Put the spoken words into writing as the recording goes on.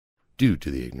Due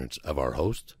to the ignorance of our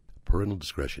host, parental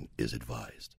discretion is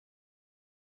advised.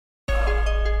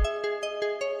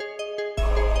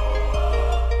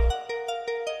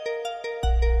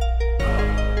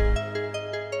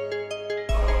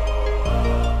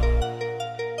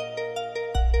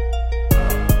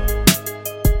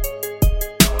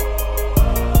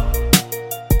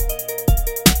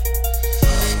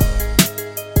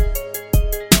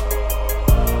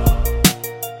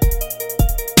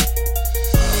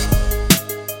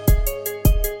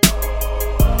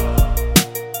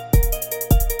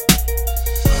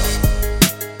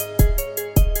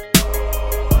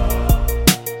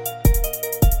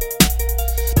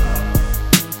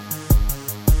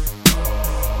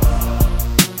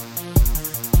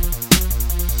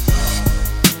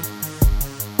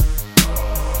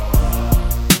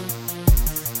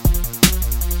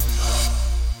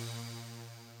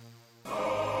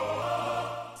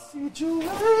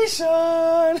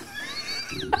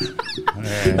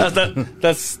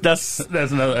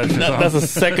 That's another Usher song. That's a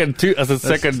second. That's a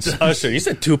second Usher. You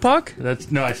said Tupac?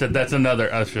 I said that's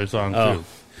another Usher song too.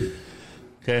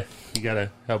 Okay, you gotta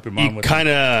help your mom.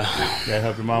 Gotta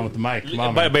help your mom with the mic.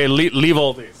 Mom, leave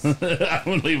all this. I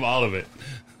won't leave all of it.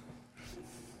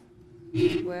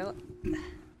 Well,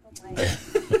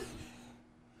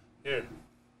 here.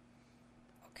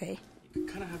 Okay. You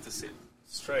kind of have to sit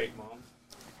straight, Mom.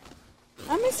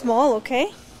 I'm small,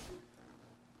 okay?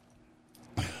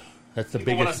 That's the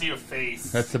People biggest. want to see your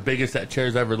face. That's the biggest that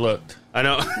chair's ever looked. I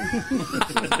know.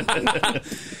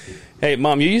 Hey,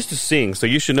 Mom, you used to sing, so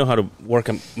you should know how to work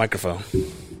a microphone.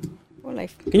 Well,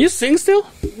 Can you sing still?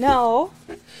 No.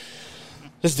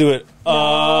 Let's do it.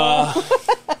 I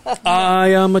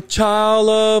am a child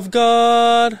of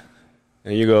God.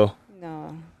 And you go.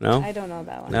 No? I don't know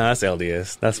that one. No, that's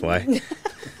LDS. That's why.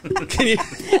 Can you?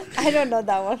 I don't know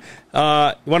that one.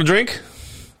 You want a drink?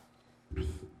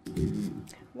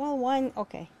 Well, wine,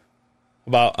 okay.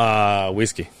 About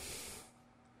whiskey.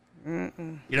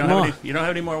 Mm-mm. You don't have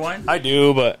any more wine? I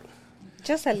do, but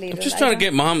just a little. I'm just trying to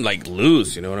get Mom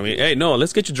loose. You know what I mean? Hey, no,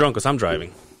 let's get you drunk because I'm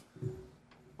driving.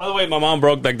 By the way, my mom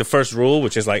broke the first rule,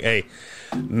 which is hey,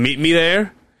 meet me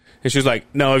there. And she was like,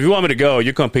 no, if you want me to go,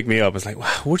 you come pick me up. It's like,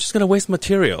 wow, we're just going to waste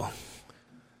material.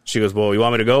 She goes, well, you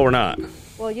want me to go or not?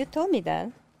 Well, you told me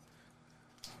that.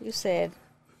 You said,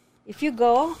 if you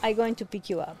go, I'm going to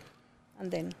pick you up. And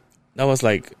then... That was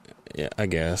yeah, I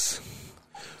guess.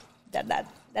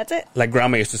 That's it. Like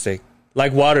Grandma used to say,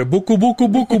 like water, buku, buku,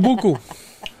 buku,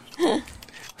 buku.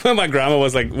 When my grandma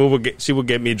was she would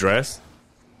get me dressed.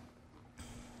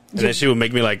 And then she would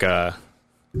make me like a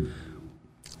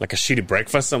shitty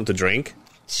breakfast, something to drink.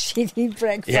 Shitty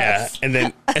breakfast. Yeah, and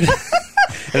then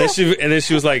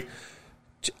she was like,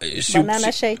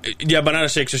 banana shake. Yeah, banana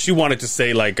shake. So she wanted to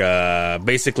say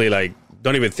basically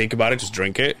don't even think about it, just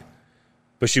drink it.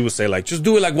 But she would say just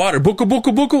do it like water, buku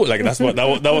buku buku. Like that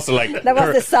was like that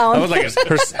was the sound. That was like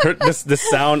the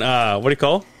sound. What do you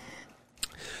call?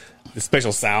 The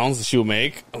special sounds that she would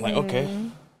make. I'm like, okay.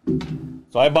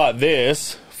 So I bought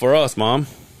this for us, Mom.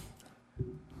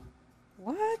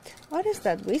 What is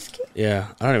that, whiskey? Yeah,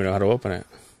 I don't even know how to open it.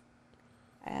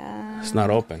 It's not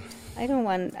open. I don't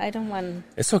want.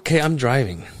 It's okay. I'm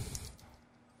driving.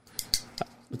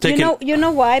 You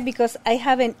know why? Because I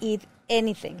haven't eaten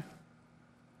anything.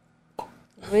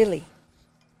 Really,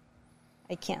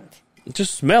 I can't.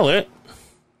 Just smell it.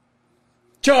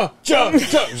 Cha.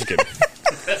 Just kidding.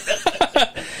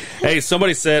 Hey,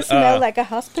 somebody said. Smell like a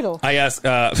hospital. I asked.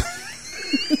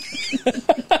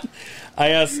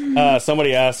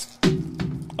 Somebody asked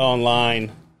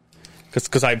online,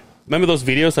 because I remember those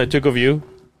videos I took of you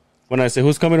when I said,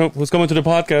 who's coming to the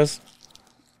podcast?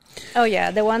 Oh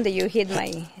yeah, the one that you hit my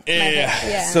head.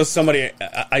 Yeah. So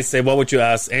I say, what would you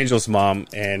ask Angel's mom?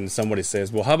 And somebody says,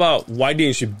 well, how about why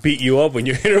didn't she beat you up when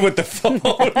you hit her with the phone?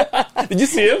 Did you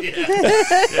see him?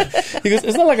 Yeah. He goes,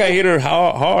 it's not like I hit her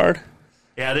hard.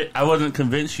 Yeah, I wasn't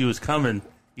convinced she was coming.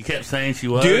 You kept saying she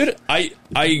was. Dude, I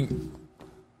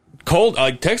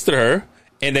texted her,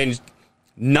 and then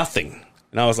nothing.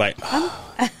 And I was like,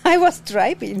 I was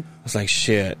driving. I was like,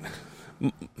 shit.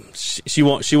 She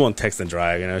won't text and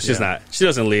drive, you know. She's not. She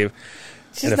doesn't leave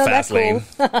in the fast lane.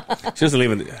 She doesn't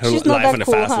live in her life in the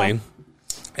fast lane.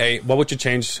 Hey, what would you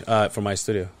change for my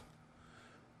studio?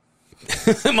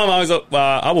 My mom was like,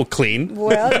 I will clean.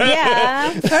 Well,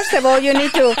 yeah. First of all, you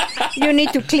need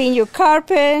to clean your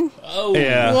carpet. Oh,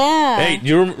 yeah. Hey,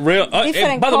 you're real.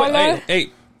 Hey, by the way, hey,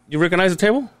 you recognize the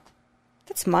table?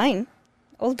 That's mine.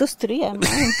 All those three are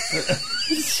mine.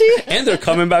 And they're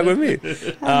coming back with me.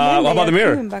 How about the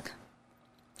mirror?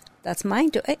 That's mine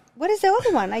too. Hey, what is the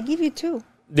other one? I give you two.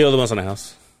 The other one's on the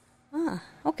house.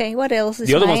 Okay, what else is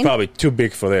The other mine? one's probably too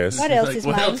big for this. What else is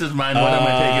What mine? else is mine? What am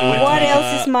I taking with What me?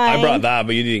 else is mine? I brought that,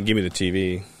 but you didn't give me the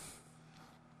TV.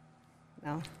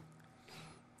 No.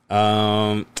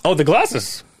 The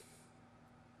glasses.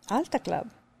 Alta Club.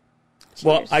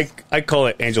 Well, Cheers. I call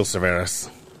it Angel Severus.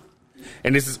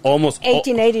 And this is almost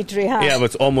 1883, huh? yeah, but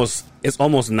it's almost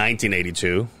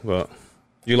 1982. But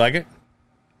you like it?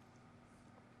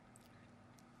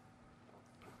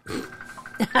 Is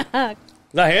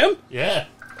that him? Yeah.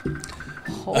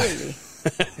 Holy.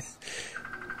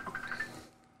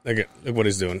 Look what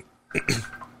he's doing.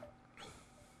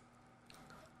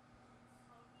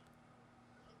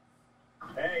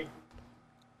 Hey.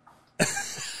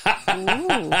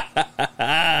 Ooh.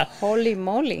 Holy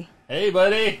moly. Hey,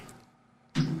 buddy.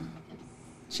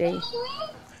 Jay.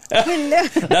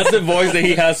 That's the voice that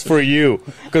he has for you,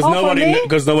 because for me?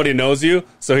 nobody knows you.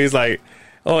 So he's like,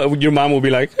 oh, your mom will be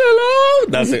like, hello.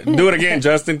 That's it. Do it again,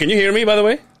 Justin. Can you hear me? By the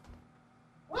way.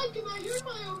 What? Can I hear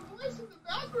my own voice in the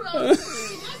background?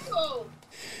 It's an echo.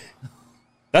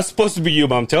 That's supposed to be you,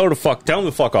 mom. Tell him to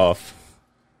fuck off.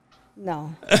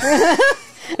 No.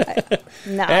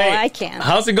 No, Hey, I can't.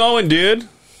 How's it going, dude?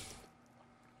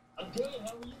 I'm good. How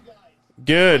are you guys? I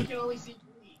Good. can only see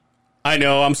green. I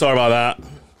know. I'm sorry about that.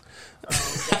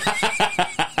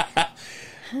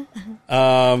 You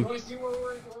want to see where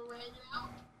we're hanging out?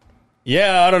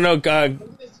 Yeah, I don't know. Look at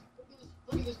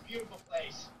this beautiful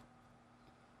place.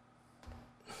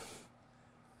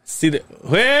 See the.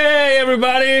 Hey,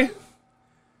 everybody.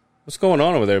 What's going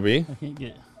on over there, B? I can't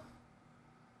get.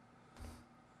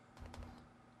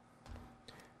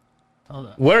 Hold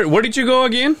on. Where did you go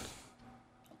again?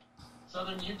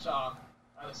 Southern Utah,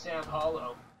 out of Sand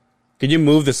Hollow. Can you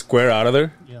move the square out of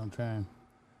there? Yeah, I'm trying.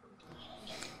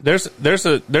 There's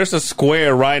a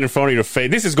square right in front of your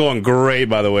face. This is going great,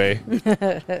 by the way.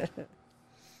 Hey,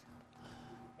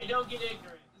 don't get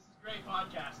ignorant. This is great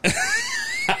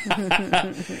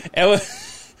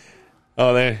podcasting.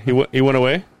 Oh, there he went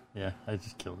away. Yeah, I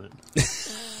just killed it.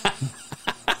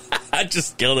 I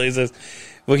just killed it. He says,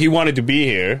 "Well, he wanted to be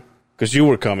here because you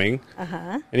were coming."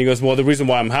 And he goes, "Well, the reason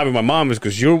why I'm having my mom is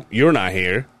because you're not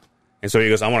here." And so he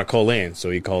goes, "I want to call in."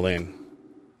 So he called in.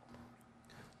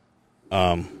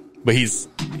 But he's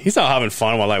out having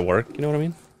fun while I work. You know what I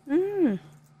mean?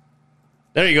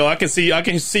 There you go. I can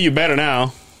see you better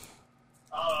now.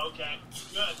 Oh, okay.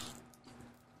 Good.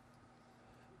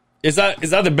 Is that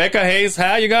the Becca Hayes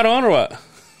hat you got on or what?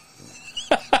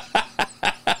 I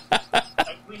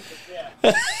plead the fifth.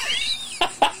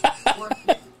 Work's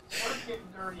getting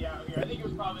dirty out here. I think it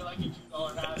was probably like a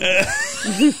 $2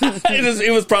 hat.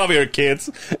 It was probably her kids.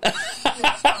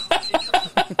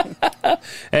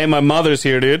 Hey, my mother's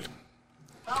here, dude.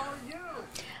 How are you?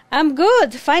 I'm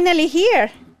good. Finally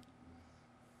here.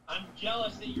 I'm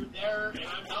jealous that you're there and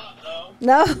I'm not, though.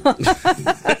 No.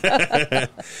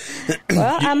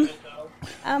 Well, Though.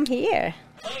 I'm here.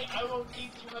 Hey, I won't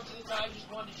keep too much of the time. Just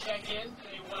wanted to check in,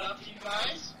 say what up to you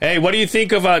guys. Hey, what do you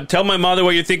think of? Tell my mother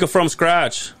what you think of From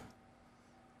Scratch.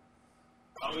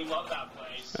 Oh, we love that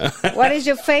place. What is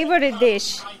your favorite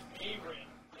dish? My favorite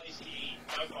place to eat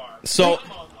by far.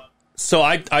 So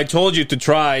I told you to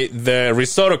try the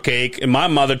risotto cake, and my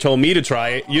mother told me to try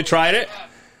it. You tried it?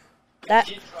 That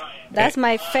Did try it. that's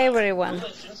my favorite one.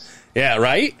 Delicious. Yeah,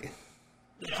 right?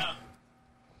 Yeah.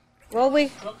 Well,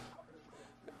 we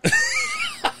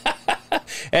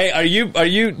Hey, are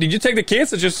you? Did you take the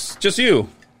kids or just you?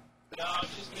 No,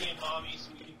 it's just me and mommy, so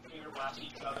we can finger blast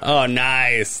each other. Oh,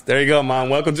 nice. There you go, Mom.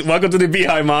 Welcome to the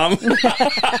beehive, Mom.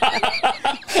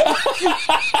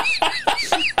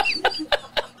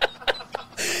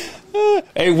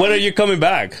 Hey, when are you coming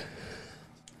back?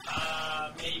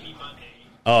 Maybe Monday.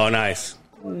 Oh, nice.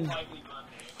 Likely Monday,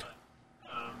 but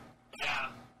yeah.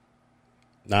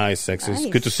 Nice, Sexy. Nice.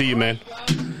 Good to see you, man.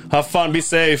 Have fun. Be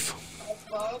safe.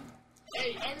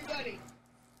 Hey, everybody.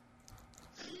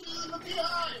 See you in the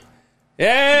beehive.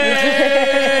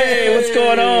 Hey! What's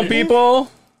going on, people?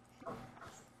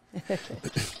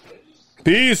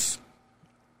 Peace.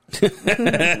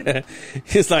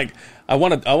 He's like, I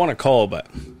want to call, but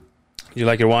you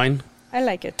like your wine? I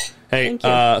like it. Hey, Thank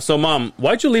you. so Mom,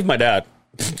 why'd you leave my dad?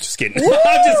 Just kidding. I'm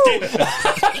just kidding.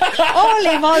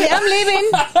 Holy moly, I'm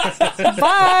leaving.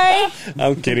 Bye.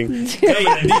 I'm kidding. Hey,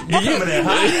 did you?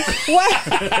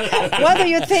 What do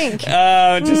you think?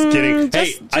 Just kidding.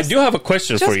 Hey, I do have a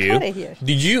question just for you. cut it here.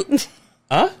 Did you?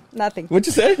 Huh? Nothing. What'd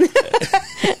you say?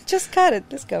 Just cut it.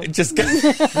 Let's go. just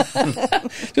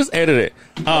edit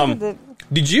it.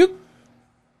 Did you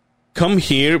come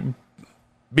here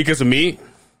because of me?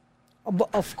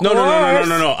 Of course.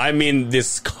 No. I mean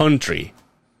this country.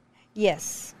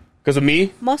 Yes. Because of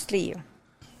me? Mostly you.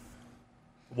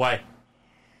 Why?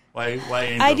 Why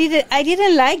angel? I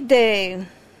didn't like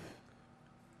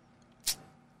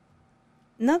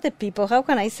not the people, how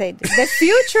can I say this? The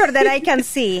future that I can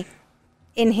see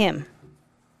in him.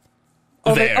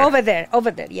 Over there,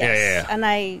 yes. Yeah. And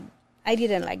I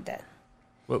didn't like that.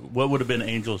 What would have been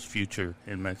Angel's future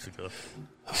in Mexico?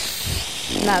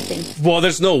 Nothing. Well,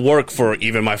 there's no work for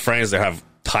even my friends that have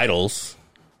titles.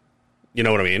 You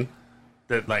know what I mean?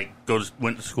 That like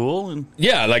went to school and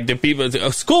Yeah, like the people.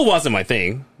 School wasn't my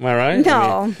thing. Am I right?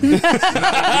 No.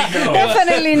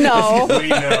 Definitely no. we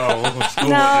know. School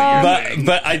No. wasn't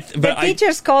your thing. The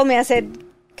teachers called me and said,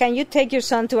 can you take your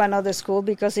son to another school?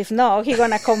 Because if not, he's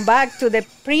going to come back to the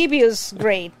previous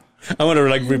grade. I want to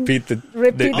like repeat the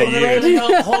Repeat the year. grade.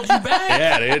 Hold you back.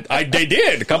 Yeah, they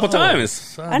did a couple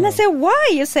times. And I said, why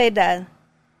you say that?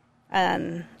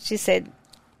 And she said,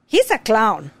 he's a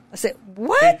clown. I said,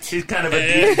 what? He's kind of a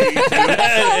D&D too.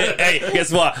 Hey,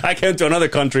 guess what? I came to another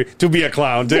country to be a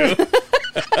clown too.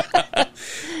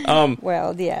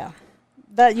 Well, yeah.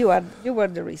 That you were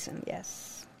the reason,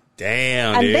 yes.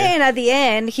 Damn, And dude. then at the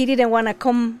end, he didn't want to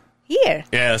come here.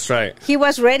 Yeah, that's right. He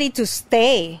was ready to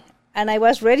stay, and I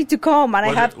was ready to come, and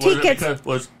I have tickets.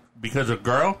 Because of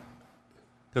girl?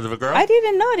 Because of a girl? I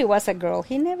didn't know it was a girl.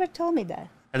 He never told me that.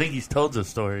 I think he's told the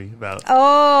story about.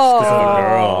 Oh,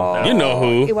 Girl, you know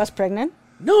who? He was pregnant.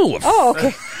 No. Oh,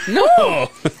 okay. No.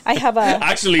 I have a.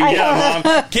 Actually, yeah,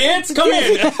 Mom. Kids, come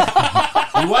in. We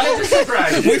wanted to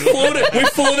surprise you. We flew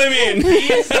them in.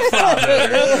 He's the father.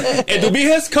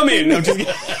 Edubijas, come in. I'm just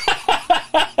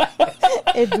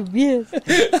kidding.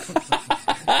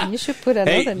 You should put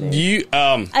another name. You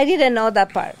I didn't know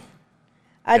that part.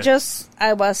 I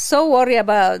was so worried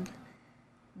about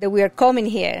that we are coming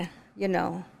here,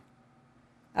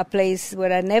 a place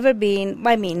where I've never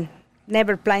been,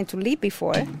 never planned to live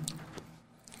before.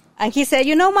 And he said,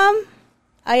 Mom,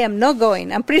 I am not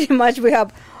going. And pretty much we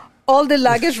have all the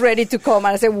luggage ready to come.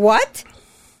 And I said, what?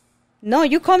 No,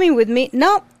 you coming with me?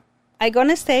 No, I'm going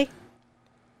to stay.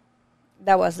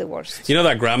 That was the worst. You know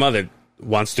that grandma that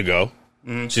wants to go?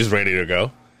 Mm-hmm. She's ready to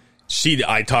go.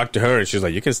 I talked to her and she's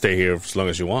like, you can stay here as long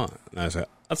as you want. And I said,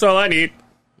 that's all I need.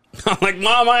 I'm like,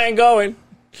 Mom, I ain't going.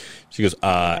 She goes,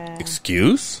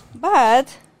 excuse?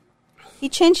 But he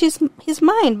changed his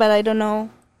mind, but I don't know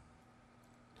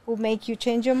who make you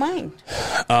change your mind.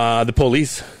 The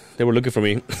police. They were looking for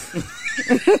me.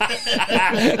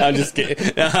 I'm just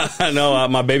kidding. No,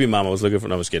 my baby mama was looking for me.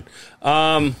 No, I was kidding.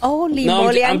 Holy no,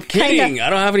 moly. I'm kidding. I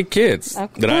don't have any kids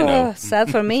that I know. Sad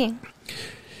for me.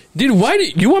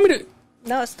 Dude, you want me to...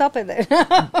 No, stop it there.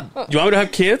 You want me to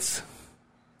have kids?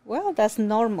 Well, that's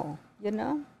normal,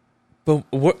 But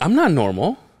I'm not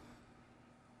normal.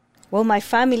 Well, my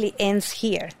family ends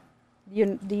here.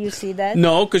 Do you see that?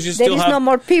 No, because you still have... There is no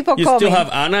more people coming. You still have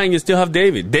Anna and you still have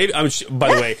David. David,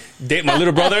 by the way, my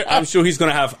little brother, I'm sure he's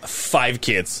going to have 5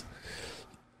 kids.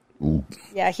 Ooh.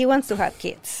 Yeah, he wants to have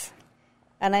kids.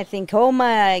 And I think, oh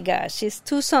my gosh, he's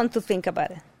too soon to think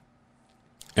about it.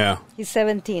 Yeah. He's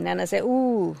 17, and I said,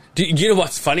 ooh. Do you know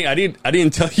what's funny? I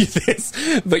didn't tell you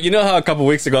this, but you know how a couple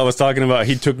weeks ago I was talking about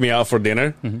he took me out for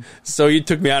dinner? Mm-hmm. So he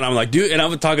took me out, and I'm like, dude, and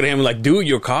I'm talking to him like, dude,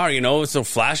 your car, it's so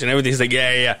flash and everything. He's like,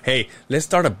 yeah. Hey, let's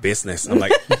start a business. I'm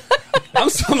like, I'm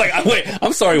like, wait,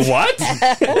 I'm sorry, what?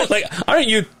 Like, aren't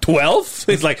you 12?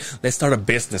 He's like, let's start a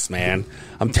business, man.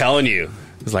 I'm telling you.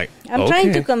 He's like, I'm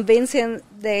trying to convince him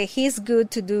that he's good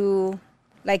to do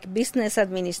like business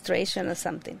administration or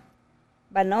something.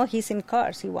 But no, he's in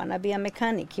cars. He want to be a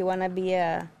mechanic. He want to be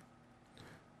to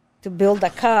build a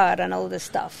car and all this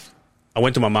stuff. I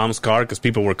went to my mom's car because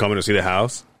people were coming to see the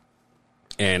house.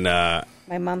 And my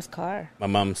mom's car. My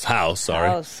mom's house,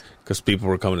 sorry. Because people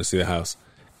were coming to see the house.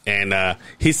 And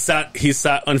he sat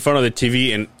in front of the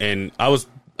TV and I was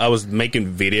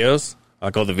making videos,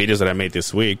 like all the videos that I made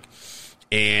this week.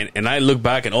 And I look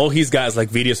back and all he's got is like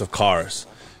videos of cars.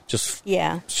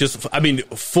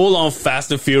 Full on Fast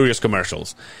and Furious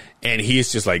commercials. And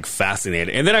he's just like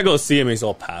fascinated. And then I go see him, he's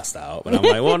all passed out. And I'm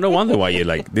like, well, no wonder why you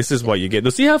like, this is what you get.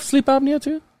 Does he have sleep apnea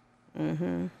too?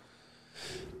 Mm-hmm.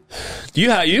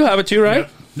 You have it too, right?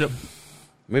 Yep.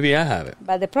 Maybe I have it.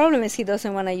 But the problem is he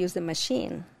doesn't want to use the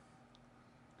machine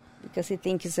because he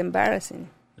thinks it's embarrassing.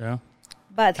 Yeah.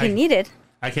 But he need it.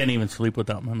 I can't even sleep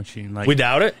without my machine. Like,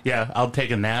 without it? Yeah, I'll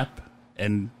take a nap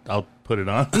and I'll put it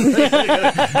on.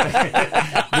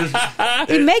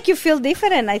 It make you feel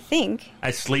different, I think.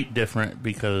 I sleep different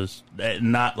because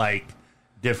not like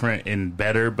different and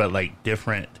better, but like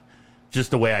different.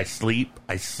 Just the way I sleep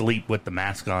with the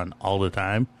mask on all the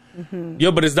time. Mm-hmm.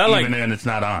 Yo, but is that even when it's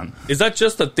not on? Is that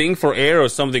just a thing for air or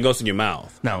something goes in your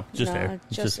mouth? No, just air.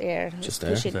 Just air. Just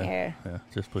pushing air. air. Yeah,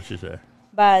 just pushes air.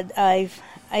 But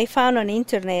I found on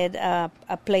internet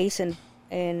a place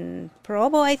in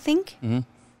Provo, I think. Mm-hmm.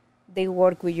 They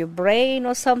work with your brain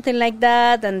or something like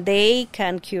that, and they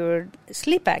can cure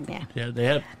sleep apnea. Yeah, they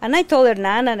have. And I told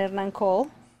Hernan, and Hernan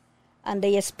called, and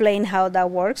they explained how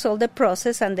that works, all the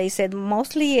process, and they said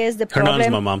mostly is the problem.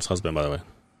 Hernan's my mom's husband, by the way.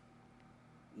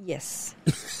 Yes.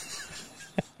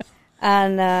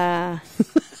 And,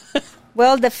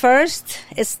 well, the first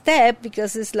step,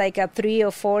 because it's like a 3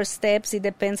 or 4 steps, it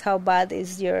depends how bad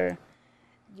is your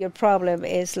problem,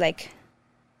 is like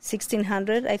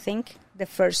 1,600, I think, the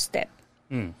first step.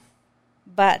 Mm.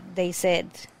 But they said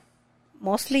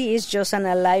mostly it's just an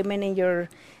alignment in your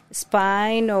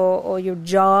spine or your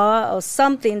jaw or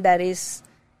something that is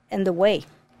in the way.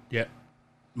 Yeah.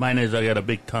 Mine is I got a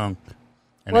big tongue.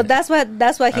 Well, that's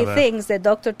what he thinks. The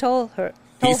doctor told her.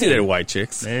 You see they're white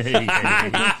chicks. But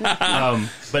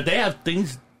they have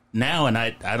things now, and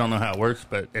I don't know how it works,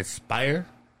 but it's Spire,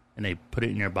 and they put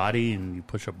it in your body, and you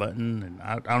push a button, and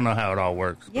I don't know how it all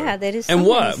works. Yeah, there is. And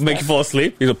what? Make you fall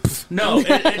asleep? No,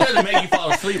 it doesn't make you fall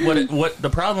asleep. What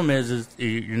the problem is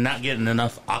you're not getting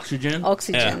enough oxygen.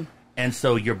 Oxygen. And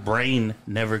so your brain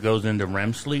never goes into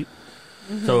REM sleep.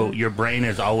 Mm-hmm. So your brain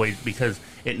is always, because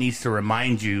it needs to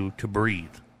remind you to breathe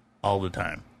all the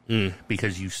time.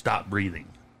 Because you stop breathing.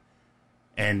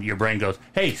 And your brain goes,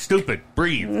 hey, stupid,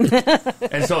 breathe.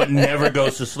 And so it never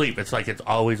goes to sleep. It's like it's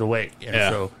always awake.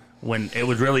 And so when it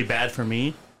was really bad for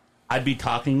me, I'd be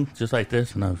talking just like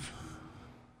this, and I was...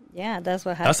 Yeah, that's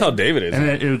what happened. That's how David is. And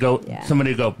it would go,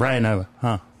 somebody would go, Brian,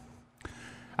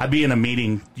 I'd be in a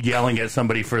meeting yelling at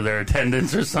somebody for their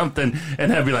attendance or something,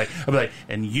 and I'd be like,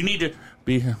 and you need to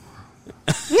be here.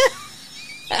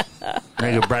 And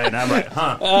I go, Brian, I'm like,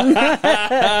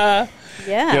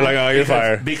 Yeah. You're like, oh, you're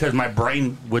fired. Because my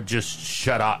brain would just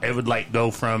shut off. It would like go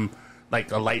from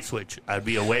like a light switch. I'd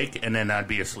be awake and then I'd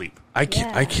be asleep. I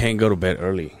can't go to bed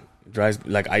early. It drives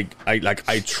like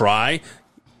I try.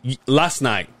 Last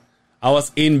night I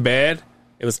was in bed.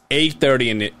 It was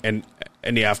 8:30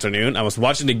 in the afternoon. I was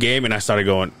watching the game and I started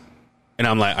going, and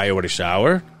I'm like, I already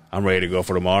showered. I'm ready to go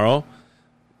for tomorrow.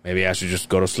 Maybe I should just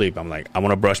go to sleep. I'm like, I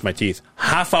want to brush my teeth.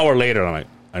 Half hour later, I'm like,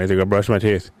 I need to go brush my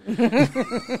teeth.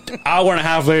 Hour and a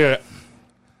half later,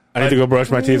 I need to go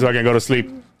brush my teeth so I can go to sleep.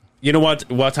 You know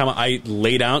what time I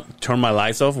lay down, turn my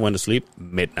lights off, and went to sleep?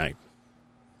 Midnight.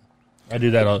 I do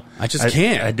that all. I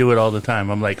can't. I do it all the time.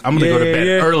 I'm like, I'm going to go to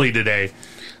bed early today.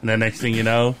 And the next thing you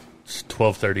know, it's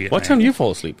 12:30 at What night. time do you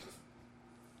fall asleep?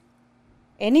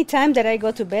 Anytime that I go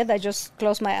to bed, I just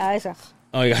close my eyes.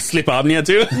 Oh, you got sleep apnea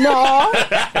too? No,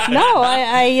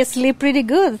 I sleep pretty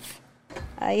good.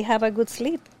 I have a good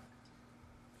sleep.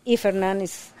 If Hernan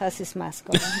has his mask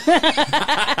on.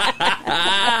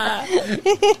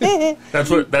 That's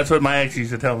what my ex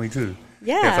used to tell me too.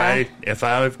 Yeah. If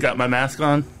I've got my mask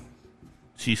on,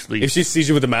 she sleeps. If she sees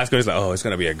you with the mask on, it's like, oh, it's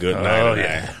gonna be a good night. Oh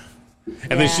yeah.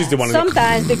 And then she's the one.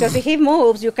 Sometimes because if he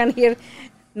moves, you can hear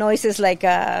noises like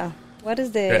what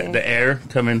is the air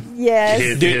coming?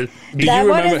 Yes. Do you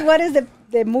remember? What is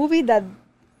the movie that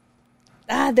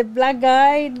the black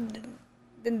guy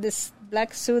in this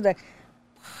black suit?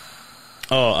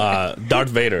 Darth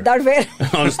Vader. Darth Vader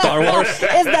On Star Wars.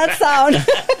 It's that sound.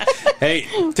 Hey,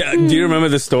 do you remember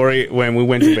the story when we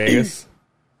went to Vegas?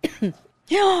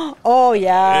 Oh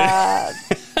yeah,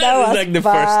 that was like the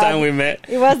fun. first time we met.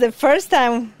 It was the first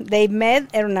time they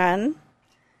met Hernan.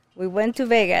 We went to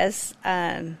Vegas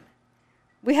and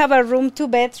we have a room, 2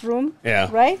 bedroom. Yeah.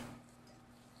 Right?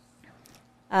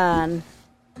 And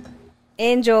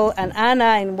Angel and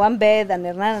Anna in one bed and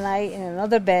Hernan and I in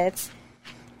another bed.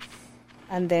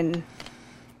 And then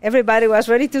everybody was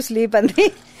ready to sleep and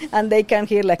they can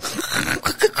hear like...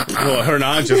 Well,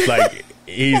 Hernan just like...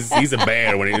 He's a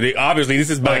bear. Obviously,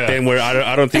 this is back then where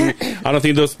I don't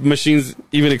think those machines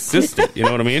even existed. You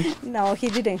know what I mean? No, he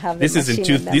didn't have this. This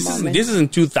is in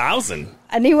 2000.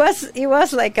 And it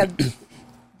was like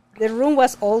the room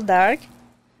was all dark,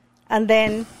 and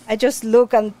then I just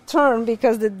look and turn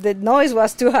because the noise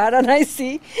was too hard, and I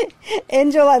see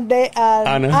Angel and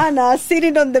Anna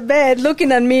sitting on the bed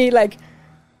looking at me like,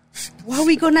 what are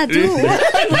we gonna do? We've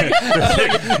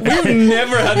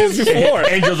never had this before.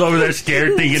 Angel's over there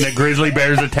scared, thinking that grizzly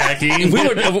bear's attacking. We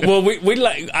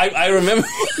like. I remember.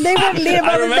 They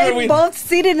were both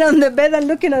sitting on the bed and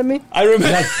looking at me. I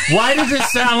remember. Like, why does it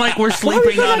sound like we're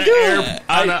sleeping on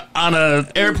an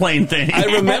airplane thing? I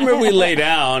remember we lay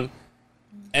down,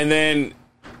 and then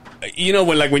you know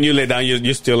when you lay down,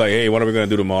 you're still like, hey, what are we gonna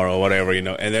do tomorrow, or whatever, you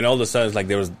know. And then all of a sudden, like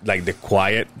there was like the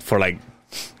quiet for like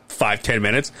 5-10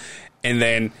 minutes, and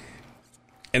then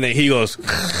he goes,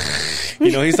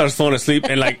 you know, he starts falling asleep,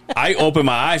 and like I open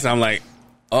my eyes and I'm like,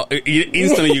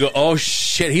 instantly you go, oh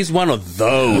shit, he's one of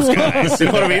those guys. You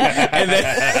know what I mean? And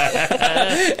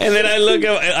then I look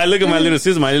at my little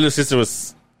sister. My little sister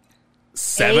was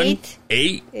 7,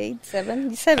 8,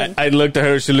 7. I looked at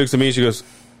her. She looks at me. And she goes.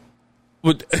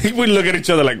 We look at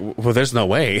each other like, well, there's no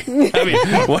way. I mean,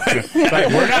 what? Like,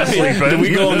 we're not sleeping. Do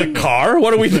we go in the car? What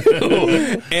do we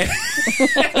do? And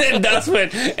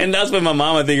that's when my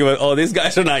mom, I think about, oh, these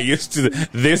guys are not used to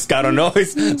this kind of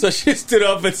noise. So she stood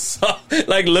up and saw,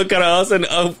 like, look at us, and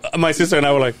my sister and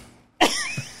I were like,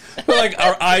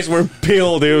 our eyes were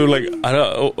peeled. They were like,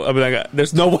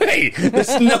 there's no way.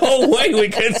 There's no way we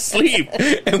can sleep.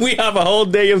 And we have a whole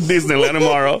day of Disneyland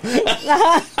tomorrow.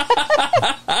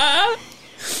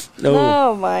 No.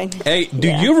 Oh, my. Hey, do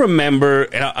you remember,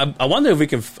 and I wonder if we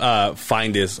can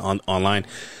find this online.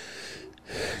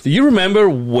 Do you remember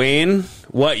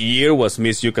what year was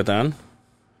Miss Yucatan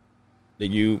that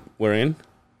you were in?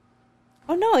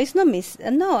 Oh, no, it's not Miss.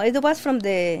 No, it was from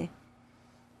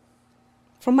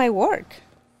my work.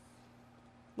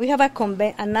 We have a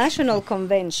national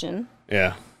convention.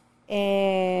 Yeah.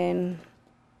 In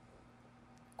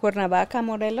Cuernavaca,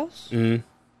 Morelos. Mm-hmm.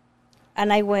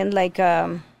 And I went like,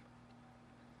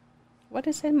 what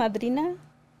is it, madrina?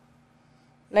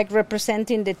 Like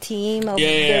representing the team of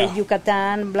the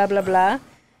Yucatan, blah, blah, blah.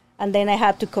 And then I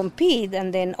had to compete.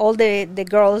 And then all the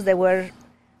girls that were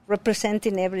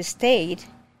representing every state,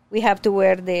 we have to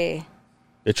wear the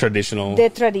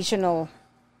traditional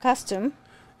costume.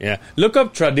 Yeah. Look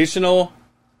up traditional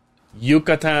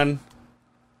Yucatan.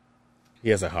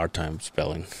 He has a hard time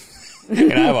spelling.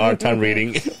 And I have a hard time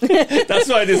reading. That's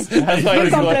why this.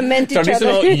 Complement each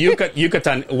traditional other.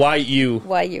 Yucatan. YU.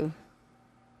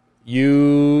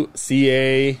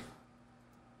 UCA.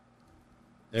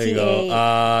 There you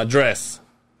go. Dress.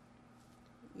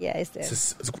 Yeah, it's there.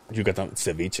 It's Yucatan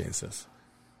ceviche. It says.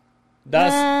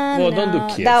 That's no. Don't do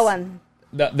kids. That one.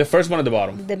 The first one at the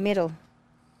bottom. The middle.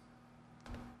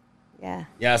 Yeah.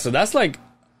 Yeah. So that's like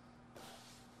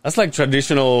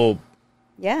traditional.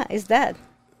 Yeah, it's that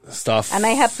stuff. And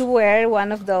I have to wear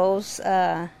one of those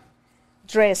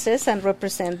dresses and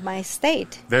represent my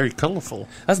state. Very colorful.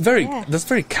 That's very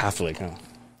Catholic, huh?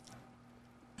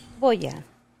 Well, yeah.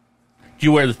 Do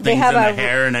you wear the things in the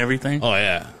hair and everything? Oh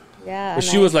yeah. Yeah. Well,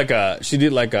 she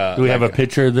did like a. Do we have a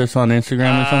picture of this on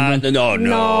Instagram or something?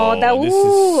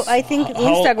 No. I think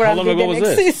Instagram didn't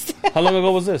exist. How long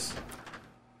ago was this?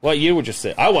 What year would you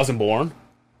say? I wasn't born.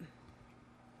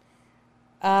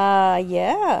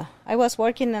 Yeah. I was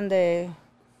working on the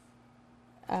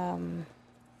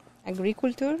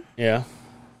agriculture. Yeah.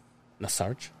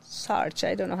 Sarch? Sarch.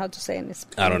 I don't know how to say in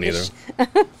Spanish. I don't either.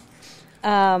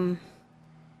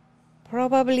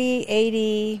 Probably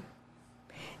 80.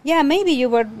 Yeah, maybe you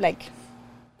were like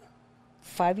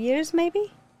 5 years,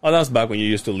 maybe. Oh, that was back when you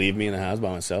used to leave me in the house by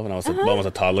myself, and I was almost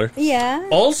a toddler. Yeah.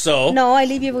 Also. No, I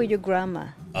leave you with your grandma.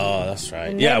 Oh, that's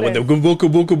right. Yeah, with the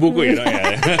buku, you know.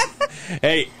 Yeah.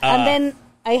 Hey. And then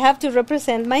I have to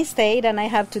represent my state, and I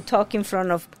have to talk in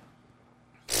front of.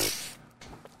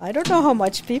 I don't know how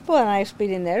much people, and I'm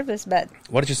pretty nervous. But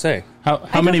what did you say?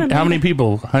 How many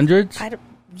people? Hundreds?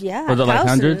 Yeah, was it like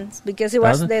hundreds? Because it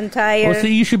was the entire. Well,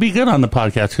 see, you should be good on the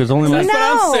podcast because only like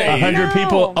 100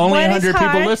 people. Only 100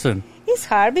 people listen. It's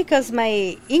hard because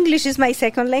my English is my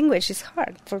second language. It's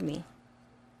hard for me.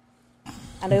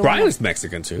 Brian is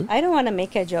Mexican too. I don't want to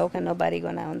make a joke and nobody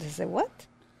gonna say what.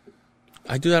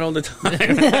 I do that all the time.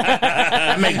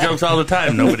 I make jokes all the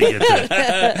time. Nobody gets it.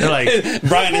 They're like,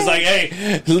 Brian is like,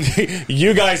 hey,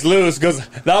 you guys lose because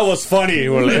that was funny.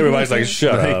 Well, everybody's like,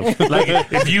 shut up. Like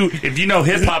if you know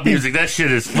hip hop music, that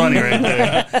shit is funny right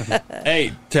there.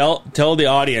 Hey, tell the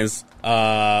audience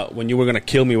when you were gonna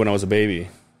kill me when I was a baby.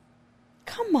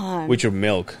 Come on. With your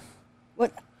milk.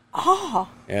 What? Oh.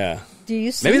 Yeah. Do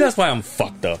you see? Maybe that's why I'm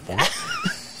fucked up. Huh?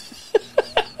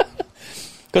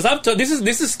 Because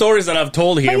this is stories that I've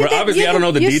told here, but obviously I don't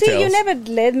know the details. See, you never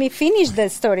let me finish the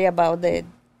story about the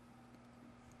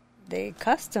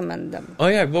custom and them. Oh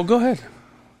yeah, well go ahead.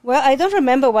 Well, I don't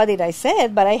remember what did I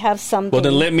said, but I have something. Well,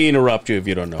 then let me interrupt you if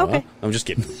you don't know. Okay. Huh? I'm just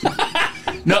kidding.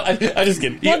 No, I'm just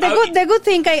kidding. Well, the good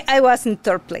thing I was in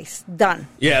third place. Done.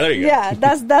 Yeah, there you go. Yeah,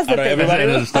 that's the thing. Everybody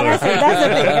knows the story. That's the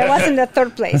thing. I was in the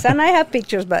third place, and I have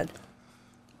pictures, but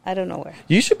I don't know where.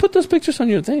 You should put those pictures on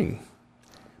your thing.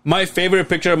 My favorite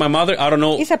picture of my mother, I don't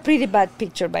know. It's a pretty bad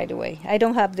picture, by the way. I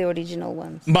don't have the original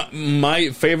ones. My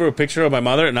favorite picture of my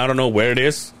mother, and I don't know where it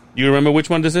is. You remember which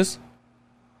one this is?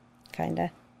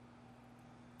 Kinda.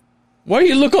 Why do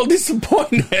you look all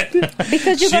disappointed?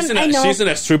 Because you're I know. She's in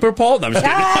a stripper pole? No, I'm just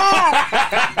kidding.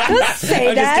 Don't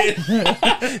say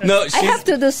that. No, I have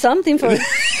to do something for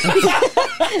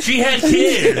She had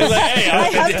kids. Like, hey,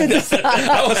 I have to do something.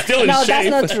 I was still in No, shape. that's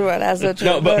not true. That's not true.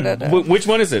 No, but which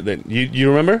one is it then? You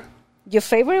remember? Your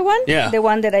favorite one? Yeah. The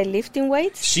one that I lift in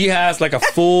weights? She has like a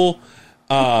full,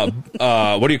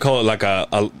 what do you call it? Like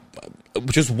a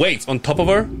just weights on top of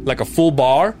her, like a full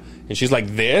bar. And she's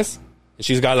like this. And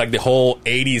she's got like the whole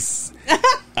 80s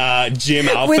gym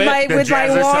outfit. With my warmers. The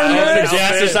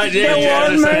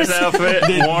jazzercise outfit.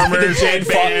 Warmers.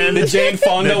 The Jane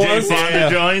Fonda ones. Fonda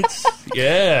joints.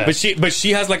 Yeah. But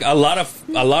she has like a lot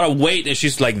of weight, and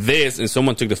she's like this. And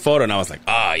someone took the photo, and I was like,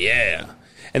 yeah.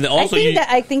 And then also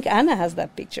I think Anna has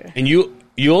that picture. And you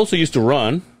also used to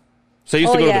run. So I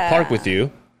used to go to the park with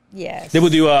you. Yes. They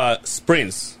would do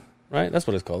sprints, right? That's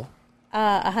what it's called.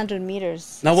 100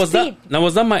 meters. Now was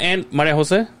that my aunt Maria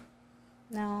Jose?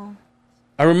 No.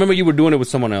 I remember you were doing it with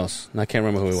someone else, and I can't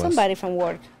remember who it was. Somebody from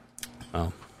work.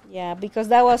 Oh. Yeah, because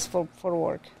that was for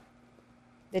work.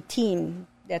 The team,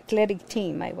 the athletic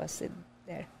team, I was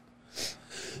there.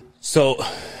 So.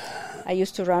 I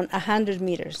used to run 100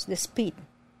 meters, the speed.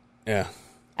 Yeah.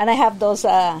 And I have those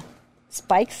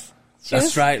spikes.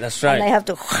 Shoes, That's right. And I have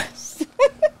to.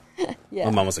 Yeah.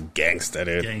 My mom was a gangster,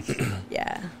 dude.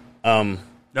 Yeah. No,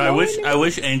 I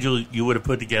wish Angel, you would have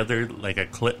put together like a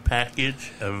clip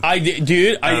package of all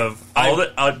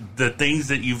the things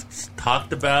that you've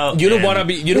talked about. You know what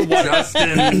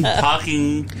Justin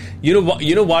talking. You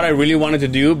know what I really wanted to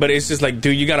do, but it's just like,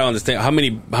 dude, you gotta understand how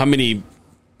many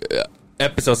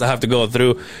episodes I have to go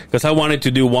through, because I wanted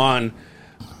to do one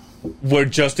where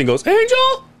Justin goes,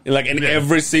 Angel, like in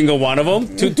every single one of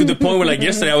them, to the point where like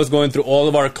yesterday I was going through all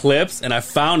of our clips and I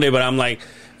found it, but I'm like,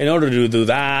 in order to do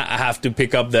that, I have to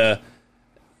pick up I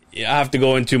have to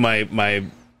go into the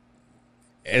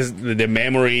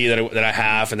memory that I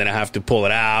have, and then I have to pull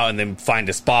it out and then find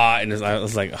the spot, and I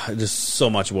was like, just so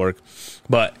much work.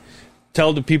 But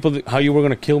tell the people how you were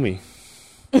going to kill me.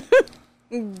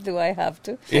 Do I have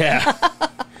to? Yeah.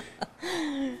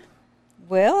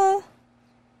 Well,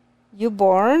 you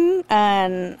born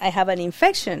and I have an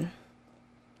infection.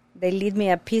 They leave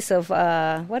me a piece of,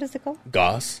 what is it called?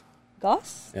 Gauze.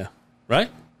 Gauze? Yeah.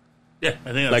 Right? Yeah,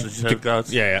 I think that's what you said,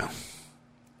 gauze. Yeah.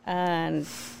 And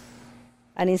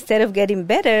instead of getting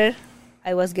better,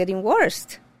 I was getting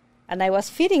worse. And I was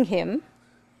feeding him.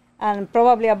 And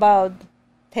probably about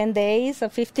 10 days or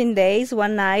 15 days,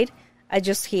 one night, I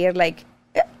just hear like,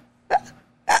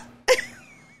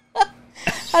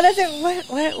 and I said,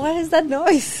 what is that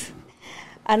noise?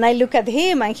 And I look at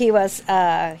him, and he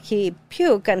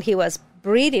puked, and he was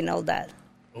breathing all that.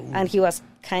 Ooh. And he was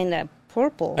kind of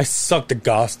purple. I sucked the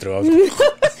gauze through. I was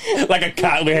like a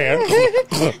cat with hair.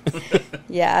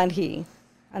 Yeah, and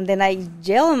then I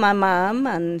yelled at my mom,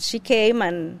 and she came,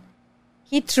 and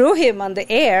he threw him on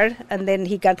the air, and then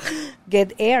he get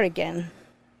air again.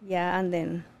 Yeah, and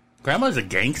then... Grandma's a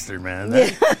gangster,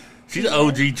 man. She's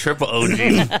OG, triple OG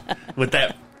with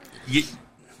that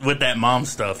mom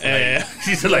stuff. Like,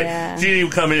 she's like, she didn't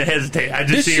even come in and hesitate. I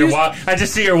just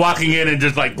see her walking in and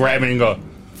just like grabbing and go.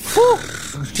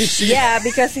 Yeah,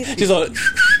 because she's like,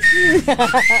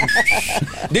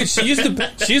 dude, she used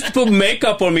to put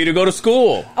makeup on me to go to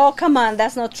school. Oh, come on,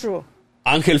 that's not true.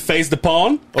 Angel face the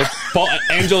pawn, or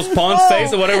Angel's pawn's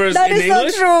face, or whatever is in English. That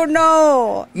is not true.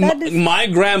 No, my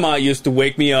grandma used to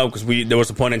wake me up because there was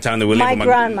a point in time that we lived with my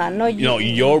grandma. No,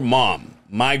 your mom,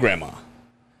 my grandma.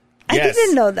 I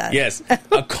didn't know that. Yes,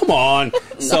 come on.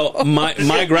 So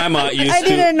my grandma used to... I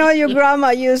didn't know your grandma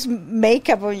used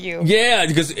makeup on you. Yeah,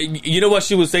 because you know what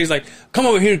she would say is like, come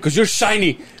over here because you're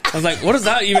shiny. I was like, what does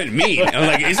that even mean? I was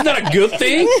like, isn't that a good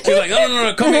thing? She's like,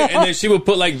 no, come here. And then she would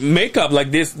put like makeup,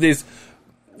 like this... The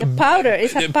powder.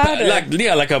 It's a powder.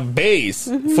 Like a base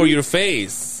for your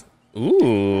face.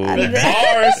 Ooh.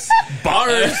 Bars.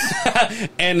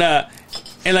 And like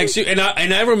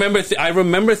I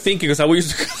remember thinking, because I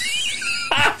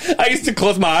used to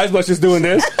close my eyes while she's doing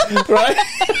this, right?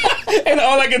 And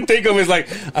all I can think of is like,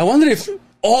 I wonder if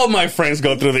all my friends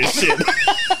go through this shit.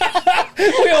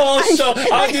 We all show.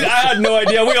 I had no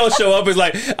idea. We all show up. It's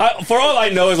like, for all I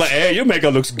know, it's like, hey, your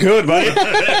makeup looks good, buddy.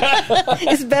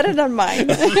 It's better than mine.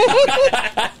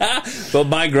 But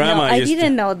my grandma. I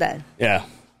didn't know that. Yeah,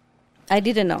 I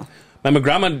didn't know. My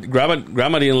grandma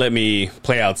didn't let me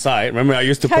play outside. Remember, I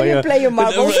used to play. How you play your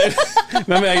marbles?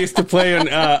 Remember, I used to play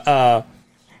on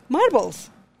marbles.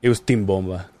 It was Team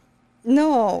Bomba.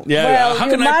 No. Yeah. Well, how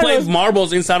can I play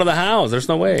marbles inside of the house? There's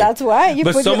no way. That's why.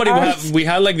 We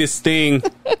had like this thing.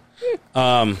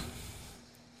 I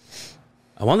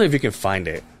wonder if you can find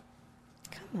it.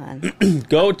 Come on.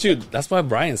 Go to. That's why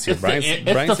Brian's here.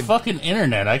 It's the fucking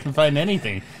internet. I can find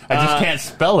anything. I just can't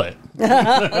spell it.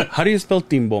 How do you spell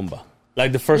team bomba?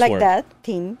 Like the first Like word. that,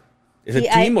 team. Is it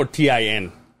team or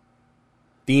T-I-N?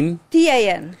 Team?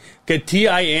 T-A-N. Okay,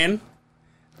 T-I-N.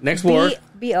 Next word.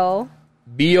 B-O.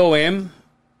 B-O-M.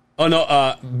 Oh,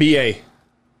 no, B-A.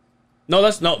 No,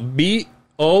 that's not. B-O-M-B-A.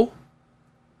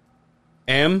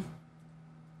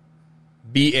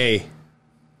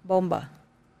 Bomba.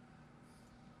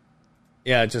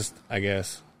 Yeah, just, I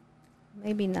guess.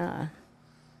 Maybe not.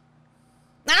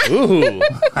 Ooh.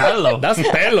 Hello. That's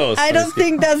pelos. I don't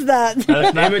think that's that.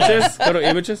 Images? Go to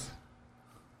images?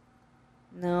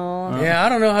 No. Yeah, I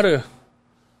don't know how to...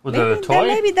 Was it a toy?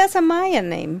 Maybe that's a Mayan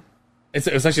name. It's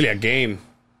actually a game.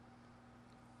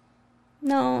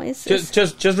 No, it's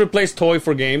Just replace toy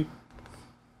for game.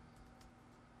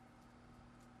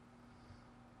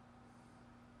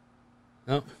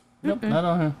 No. Nope, not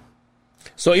on here.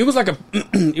 So it was like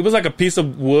a piece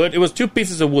of wood. It was two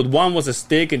pieces of wood. One was a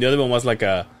stick, and the other one was like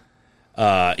a.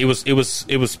 It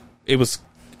was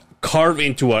carved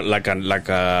into a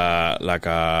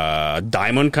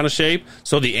diamond kind of shape.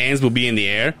 So the ends will be in the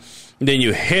air. And then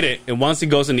you hit it, and once it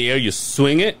goes in the air, you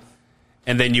swing it,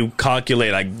 and then you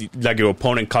calculate like your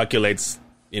opponent calculates,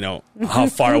 how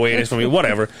far away it is from you,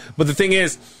 whatever. But the thing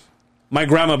is, my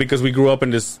grandma, because we grew up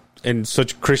in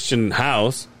such a Christian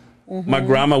house. My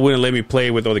grandma wouldn't let me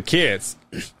play with other kids.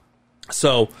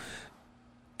 So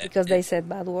because they said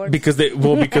bad words. Because they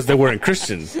weren't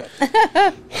Christians.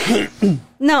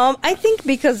 No, I think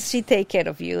because she take care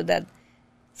of you, that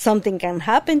something can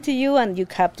happen to you and you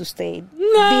have to stay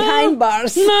behind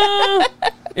bars. No.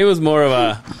 It was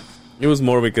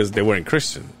more because they weren't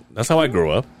Christian. That's how I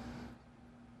grew up.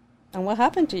 And what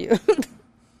happened to you?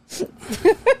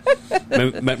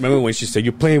 Remember when she said,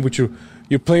 You're playing with your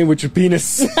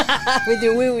penis. With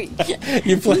your wee-wee.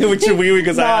 You're playing with your wee-wee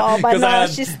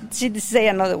because she did say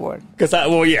another word. Because I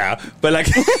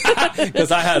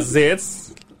had zits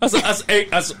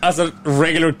as a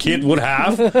regular kid would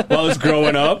have while I was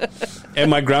growing up, and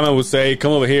my grandma would say,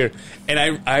 "Come over here,"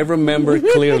 and I remember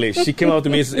clearly. She came up to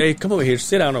me and said, "Hey, come over here,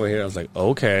 sit down over here." I was like,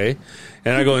 "Okay,"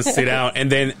 and I go and sit down,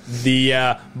 and then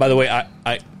by the way,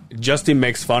 I Justin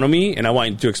makes fun of me, and I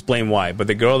want to explain why. But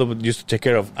the girl that used to take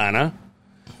care of Anna.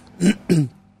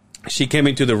 She came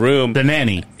into the room. The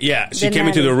nanny. Yeah, she came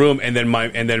into the room, and then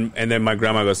my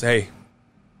grandma goes, "Hey,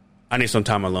 I need some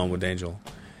time alone with Angel."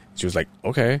 She was like,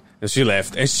 "Okay," and she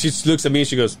left. And she looks at me and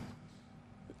she goes,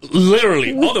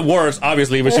 literally all the words,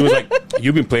 obviously, but she was like,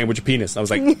 "You've been playing with your penis." I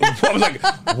was like,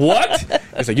 "What?"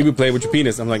 It's like, "You've been playing with your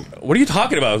penis." I'm like, "What are you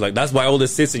talking about?" I was like, "That's why all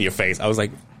this sits in your face." I was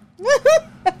like,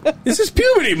 "This is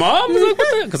puberty, Mom,"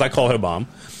 because I call her Mom,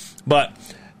 but.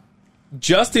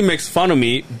 Justin makes fun of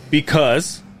me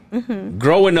because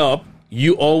growing up,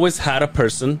 you always had a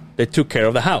person that took care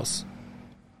of the house.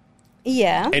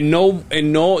 Yeah. And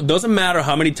no, doesn't matter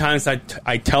how many times I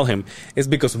tell him, it's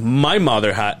because my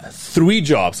mother had 3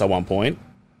 jobs at one point.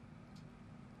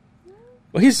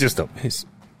 Well, he's just a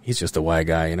white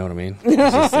guy, you know what I mean? He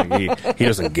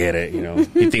doesn't get it,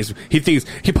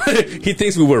 He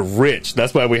thinks we were rich.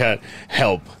 That's why we had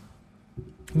help.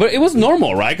 But it was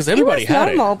normal, right? Because everybody had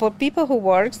it. It was normal, but people who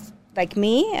work like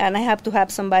me, and I have to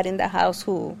have somebody in the house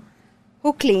who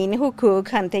clean, who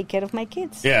cook, and take care of my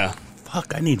kids. Yeah.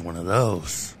 Fuck, I need one of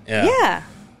those. Yeah.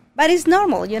 But it's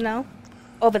normal,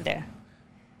 over there.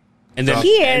 And then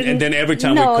here, and then every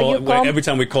time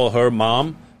we call her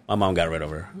Mom, my mom got rid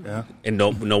of her. Yeah. And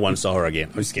no one saw her again.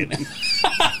 I'm just kidding.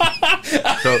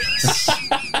 So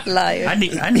Liar. I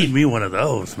need me one of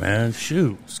those, man.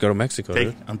 Shoot. Let's go to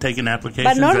Mexico. I'm taking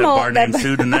applications at Bar Named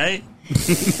Sue tonight.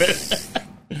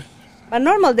 But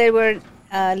normal, there were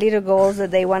little girls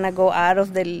that they want to go out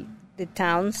of the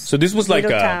towns. So this was like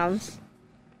towns,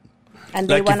 and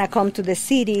they want to come to the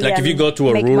city. Like if you go to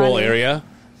a rural area,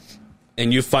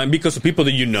 and you find, because of people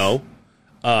that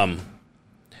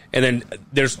and then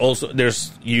there's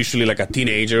usually like a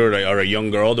teenager or a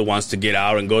young girl that wants to get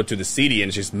out and go to the city,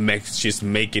 and she's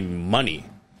making money.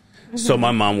 Mm-hmm. So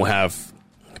my mom will have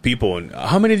people. And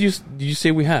how many did you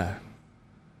say we have?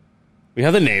 We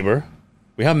have the neighbor.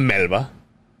 We have Melba.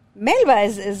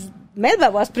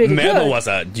 Melba was pretty good. Melba was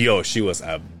she was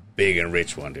a big and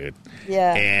rich one, dude.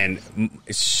 Yeah. And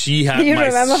she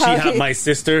had my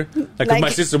sister. Like my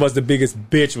sister was the biggest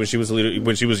bitch when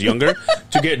she was younger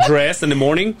to get dressed in the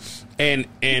morning, and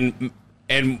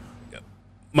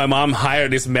my mom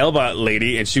hired this Melba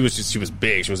lady, and she was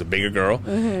big. She was a bigger girl.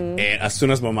 Mm-hmm. And as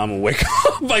soon as my mom would wake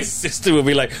up, my sister would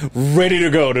be like ready to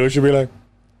go, dude. She'd be like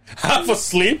half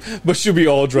asleep, but she'd be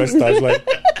all dressed up. Like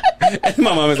And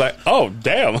my mom is like, "Oh,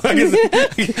 damn! I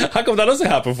guess, how come that doesn't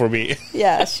happen for me?"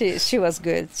 Yeah, she was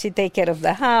good. She take care of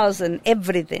the house and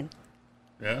everything.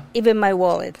 Yeah. Even my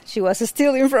wallet, she was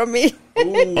stealing from me.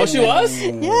 Oh, she was?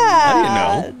 Yeah,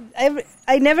 I didn't know.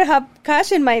 I never have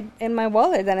cash in my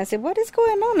wallet, and I said, "What is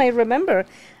going on?" I remember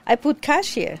I put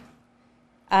cash here,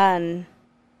 and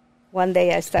one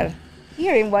day I started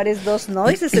hearing what is those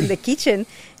noises in the kitchen.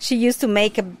 She used to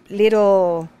make a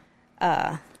little,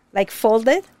 like fold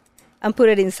it and put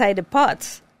it inside the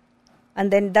pots,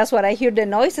 and then that's what I hear the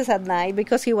noises at night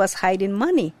because he was hiding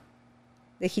money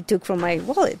that he took from my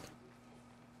wallet.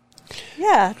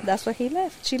 Yeah, that's what he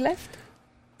left. She left.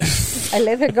 I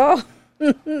let her go.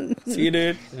 See,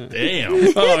 dude? Damn.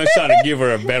 Oh, I'm trying to give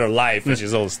her a better life, and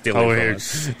she's all stealing Over from here.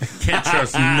 us. Can't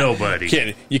trust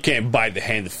nobody. You can't bite the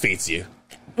hand that feeds you.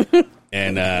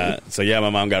 And so, yeah, my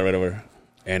mom got rid of her.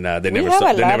 And they We never have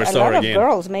saw, a they never lot saw her of again.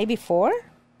 girls, maybe 4,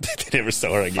 They never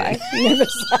saw her again. 5. Never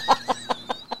saw.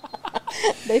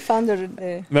 They found her.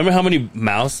 Remember how many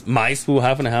mice we will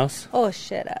have in the house? Oh,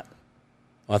 shut up.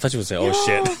 Oh, I thought you would say, oh,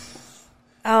 shit.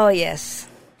 Oh, yes.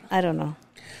 I don't know.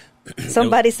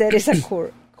 Somebody said it's a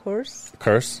curse.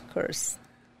 Curse?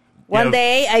 One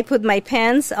day I put my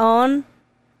pants on,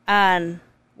 and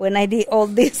when I did all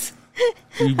this,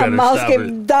 You a better mouse stop came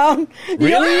it. down.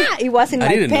 Really? Yeah, it was in I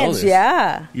my didn't know pants. this.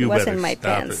 Yeah, You it was better in my stop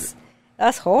pants. it.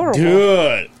 That's horrible.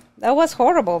 Dude. That was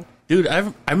horrible. Dude,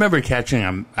 I remember catching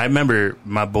him. I remember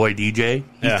my boy DJ.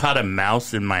 He Yeah. caught a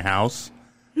mouse in my house.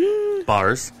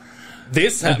 Bars.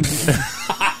 This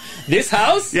this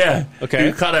house? Yeah. Okay.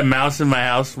 He caught a mouse in my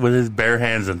house with his bare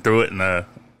hands and threw it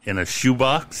in a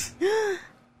shoebox.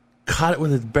 Caught it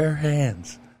with his bare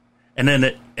hands. And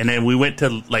then we went to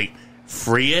like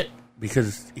free it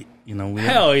because we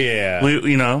Hell yeah.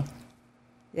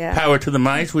 Yeah. power to the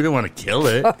mice. We didn't want to kill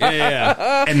it.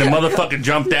 Yeah. And the motherfucker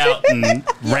jumped out and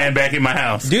ran back in my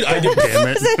house. Dude, I did Damn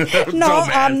it. No, so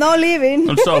mad. I'm not leaving.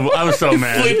 I was so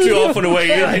mad. flipped you off on the way.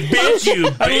 You're like, Bitch, you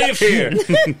I live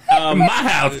bitch. here. My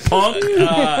house, punk.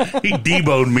 He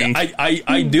deboed me.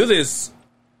 I do this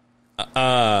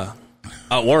at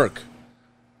work.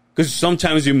 Because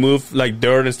sometimes you move like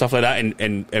dirt and stuff like that,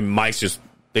 and mice just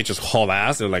haul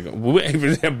ass. They're like,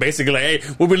 they're basically like,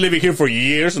 hey, we've been living here for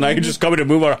years, and now you're just coming to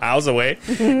move our house away.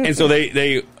 And so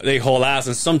they haul ass,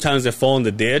 and sometimes they fall in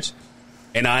the ditch,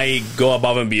 and I go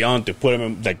above and beyond to put them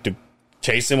in, like to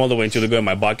chase them all the way until they go in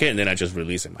my bucket, and then I just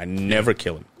release him. I never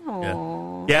kill him.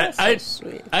 Yeah, That's so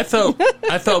sweet. I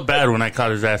felt bad when I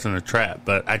caught his ass in a trap,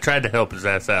 but I tried to help his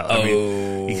ass out. I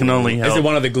mean, you can only help. Is it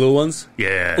one of the glue ones?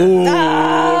 Yeah. Ooh,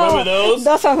 remember those?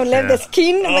 Those one who left the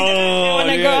skin when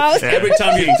I go out. Every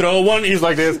time you throw one, he's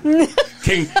like this.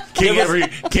 King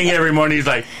every morning he's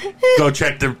like,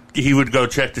 he would go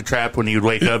check the trap when he would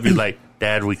wake up. He's like,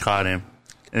 Dad, we caught him.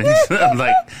 And I'm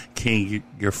like, King,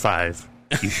 you're 5.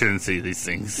 You shouldn't see these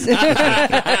things. What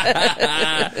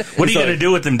are you going to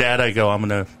do with him, Dad? I go, I'm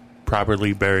going to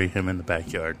properly bury him in the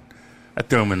backyard. I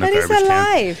threw him in the But he's garbage can.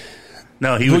 alive.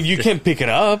 No, he Well, was. you can't pick it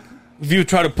up. If you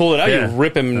try to pull it out, Yeah. you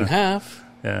rip him in half.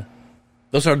 Yeah,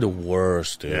 Those are the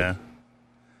worst, dude. yeah.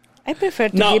 I prefer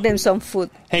to No. give him some food.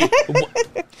 Hey,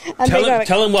 And they go,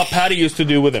 tell him what Patty used to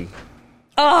do with him.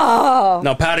 oh,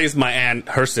 Now, Patty is my aunt,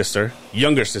 her sister,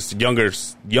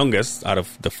 youngest out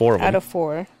of the 4 of them. out of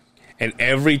 4. And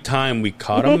every time we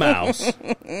caught a mouse,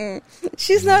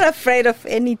 She's not afraid of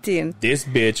anything. this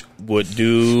bitch would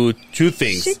do 2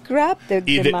 things. She grabbed the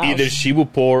mouse. Either she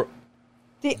would pour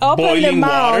They open the boiling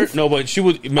water. mouth. No, but she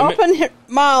would remember, Open her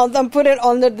mouth and put it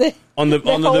under the under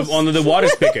the water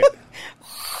spigot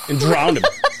and drown him.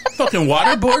 Fucking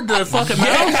waterboard the fucking mouse?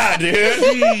 Yeah,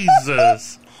 dude.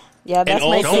 Jesus. Yeah, that's And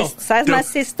my also- sister. That's my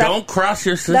sister. Don't cross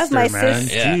your sister, That's my man.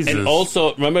 sister. Yeah, Jesus. and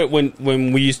also remember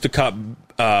when we used to cut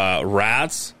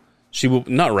rats. She would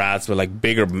not rats, but like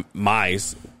bigger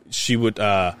mice. She would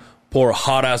pour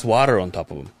hot ass water on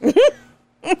top of them.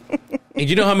 And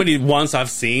you know how many ones I've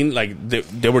seen? Like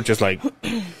they were just like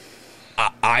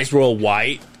eyes roll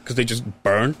white because they just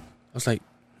burn. I was like,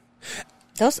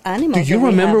 Those animals. do you that we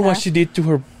remember have, what huh? she did to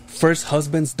her first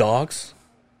husband's dogs?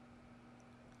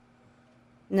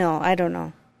 No, I don't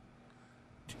know.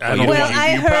 I don't Well, want,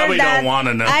 I you heard probably that. don't want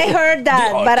to know. I heard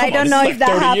that, Oh, but come I on, don't this know is if like that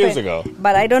 30 happened. years ago.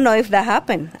 But I don't know if that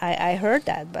happened. I heard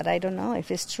that, but I don't know if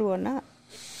it's true or not.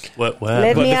 What?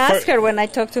 Let but me the ask her when I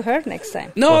talk to her next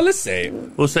time. No, let's say it.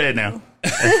 We'll say it now.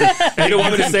 You don't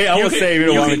want me to say it? I will say it. You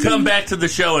don't want me can to. come back to the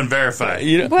show and verify.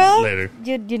 You know, Well, Later.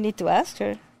 you need to ask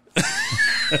her.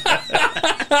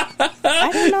 I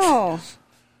don't know.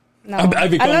 No.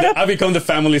 I become the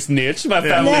family snitch. My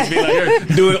family's be like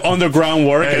doing underground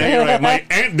work, and you're like, my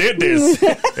aunt did this.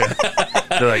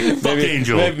 They're like, fuck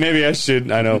Angel. Maybe I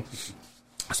should. I know.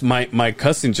 So my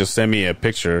cousin just sent me a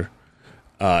picture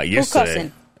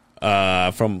yesterday.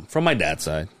 From my dad's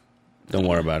side. Don't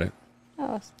worry about it.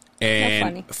 Oh, and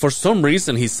funny. For some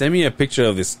reason, he sent me a picture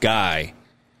of this guy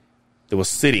that was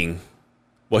sitting.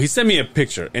 Well, he sent me a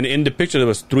picture, and in the picture there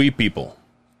was 3 people.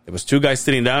 There was 2 guys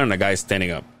sitting down and a guy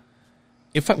standing up.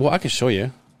 I can show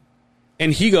you.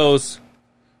 And he goes,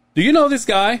 "Do you know this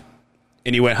guy?"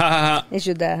 And he went, "Ha ha ha." It's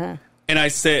your dad, huh? And I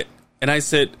said,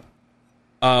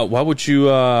 why would you?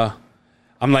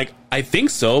 I'm like, I think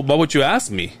so. Why would you ask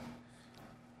me?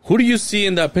 Who do you see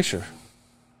in that picture?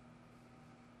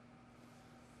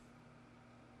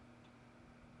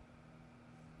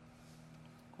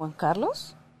 Juan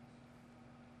Carlos?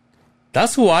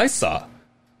 That's who I saw.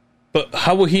 But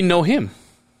how would he know him?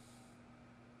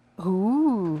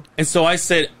 Ooh. And so I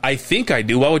said, I think I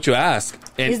do. Why would you ask?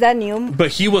 And, Is that new? But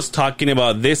he was talking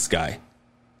about this guy.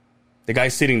 The guy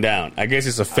sitting down. I guess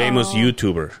he's a famous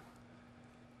YouTuber.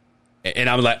 And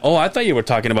I'm like, oh, I thought you were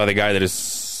talking about the guy that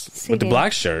is with the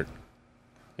black shirt.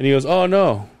 And he goes, oh,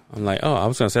 no. I'm like, oh, I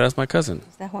was going to say that's my cousin.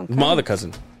 Is that Juan My Carlos? other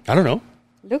cousin. I don't know.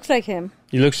 Looks like him.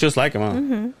 He looks just like him, huh?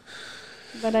 Mm-hmm.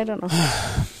 But I don't know.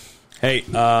 Hey,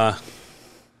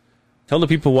 tell the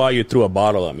people why you threw a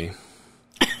bottle at me.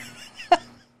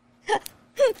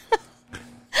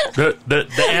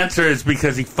 The answer is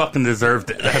because he fucking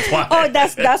deserved it. That's why. Oh,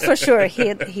 that's for sure.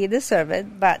 He deserved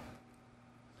it, but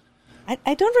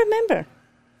I don't remember.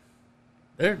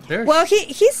 Well,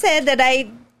 he said that I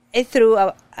threw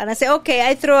and I said, okay,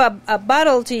 I threw a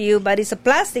bottle to you, but it's a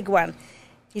plastic one.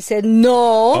 He said,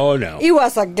 no. Oh, no. It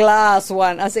was a glass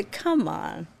one. I said, come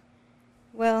on.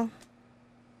 Well,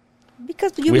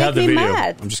 because you make me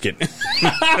mad. I'm just kidding.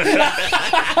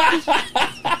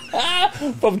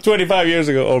 From 25 years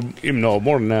ago, or even no,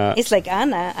 more than that. It's like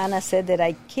Anna. Anna said that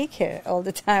I kick her all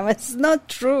the time. It's not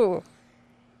true.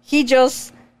 He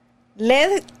just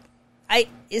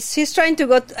she's trying to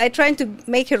go. I trying to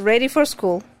make her ready for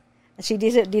school, and she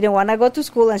didn't want to go to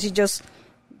school, and she just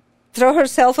throw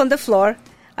herself on the floor.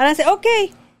 And I said,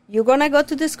 okay, you're gonna go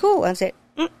to the school. And I said,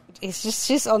 it's just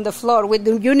she's on the floor with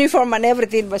the uniform and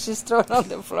everything, but she's thrown on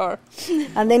the floor.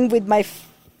 And then with my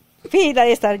feet,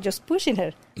 I started just pushing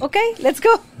her. Okay, let's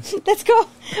go.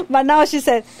 But now she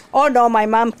said, oh no, my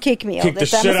mom kicked me all the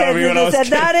time. Shit out of you when I was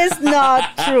that is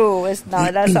not true.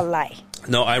 That's a lie.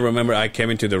 No, I remember I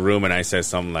came into the room and I said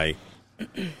something like,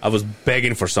 I was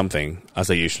begging for something,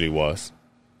 as I usually was.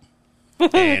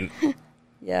 And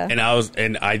yeah. And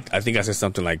I think I said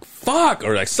something like, fuck,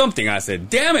 or like something. I said,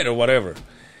 damn it, or whatever.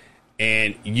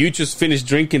 And you just finished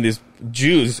drinking this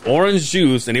juice, orange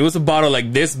juice, and it was a bottle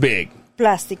like this big.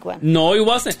 Plastic one. No, it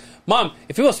wasn't. Mom,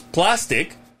 if it was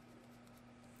plastic,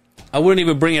 I wouldn't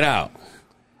even bring it out.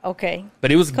 Okay.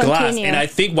 But it was glass. And I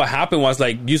think what happened was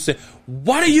like, you said,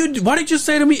 what did you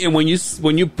say to me? And when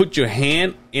you put your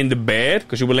hand in the bed,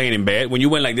 because you were laying in bed, when you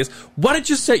went like this, what did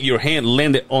you say? Your hand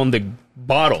landed on the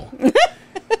bottle.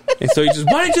 And so you just,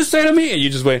 what did you say to me? And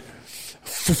you just went,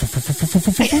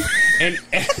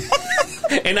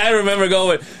 and I remember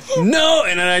going, no.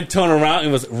 And then I turned around and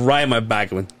it was right in my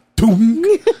back. It went, doom.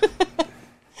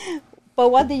 But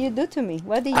what did you do to me?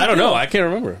 What did you I don't know. I can't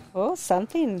remember. Oh,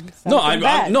 something No,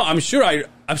 bad. I'm sure I'm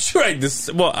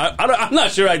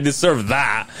not sure I deserve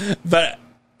that, but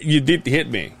you did hit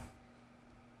me.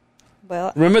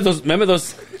 Well, remember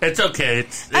those. It's okay.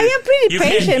 I am pretty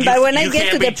patient, but when I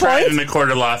get to the you can't be tried point, in the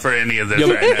court of law for any of this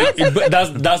right now.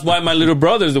 But that's why my little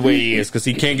brother's the way he is, because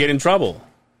he can't get in trouble.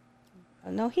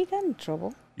 no, he got in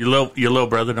trouble. Your little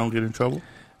brother don't get in trouble?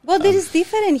 Well, this is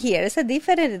different here. It's a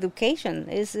different education.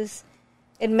 Is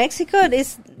in Mexico?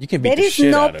 There is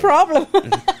no problem,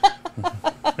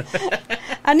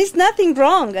 and it's nothing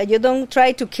wrong. You don't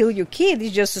try to kill your kid. You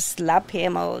just slap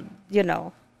him, or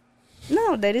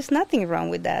No, there is nothing wrong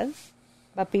with that.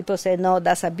 But people say, no,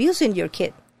 that's abusing your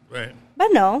kid. Right.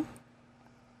 But no,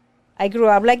 I grew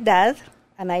up like that,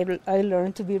 and I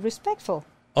learned to be respectful.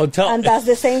 Oh, and that's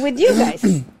the same with you guys.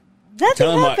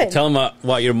 Nothing happened. Tell them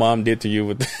what your mom did to you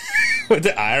with with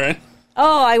the iron.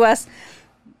 Oh, I was,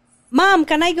 Mom,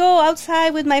 can I go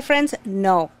outside with my friends?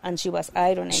 No. And she was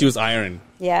ironing. She was ironing.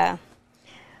 Yeah.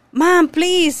 Mom,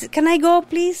 please, can I go,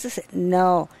 please? I said,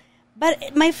 no.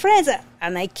 But my friends,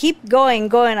 and I keep going,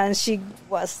 and she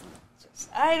was just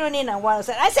ironing, and one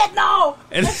said, I said no!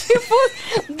 And she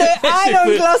put the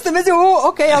iron close to me. Oh,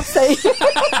 okay, I'll say.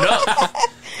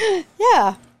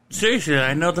 Yeah. Seriously,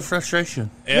 I know the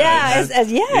frustration.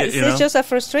 It's just a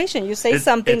frustration. You say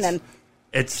something and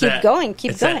keep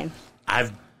going.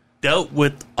 dealt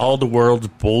with all the world's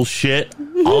bullshit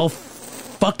all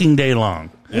fucking day long.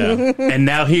 Yeah. And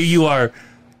now here you are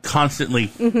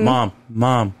constantly, mom,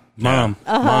 mama.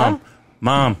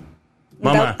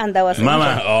 And that was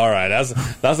Mama. All right, that's a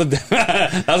that's a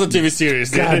TV series.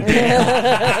 God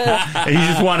damn. And you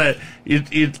just want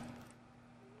to.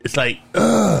 It's like,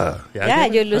 ugh. Yeah,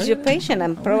 you lose your patience,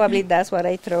 and probably that's why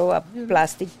I throw a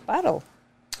plastic bottle.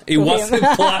 It wasn't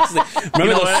plastic.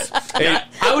 Remember those? Yeah,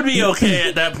 I would be okay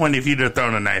at that point if you'd have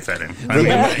thrown a knife at him. I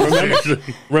mean,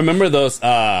 Remember those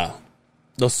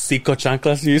Cico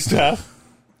chanclas you used to have?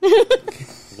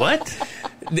 what?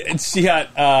 She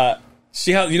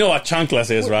had, you know what chanclas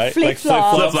is, right?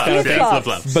 Flip-flops. Flip-flops kind of thing.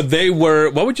 Flip-flops. But they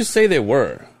were, what would you say they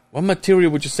were? What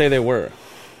material would you say they were?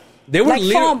 They were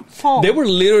Like foam. They were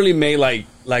literally made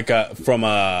from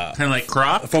a Kind of like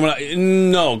Croc?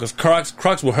 no, because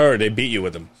Crocs will hurt. They beat you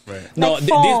with them. Right. No, Like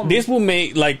foam. this will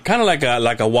make kind of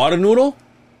like a water noodle,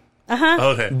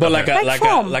 Okay. but okay.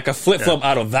 Like a flip flop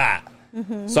out of that.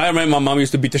 So I remember my mom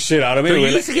used to beat the shit out of me. So you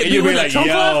used to get beat You'd be with a like,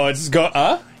 chancla? yo, it's go,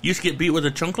 You used to get beat with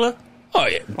a chunkla? Oh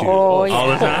yeah, dude. Oh, yeah. all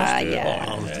the time? Yeah.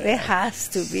 Oh, There has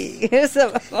to be.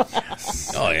 So,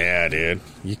 Oh yeah, dude.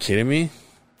 You kidding me?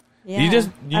 yeah.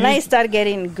 You and I start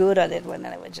getting good at it when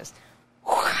I was just,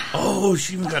 Oh,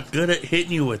 she even got good at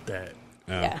hitting you with that.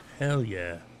 yeah. Hell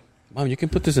yeah. Mom, you can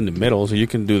put this in the middle, so you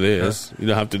can do this. You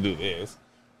don't have to do this.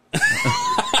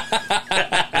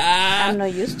 I'm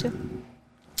not used to.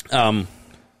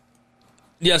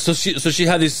 Yeah, so she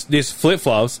had these flip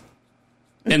flops,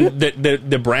 and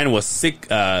the brand was Zico,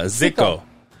 Zico.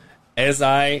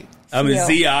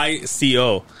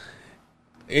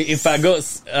 If I go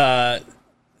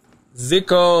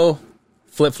Zico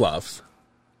flip flops,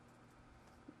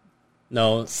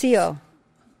 no, CO.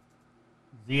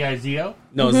 Z-I-Z-O?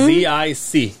 no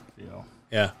ZIC,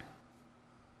 yeah,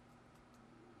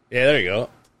 there you go.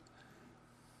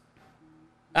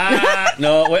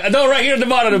 No, wait, no, right here at the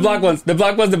bottom, the black ones,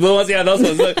 the blue ones, yeah, those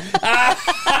ones. Look.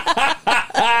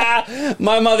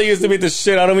 My mother used to beat the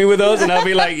shit out of me with those, and I'd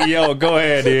be like, "Yo, go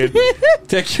ahead, dude,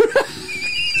 take your."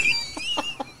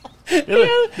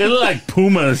 They look like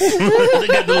pumas. They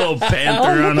got the little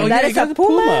panther on them. That yeah, is you a got the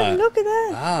puma. puma. Look at that.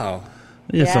 Wow.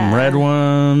 Yeah, some Yeah. red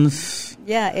ones,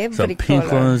 Yeah, every some pink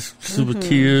color. ones, super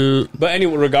cute. But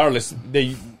anyway, regardless,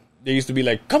 they used to be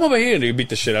like, "Come over here," and they beat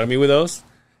the shit out of me with those.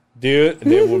 Dude,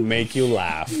 they would make you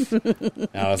laugh. And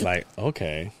I was like,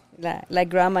 okay. Like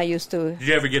grandma used to Did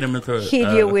you ever get him with a hit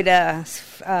you with a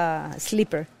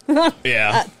slipper.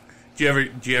 Yeah.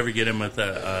 Did you ever get him with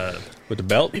a With the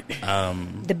belt?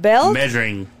 The belt?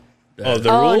 measuring? Oh, the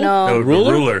Oh, rule? no. The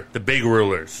ruler, the big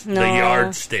rulers, the No.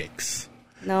 yardsticks.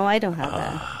 No, I don't have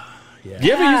that.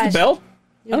 You ever use Gosh. the belt?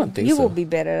 You, I don't think you so. will be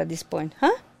better at this point,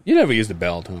 huh? You never used the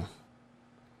belt, huh?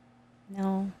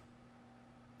 No,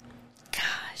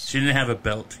 She didn't have a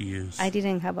belt to use. I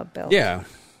didn't have a belt. Yeah.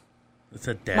 That's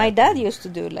a dad. My dad used to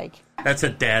do like, That's a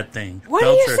dad thing. what do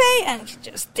Belts you are- say? And he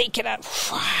just take it out.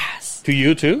 Fast. To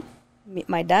you, too?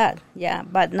 My dad, yeah,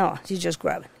 but no, he just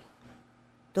grabbed it.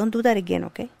 Don't do that again,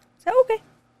 okay? So, okay.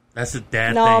 That's a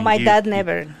dad No, thing. my dad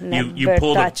never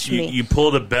touched me. You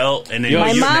pull the belt and then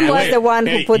My you mom snap was it. the one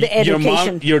who put the Your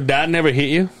education. your dad never hit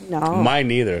you? No. Mine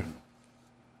neither.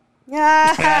 he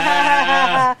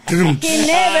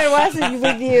never was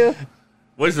with you.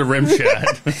 Where's the rim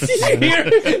shot?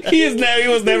 He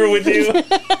was never with you.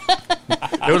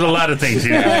 There was a lot of things he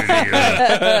didn't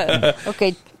do.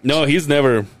 Okay, No, he's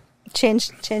never. change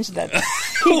that.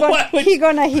 Why would He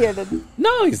gonna hear that.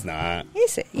 No, he's not. He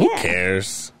said, Who yeah.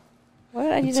 cares?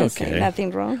 Well, I It's didn't say okay.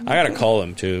 nothing wrong. I gotta call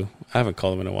him too. I haven't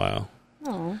called him in a while.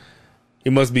 Oh. He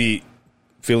must be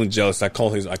feeling jealous. I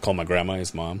call my grandma,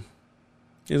 his mom.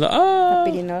 He's like, oh,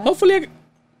 Pirinola? hopefully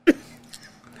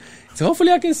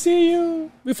hopefully I can see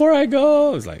you before I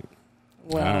go. I was like,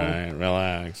 Well, all right,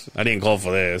 relax. I didn't call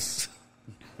for this.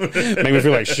 Make me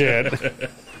feel like shit.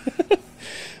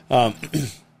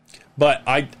 But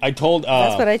I told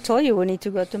that's what I told you. We need to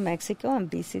go to Mexico and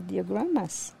visit your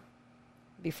grandmas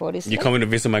before this. you late. coming to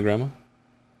visit my grandma?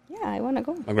 Yeah, I want to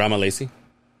go. My grandma Lacey?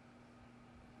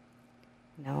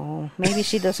 No, maybe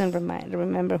she doesn't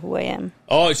remember who I am.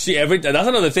 Oh, that's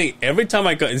another thing. Every time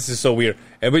I this is so weird.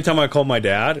 Every time I call my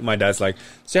dad's like,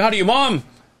 say hi to your mom.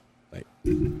 Like,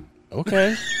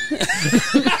 okay.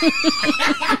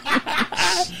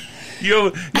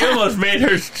 You almost made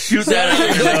her shoot that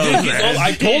out your nose,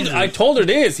 man. I told her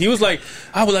this. He was like,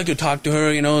 I would like to talk to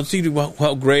her, see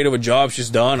how great of a job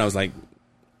she's done. I was like,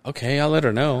 okay, I'll let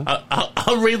her know.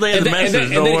 I'll relay the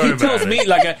message. Don't worry he tells about me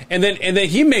it. and then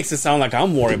he makes it sound like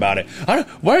I'm worried about it.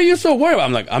 Why are you so worried about it?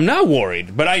 I'm like, I'm not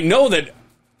worried, but I know that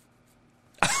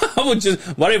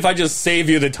What if I just save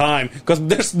you the time? Because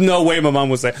there's no way my mom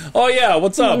would say, "Oh yeah,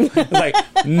 what's up?" It's like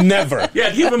never.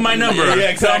 Yeah, give him my number. Yeah,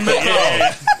 exactly.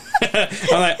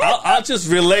 I'm like, I'll just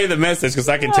relay the message because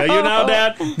I can tell you now,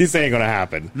 Dad, this ain't gonna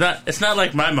happen. It's not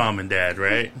like my mom and dad,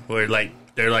 right? Where like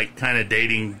they're like kind of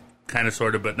dating, kind of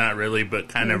sort of, but not really, but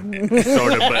kind of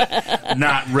sort of, but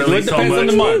not really It so depends much. on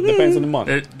the month. Depends on the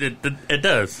month. It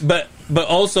does. But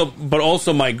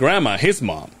also my grandma, his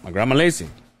mom, my grandma Lacey.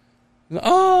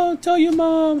 Oh, tell your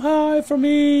mom hi for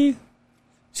me.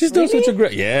 She's doing Really? such a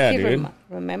great. Yeah, You dude.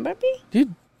 remember me?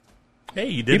 Dude, Hey,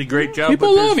 you did a great job. people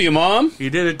with love you, Mom. You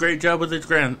did a great job with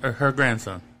her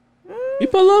grandson.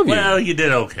 People love you. Well, you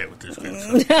did okay with his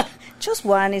grandson. Just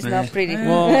one is not pretty.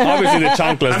 Well, obviously the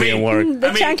chanclas didn't work. The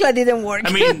chancla didn't work.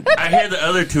 I mean, I hear the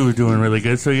other two are doing really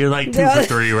good, so you're like 2 for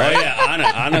 3, Oh right?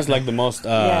 yeah, Anna's like the most.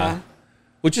 yeah.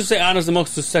 Would you say Anna's the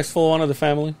most successful one of the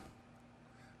family?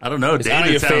 I don't know. Is Anna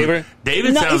your favorite?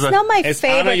 David No, sounds it's like not my Is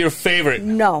favorite. Anna your favorite?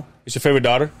 No. Is your favorite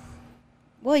daughter?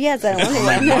 Well, yes, the only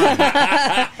one.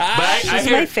 I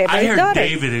my favorite I heard daughter.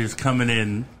 David is coming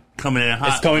in hot.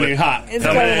 It's coming in hot. It's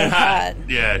Coming going in hot. hot.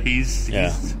 Yeah, he's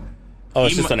Oh,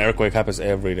 it's He just mu- an earthquake happens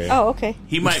every day. Oh, okay.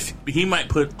 he might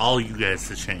put all you guys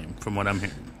to shame from what I'm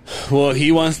hearing. Well,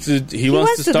 he wants to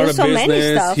wants to start do a so many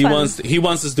business. stuff He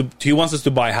wants us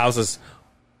to buy houses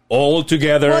all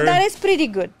together. Well, that is pretty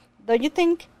good, don't you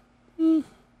think?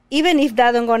 Even if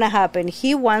that don't gonna happen,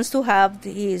 he wants to have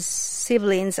his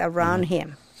siblings around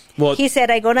him. Well, He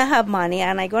said, "I'm gonna have money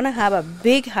and I'm gonna have a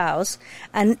big house,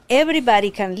 and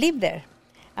everybody can live there."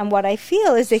 And what I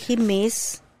feel is that he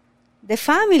miss the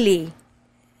family.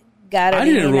 I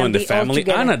didn't ruin the family.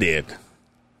 Anna did.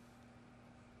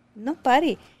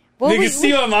 Nobody. Well, You can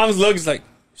see my mom's look. It's like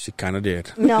she kind of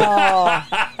did. No.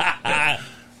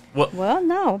 What? Well,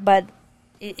 no, but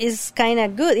it's kind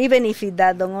of good. Even if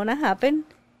that don't gonna happen,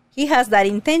 he has that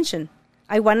intention.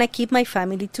 I wanna keep my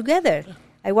family together.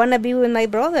 I wanna be with my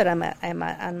brother and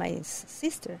my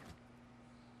sister.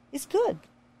 It's good,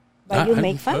 but you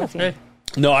make fun of him. Okay.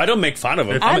 No, I don't make fun of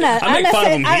him. Anna, I make fun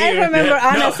of him I here. remember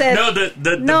Anna No, said, no,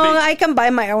 the big- I can buy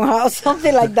my own house,"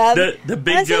 something like that. The I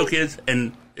big said, joke is,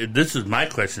 and this is my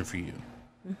question for you.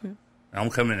 Mm-hmm. I'm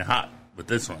coming in hot with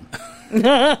this one.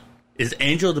 Is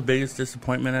Angel the biggest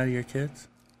disappointment out of your kids?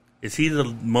 Is he the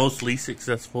most least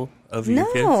successful of your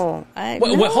kids? No,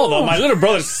 Wait, hold on. My little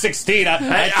brother's 16.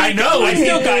 I know. I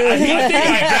still got. I think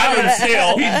I got him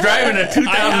still. He's driving a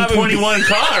 2021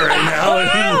 car right now.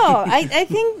 No, I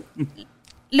think.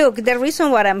 Look, the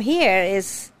reason why I'm here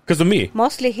is Because of me.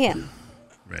 mostly him.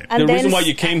 Right. And The then reason why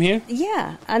you came here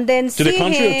Yeah, and then to the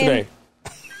country or today?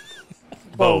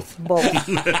 Both.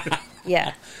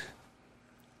 Yeah.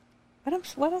 What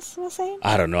else was I saying?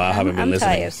 I don't know. I haven't been I'm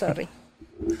listening. tired. Sorry.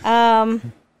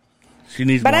 She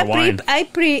needs But more wine.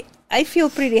 I feel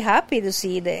pretty happy to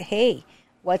see that. Hey,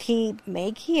 what he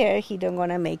make here, he don't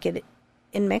gonna make it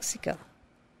in Mexico.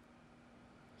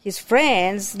 His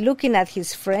friends, looking at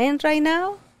his friends right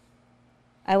now,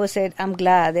 I was said, I'm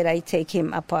glad that I take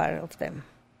him a part of them,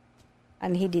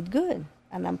 and he did good,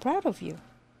 and I'm proud of you.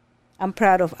 I'm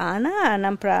proud of Anna, and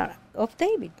I'm proud of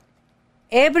David.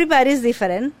 Everybody's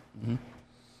different.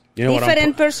 You know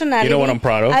Different personality. You know what I'm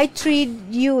proud of? I treat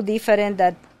you different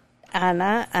than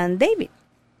Anna and David,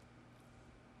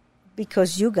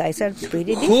 because you guys are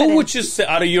pretty different. Who would you say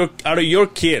out of your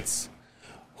kids?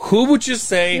 Who would you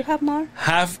say You have more?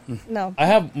 No. I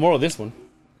have more of this one.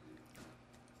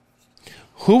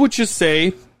 Who would you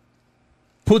say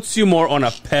puts you more on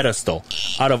a pedestal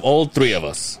out of all three of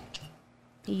us?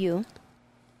 You.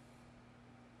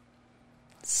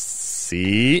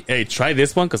 See, hey, try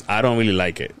this one because I don't really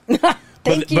like it.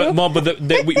 Thank you. But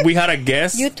we had a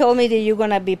guest. You told me that you're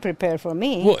gonna be prepared for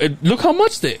me. Well, look how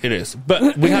much it is.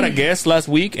 But we had a guest last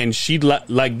week, and she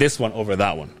liked this one over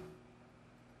that one.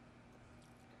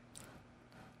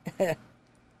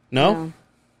 No?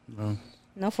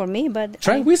 Not for me, but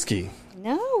Try whiskey.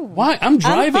 No. Why? I'm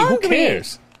driving. Who hungry.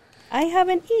 cares? I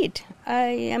haven't eat.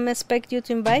 I am expect you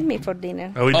to invite me for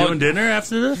dinner. Are we doing dinner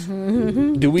after this?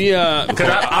 Do we? Because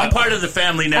I'm part of the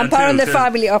family now. I'm part too, of the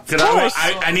family, of 'cause course.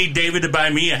 I need David to buy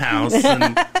me a house,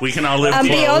 and we can all live And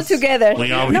close. be all together. We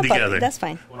can all be No, but together. that's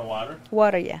fine. Want a water?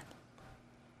 Water, yeah.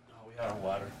 Oh, we have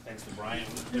water. Thanks to Brian.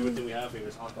 Everything we have here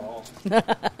is alcohol.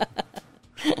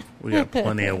 We got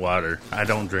plenty of water. I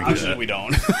don't drink Actually, that. we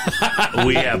don't.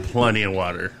 We have plenty of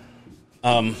water.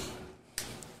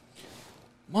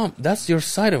 Mom, that's your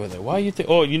side over there. Why you think?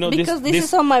 Oh, you know Because this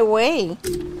is on my way.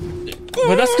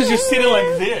 But that's because you're sitting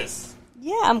like this.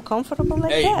 Yeah, I'm comfortable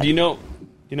like Hey, that. do you know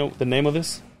the name of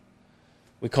this?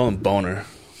 We call him Boner.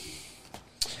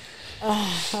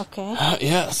 Okay.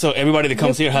 Yeah, so everybody that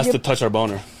comes here has to touch our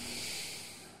boner.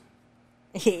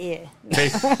 Yeah.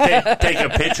 Take a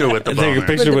picture with the boner. Take a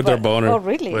picture with their boner. Oh,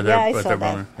 really? With Yeah, their- I with saw their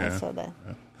that. boner, I yeah. saw that.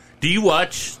 Do you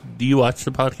watch the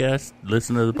podcast?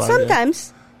 Listen to the podcast?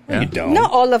 Sometimes. Yeah. You don't.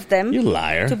 Not all of them. You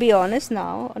liar. To be honest,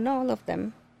 no. Not all of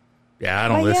them. Yeah, I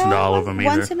don't But listen to yeah, all of them either.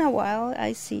 Once in a while,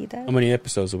 I see that. How many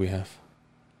episodes do we have?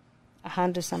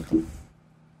 100 something.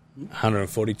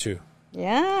 142.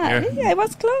 Yeah, it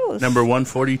was close. Number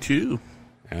 142.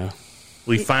 Yeah.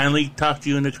 We finally talked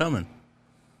you into coming.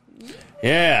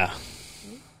 Yeah.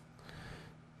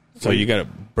 So you got to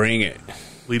bring it.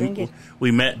 Bring it.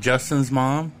 We met Justin's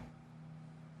mom,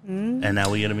 and now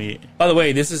we get to meet. By the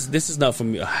way, this is not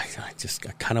from me. I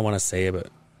kind of want to say it, but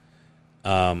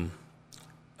I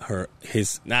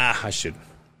should.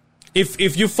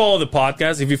 If you follow the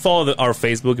podcast, if you follow our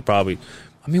Facebook, you probably.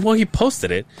 I mean, well, he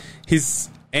posted it. His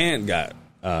aunt got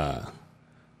what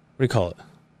do you call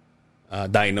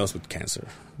it? Diagnosed with cancer,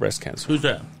 breast cancer. Who's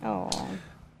that? Oh.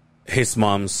 His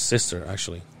mom's sister,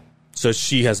 actually. So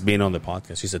she has been on the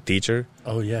podcast. She's a teacher.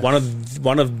 Oh, yeah. One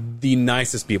of the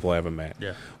nicest people I ever met.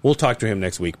 Yeah. We'll talk to him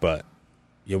next week, but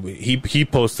he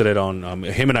posted it on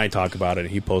him and I talk about it.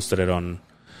 He posted it on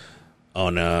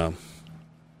the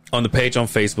page on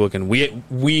Facebook, and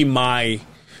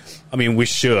we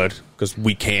should, because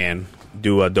we can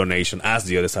do a donation as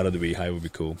the other side of the beehive would be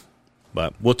cool.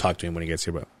 But we'll talk to him when he gets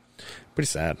here. But pretty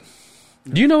sad.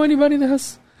 Do you know anybody that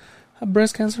has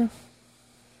breast cancer?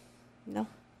 No.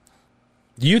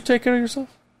 Do you take care of yourself?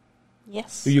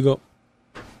 Yes. Do you go?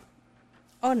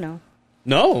 Oh, no.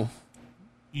 No.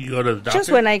 You go to the doctor?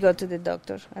 Just when I go to the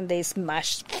doctor and they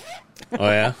smash. Oh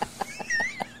yeah.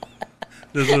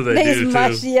 This is what they They do,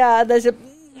 smash, too. yeah. There's a.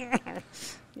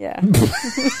 Yeah.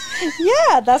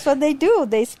 Yeah, that's what they do.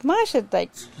 They smash it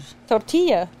like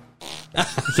tortilla.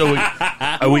 So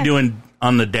are we doing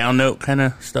on the down note kind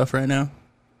of stuff right now?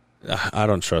 I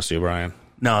don't trust you, Brian.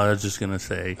 No, I was just going to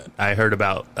say, I heard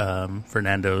about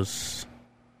Fernando's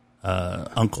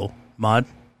uncle, Mod.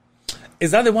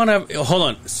 Is that the one? Hold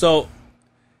on. So,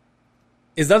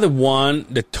 is that the one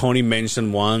that Tony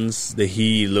mentioned once that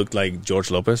he looked like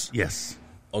George Lopez? Yes.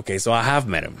 Okay, so I have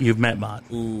met him. You've met Mod.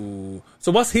 Ooh.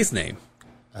 So what's his name?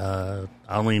 I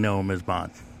only know him as Mod.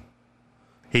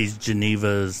 He's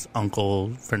Geneva's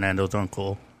uncle, Fernando's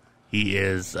uncle. He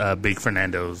is Big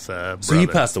Fernando's brother. So he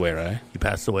passed away, right? He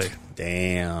passed away.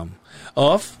 Damn.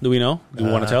 Off? Do we know? Do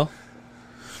we want to tell?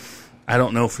 I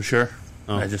don't know for sure.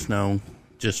 Oh. I just know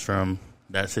just from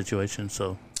that situation.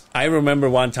 So I remember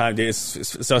one time,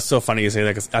 it's so funny you say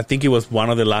that, because I think it was one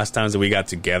of the last times that we got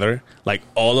together, like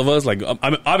all of us. Like, I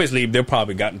mean, obviously, they've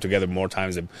probably gotten together more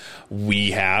times than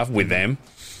we have with them.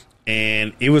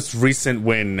 And it was recent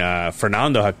when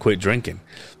Fernando had quit drinking.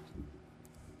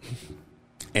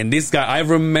 And this guy, I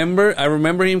remember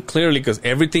him clearly, because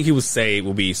everything he would say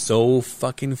would be so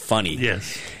fucking funny.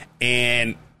 yes,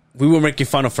 And we were making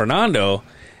fun of Fernando,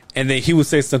 and then he would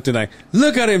say something like,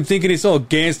 "Look at him thinking he's all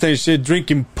gangsta and shit,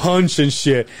 drinking punch and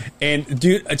shit." And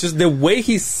dude, just the way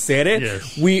he said it,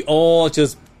 Yes. we all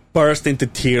just burst into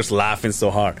tears laughing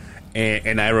so hard.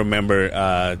 And I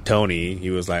remember Tony, he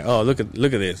was like, "Oh, look at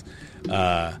this.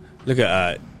 Look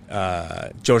at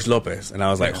George Lopez." And I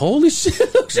was like, "Holy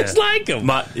shit, looks just like him."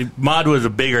 Mod was a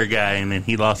bigger guy, and then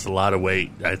he lost a lot of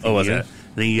weight. I think was he? I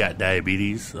think he got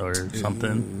diabetes or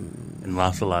something, and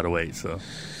lost a lot of weight. So,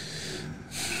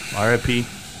 R.I.P.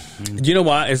 Do you know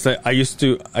why? It's like I used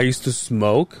to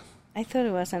smoke. I thought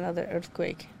it was another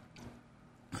earthquake.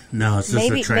 No, it's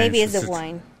just a train. Maybe it's the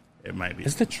wine. It might be.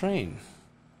 It's the train.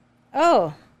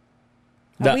 Oh.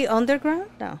 Are That- we underground?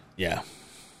 No. Yeah.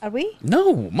 Are we?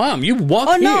 No, Mom, you walk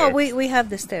Oh, here. no, we have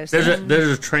the stairs. There's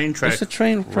a train track. There's a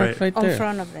train right on there.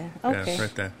 front of there. Okay. Yeah,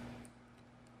 right there.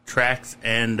 Tracks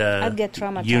and I'd get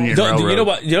traumatized. Union You Railroad. know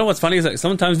what? You know what's funny is like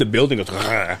sometimes the building goes,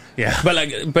 Yeah. but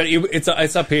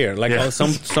it's up here, like Yeah.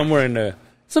 somewhere in the.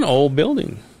 It's an old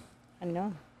building. I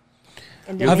know.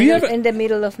 Have you ever- In the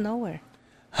middle of nowhere.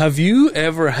 Have you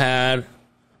ever had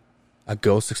a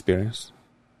ghost experience?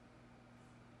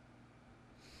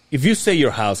 If you say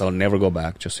your house, I'll never go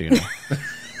back. Just so you know.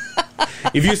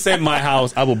 If you say my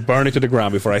house, I will burn it to the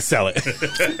ground before I sell it.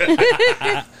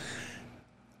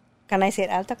 Can I say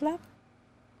Alta Club?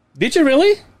 Did you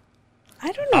really?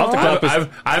 I don't know. Alta Club.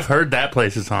 I've heard that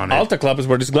place is haunted. Alta Club is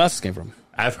where these glasses came from.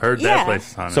 I've heard Yeah. that place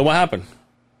is haunted. So what happened?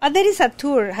 There is a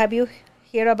tour. Have you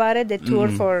heard about it? The tour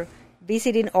for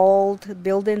visiting old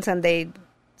buildings, and they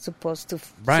supposed to.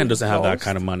 Brian see doesn't have that ghosts.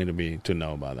 kind of money to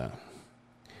know about that.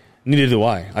 Neither do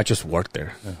I. I just work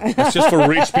there. It's just for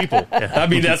rich people. I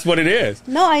mean, that's what it is.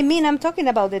 No, I mean I'm talking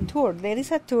about the tour. There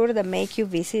is a tour that make you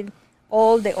visit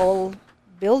all the old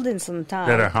buildings in town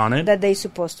That are haunted? that they're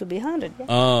supposed to be haunted. Yeah.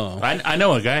 Oh, I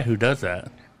know a guy who does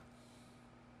that.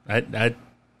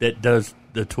 That does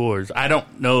the tours. I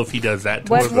don't know if he does that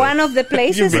tour. But one of the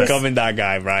places you're is, becoming that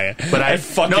guy, Brian. But I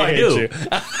fucking no, I hate do. you.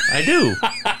 I do.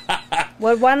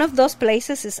 well, one of those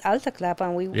places is Alta Club,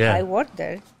 and Yeah. I work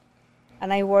there,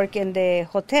 and I work in the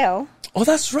hotel. Oh,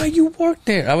 that's right. You worked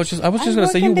there. I was just going to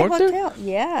say you worked there.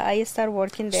 Yeah, I started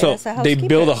working there So as a they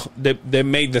housekeeper. they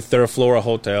made the third floor a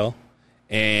hotel,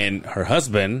 and her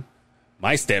husband,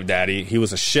 my stepdaddy, he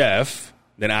was a chef.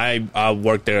 Then I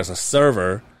worked there as a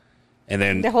server, and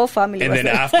then The whole family And was then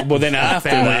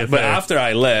there. after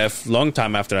I left, long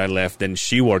time after I left, then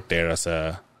she worked there as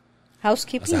a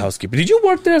housekeeping. housekeeper. Did you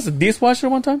work there as a dishwasher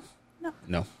one time?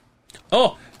 No.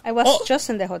 Oh, I was just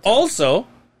in the hotel. Also,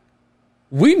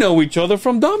 we know each other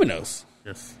from Domino's.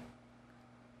 Yes.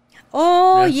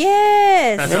 Oh,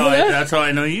 Yes. yes. That's how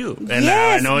I know you. And Yes, now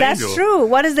I know that's Angel. true.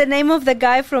 What is the name of the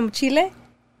guy from Chile?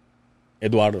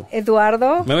 Eduardo.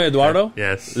 Eduardo. Remember Eduardo?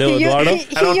 Yes. Little He- Eduardo?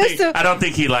 he- used to- I don't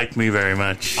think he liked me very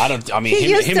much. I mean, He him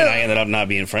used and to- I ended up not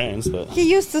being friends, but He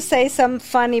used to say some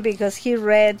funny because he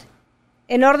read,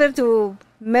 in order to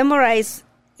memorize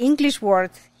English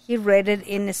words, he read it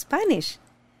in Spanish.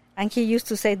 And he used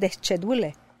to say the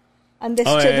schedule. And the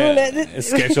Oh, schedule. yeah.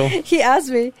 Schedule. He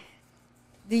asked me,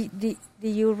 do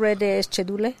you read the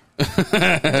schedule?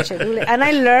 Schedule. And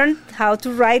I learned how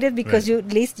to write it because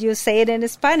at least you say it in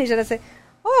Spanish. And I said,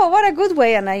 oh, what a good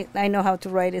way. And I know how to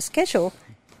write a schedule.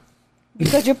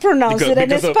 Because you pronounce it in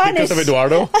Spanish. Because of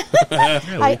Eduardo?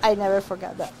 I never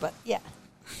forgot that, but yeah.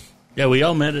 Yeah, we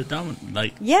all met at Domino's.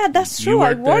 Like, Yeah, that's you true. I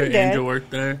worked worked there. Angel worked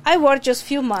there. I worked just a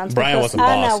few months Brian because wasn't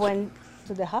Anna boss. went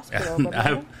to the hospital. over I,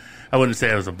 there. I wouldn't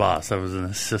say I was a boss. I was an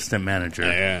assistant manager.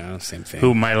 Yeah, same thing.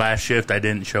 Who my last shift I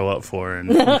didn't show up for,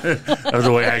 and that was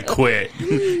the way I quit.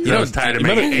 I was tired of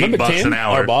making $8 an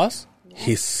hour. Our boss?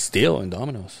 He's still in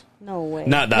Domino's. No way.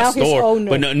 Not that Now he's store, owner.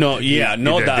 but not He's that a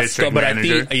store. district But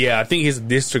manager. I think he's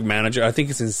district manager. I think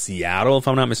it's in Seattle, if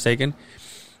I'm not mistaken.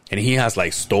 And he has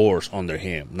like stores under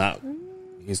him.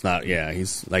 He's not. Yeah,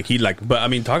 he's like But I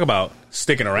mean, talk about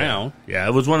sticking around. Yeah,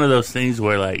 it was one of those things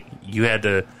where like you had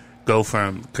to go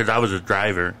from, because I was a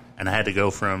driver, and I had to go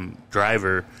from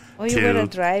driver Oh, you were a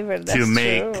driver. That's to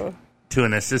make true. to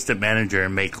an assistant manager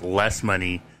and make less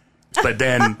money. But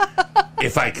then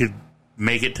if I could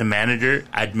make it to manager,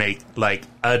 I'd make like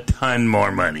a ton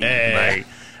more money. Like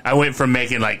I went from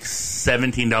making like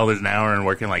 $17 an hour and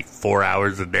working like 4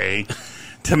 hours a day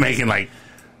to making like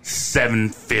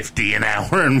 $7.50 an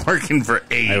hour and working for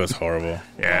 $8. It was horrible.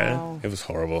 Yeah, Wow. It was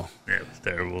horrible. yeah, it was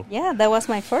terrible. Yeah, that was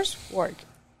my first work.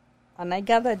 And I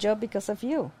got that job because of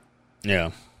you.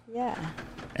 Yeah. Yeah.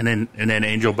 And then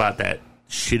Angel bought that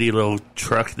shitty little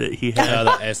truck that he had. Yeah,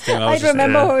 the S-Team, I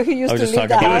remember when he used I to was just leave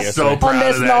talking the about house it so yesterday. proud on the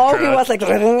of that snow. He truck. was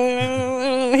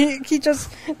like, he just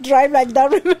drive like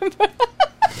that, remember?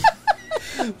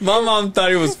 My mom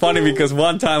thought it was funny because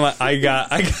one time I got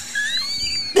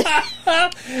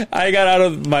I got out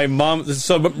of my mom.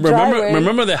 So Driveway.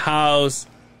 remember the house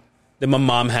that my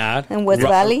mom had In West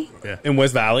Valley? Yeah. in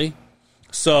West Valley.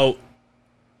 So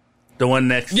The one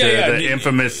next Yeah, to yeah, the yeah.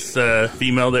 infamous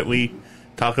female that we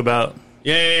talk about.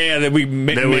 yeah, that we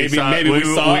That we saw at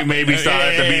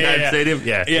the Beehive Stadium.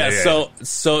 Yeah.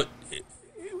 So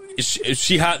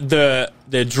she had the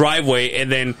driveway,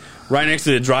 and then right next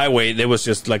to the driveway there was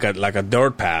just like a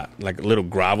dirt path, like a little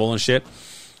gravel and shit.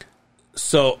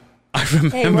 So I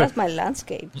remember. Hey, it was my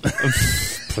landscape.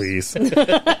 Please.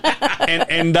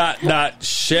 and that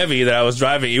Chevy that I was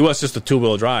driving, it was just a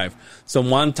 2-wheel drive. So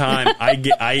one time I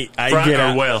Front get or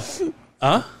out. wheel?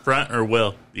 Huh? Front or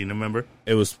wheel? Do you remember?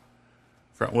 It was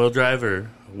Front wheel drive or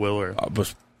wheel or it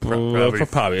was Probably-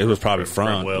 probably it was probably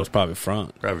front. wheel. It was probably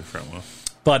front. probably front wheel?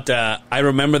 But I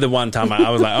remember the one time I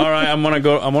was like, all right, I'm gonna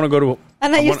go to.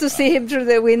 And I used to see him through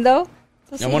the window.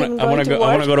 To see I want him to going to go. I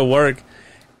want work. to go to work,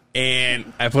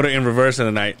 and I put it in reverse in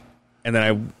the night, and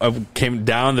then I came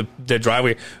down the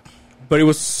driveway, but it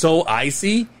was so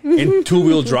icy in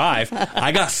 2-wheel drive.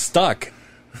 I got stuck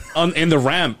in the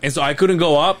ramp, and so I couldn't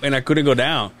go up and I couldn't go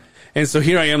down, and so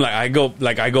here I am, I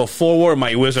go forward,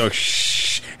 my wheels are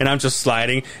shh, and I'm just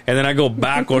sliding, and then I go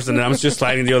backwards, and then I'm just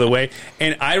sliding the other way,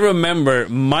 and I remember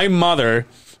my mother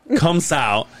comes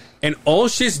out, and all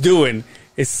she's doing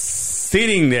is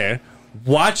sitting there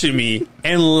watching me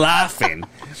and laughing,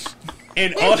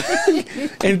 and all,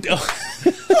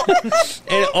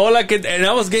 and all I could, and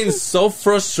I was getting so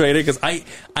frustrated because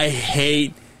I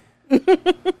hate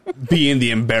being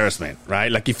the embarrassment,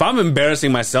 right? Like if I'm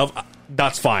embarrassing myself,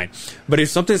 that's fine, but if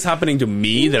something's happening to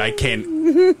me that I can't,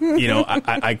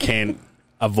 I can't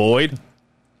avoid,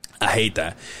 I hate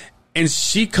that. And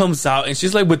she comes out and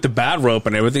she's like with the bad rope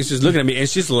and everything. She's looking at me and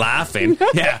she's laughing.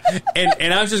 Yeah.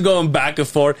 And I was just going back and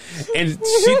forth. And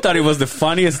she thought it was the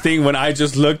funniest thing when I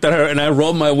just looked at her and I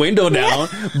rolled my window down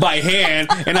by hand.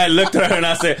 And I looked at her and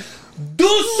I said, do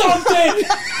something!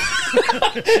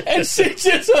 And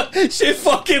she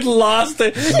fucking lost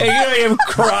it. And here I am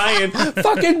crying.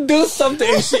 Fucking do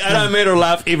something. And I made her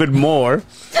laugh even more.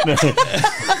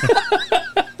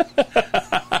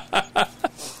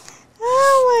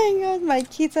 Oh my God, my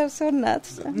kids are so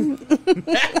nuts.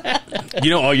 You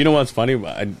know what's funny?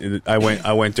 I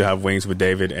went to have wings with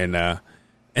David, and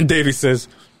David says,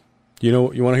 you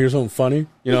want to hear something funny?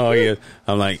 You know,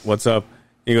 I'm like, what's up?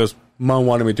 He goes, Mom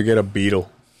wanted me to get a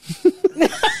beetle.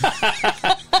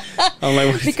 I'm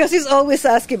like, because he's always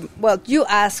asking. Well, you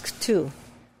ask too.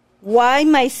 Why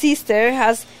my sister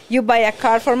you buy a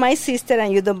car for my sister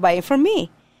and you don't buy it for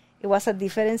me? It was a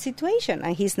different situation,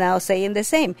 and he's now saying the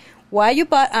same. Why you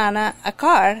bought Anna a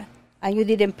car and you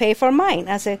didn't pay for mine?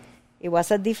 I said, it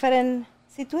was a different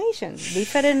situation.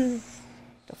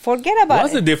 Forget about it. It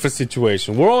was a different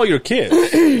situation. We're all your kids.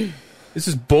 This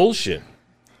is bullshit.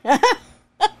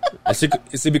 Is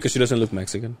it because she doesn't look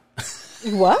Mexican?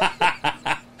 What?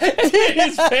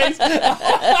 His face.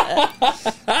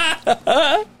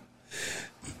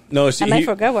 No, I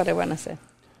forgot what I want to say.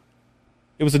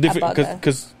 It was a different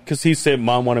because he said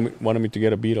Mom wanted me to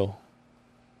get a beetle.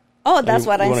 Oh, that's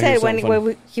what I said when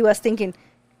he was thinking,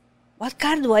 what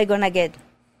car do I gonna get?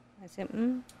 I said,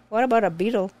 what about a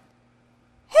beetle?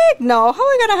 Heck no, how am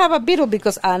I gonna have a beetle?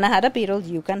 Because Anna had a beetle,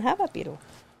 you can have a beetle.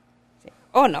 Said,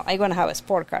 oh no, I'm gonna have a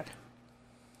sport car.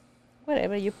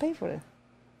 Whatever, you pay for it.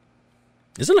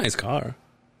 It's a nice car.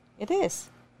 It is.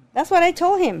 That's what I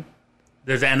told him.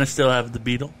 Does Anna still have the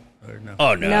beetle? Or no?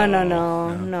 Oh no.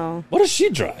 No. What does she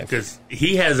drive? Because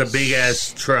he has a big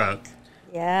ass truck.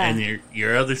 Yeah. And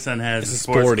your other son has It's a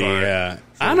sports sporty, car. yeah.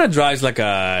 Anna drives like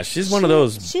she's one of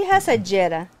those. She has a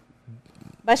Jetta,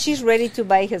 but she's ready to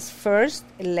buy his first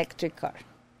electric car.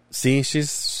 See,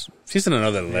 she's in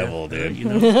another level, dude. You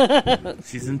know,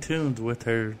 she's in tune with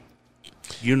her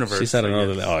universe. She's at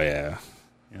another level. Oh yeah.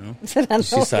 You know?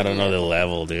 She's at another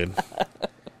level, dude.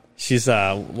 She's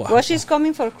Well, she's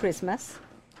coming for Christmas,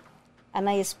 and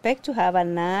I expect to have a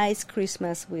nice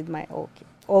Christmas with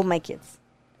all my kids.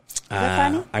 Is that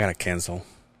funny? I gotta cancel.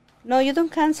 No, you don't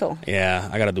cancel. Yeah,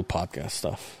 I gotta do podcast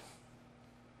stuff.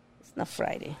 It's not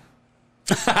Friday.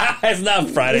 It's not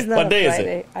Friday. It's not What day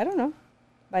Friday. is it? I don't know.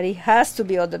 But it has to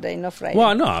be other day, not Friday.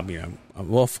 Well, no, I mean,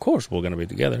 well, of course we're gonna be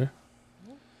together.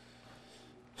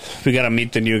 We gotta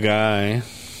meet the new guy.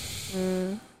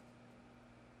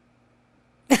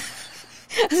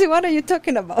 See, what are you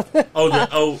talking about?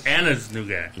 Anna's new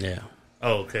guy. Yeah.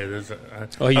 Oh, okay. I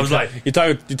was like, you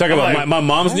talk about like, my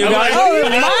mom's new guy.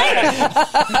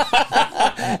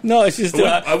 No, she still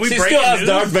has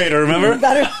Darth Vader. Remember?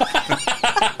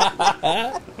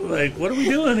 Like, what are we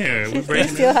doing here? We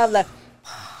still have that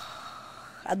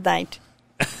at night.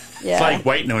 Yeah, it's like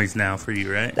white noise now for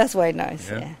you, right? That's white noise.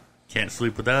 Yeah. Can't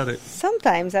sleep without it.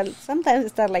 Sometimes it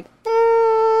start like,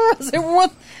 I say,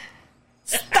 what?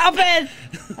 Stop it!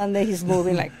 And then he's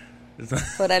moving like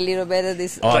for a little bit of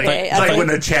this. Oh, okay, it's like when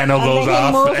the channel goes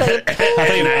off.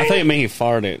 I thought you meant he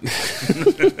farted.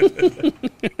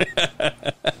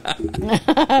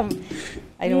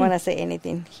 I don't want to say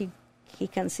anything. He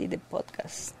can see the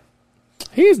podcast.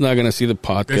 He's not gonna see the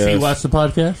podcast. Does he watch the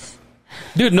podcast?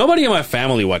 Dude, nobody in my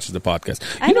family watches the podcast.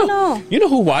 I don't know. You know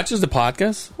who watches the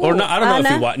podcast? Who? Or no, I don't know if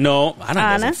Anna? he watches. No, Anna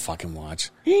Anna? doesn't fucking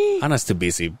watch. Anna's too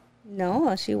busy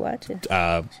No, she watches.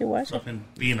 She watches. Fucking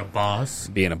being a boss.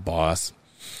 being a boss.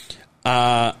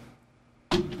 Anna's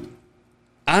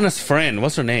friend,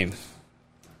 what's her name?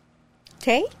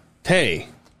 Tay? Tay.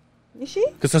 Is she?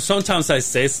 Because sometimes I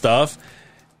say stuff,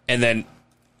 and then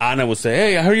Anna will say,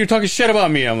 "Hey, I heard you talking shit about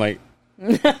me." I'm like,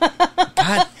 God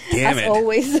damn As it!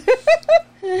 always.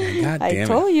 God I damn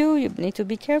told it! you need to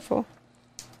be careful.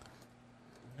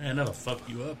 Man, that'll fuck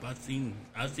you up. I've seen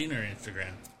her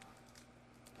Instagram.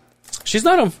 She's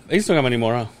not on Instagram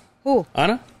anymore, huh? Who?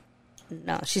 Anna?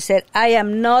 No, she said, I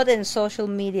am not in social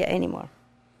media anymore.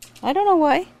 I don't know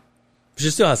why. She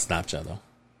still has Snapchat though.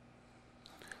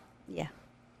 Yeah,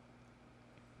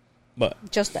 But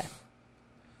just that.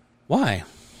 why?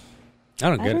 I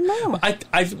don't get don't it. know.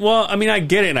 Well, I mean, I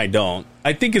get it and I don't.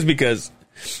 I think it's because,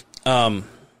 obviously,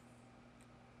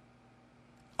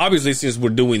 since we're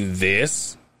doing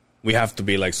this, we have to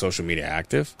be like social media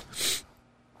active.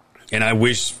 And I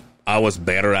wish I was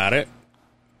better at it.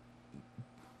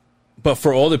 But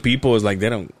for all the people, it's like they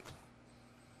don't.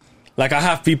 Like, I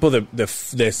have people that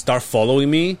start following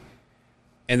me,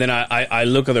 And then I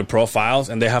look at their profiles,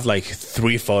 and they have like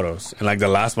 3 photos, and like the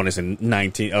last one is in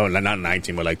 19. Oh, not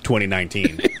 19, but like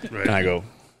 2019. Right. And I go,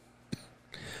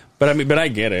 but I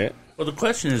get it. Well, the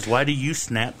question is, why do you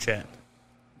Snapchat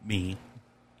me?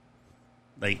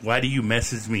 Like, why do you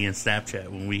message me in Snapchat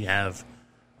when we have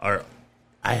I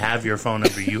have your phone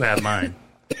number, you have mine.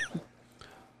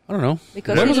 I don't know.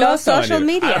 Because we love social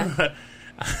media.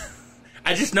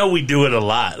 I just know we do it a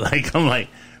lot. Like, I'm like,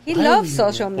 He loves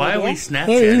social media. why are we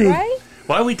Snapchatting? Right?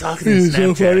 Why are we talking in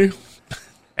Snapchat?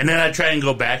 And then I try and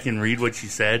go back and read what you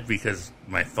said because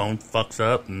my phone fucks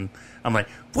up, and I'm like,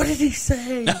 what did he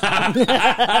say?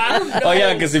 Oh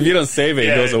yeah, because if you don't save it,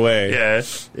 it goes away. Yeah,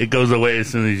 it goes away as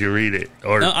soon as you read it.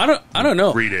 Or no, I don't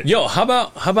know. Read it. Yo, how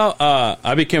about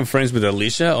I became friends with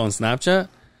Alicia on Snapchat.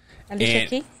 Alicia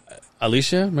Key?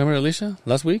 Alicia, remember Alicia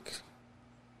last week?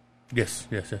 Yes.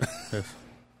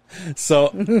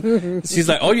 So she's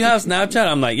like, "Oh, you have Snapchat?"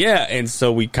 I'm like, "Yeah." And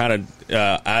so we kind of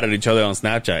added each other on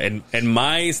Snapchat, and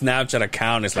my Snapchat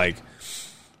account is like,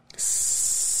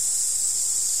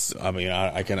 I mean,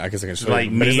 I guess I can show like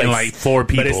you, me and like 4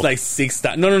 people, but it's like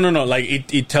 6,000. No. Like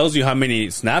it tells you how many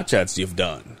Snapchats you've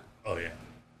done. Oh yeah.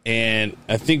 And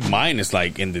I think mine is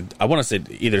like I want to say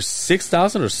either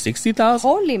 6,000 or 60,000.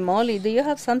 Holy moly! Do you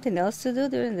have something else to do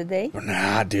during the day?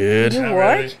 Nah, dude. You Not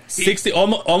work? really. 60,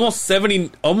 almost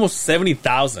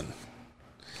 70,000.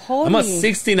 Holy. I'm at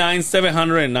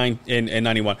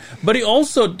 69,791. But it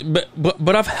also,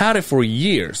 but I've had it for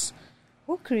years.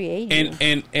 Who created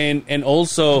you? And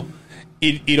also,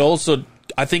 it also,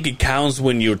 I think it counts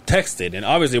when you're texted. And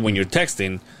obviously, when you're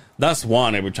texting, that's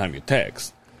one every time you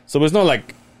text. So it's not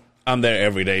like I'm there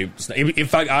every day. In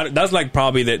fact, that's like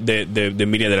probably the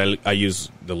media that I use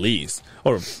the least.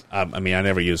 Or I mean, I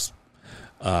never use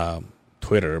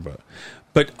Twitter, but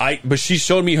she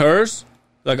showed me hers.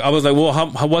 Like I was like, well,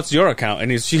 what's your account?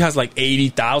 And she has like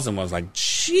 80,000. I was like,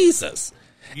 Jesus.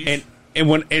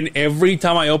 And every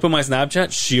time I open my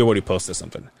Snapchat, she already posted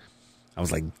something. I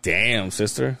was like, damn,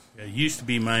 sister. It used to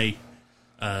be my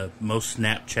most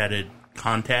Snapchatted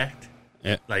contact,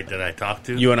 like that I talked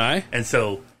to. You and I? And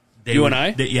so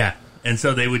yeah. And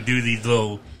so they would do these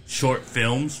little short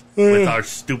films with our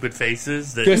stupid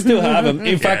faces. I still have them.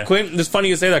 In fact, Quinn, it's funny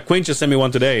you say that. Quinn just sent me one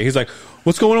today. He's like,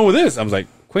 what's going on with this? I was like,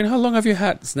 Quinn, how long have you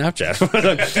had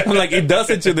Snapchat? I'm like, it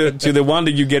does it to the one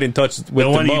that you get in touch with the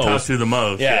one most. you talk to the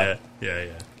most. Yeah. Yeah.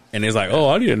 And he's like, oh,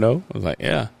 I didn't know. I was like,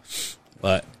 yeah.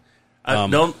 But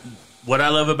what I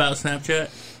love about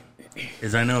Snapchat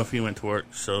is I know if he went to work.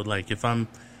 So like if I'm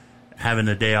having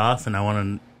a day off and I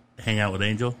want to hang out with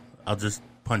Angel, I'll just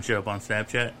punch it up on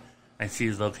Snapchat. I see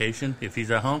his location. If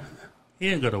he's at home, he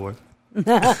didn't go to work.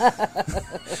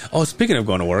 Oh, speaking of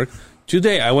going to work,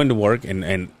 today I went to work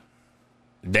and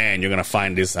Dan, you're going to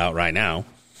find this out right now.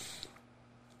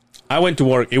 I went to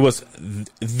work. It was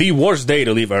the worst day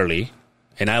to leave early,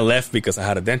 and I left because I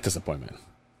had a dentist appointment.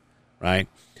 Right?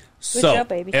 Good job,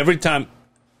 baby.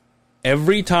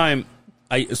 every time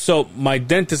so my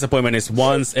dentist appointment is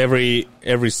once every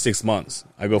 6 months.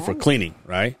 I go for cleaning,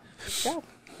 right? Good job.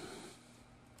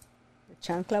 The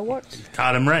chancla works.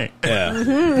 Taught him right. Yeah.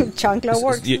 Chancla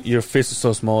works. Your fist is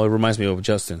so small. It reminds me of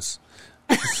Justin's.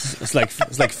 It's like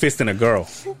fisting a girl.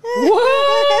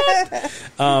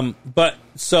 What? But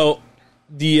so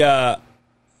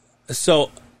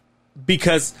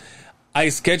because I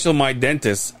scheduled my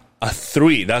dentist at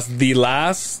 3. That's the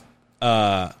last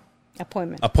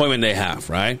appointment they have,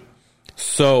 right?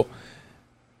 So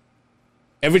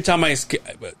every time I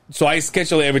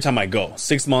schedule it every time I go,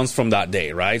 6 months from that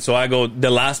day, right? So I go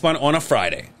the last one on a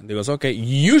Friday. And they goes, okay.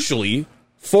 Usually,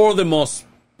 for the most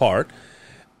part,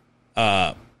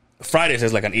 Fridays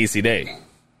is like an easy day.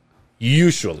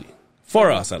 Usually.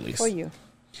 For us, at least. For you.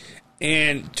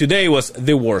 And today was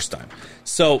the worst time.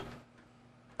 So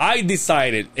I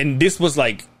decided, and this was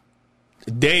like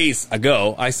days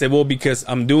ago, I said, well, because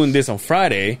I'm doing this on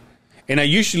Friday, and I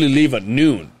usually leave at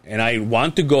noon, and I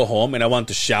want to go home, and I want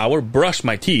to shower, brush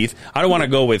my teeth. I don't want to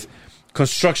go with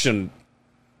construction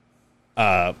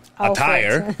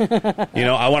attire.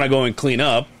 I want to go and clean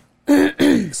up.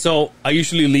 So I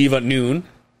usually leave at noon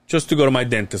just to go to my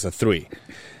dentist at 3.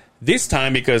 This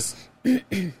time, because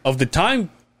of the time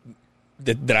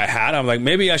that I had, I'm like,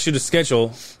 maybe I should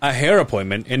schedule a hair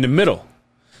appointment in the middle.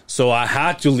 So I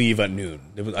had to leave at noon.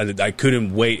 I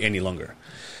couldn't wait any longer.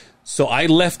 So I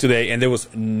left today, and there was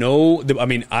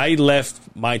I left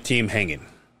my team hanging.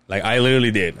 Like, I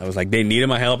literally did. I was like, they needed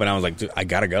my help, and I was like, dude, I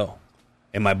gotta go.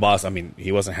 And my boss,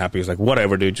 he wasn't happy. He was like,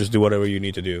 whatever, dude, just do whatever you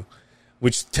need to do.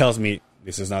 Which tells me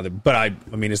this is not. But I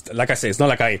mean, it's like I say, it's not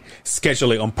like I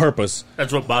schedule it on purpose.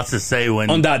 That's what bosses say when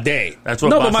on that day. That's what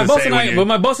no, bosses but my boss say and I. But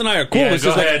my boss and I are cool. Yeah, it's go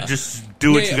just ahead, like, just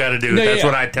do what you got to do. That's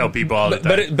what I tell people all the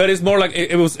time. But it's more like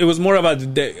it was more about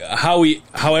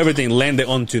how everything landed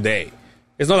on today.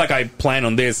 It's not like I planned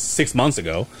on this 6 months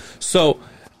ago. So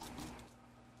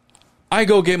I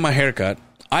go get my haircut.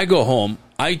 I go home.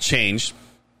 I change.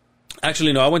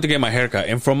 Actually, no, I went to get my haircut.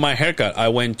 And from my haircut, I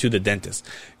went to the dentist.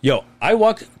 Yo, I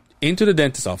walk into the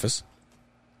dentist's office.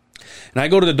 And I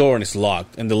go to the door and it's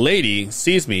locked. And the lady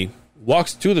sees me,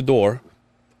 walks to the door,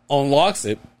 unlocks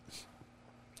it.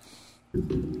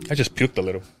 I just puked a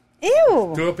little.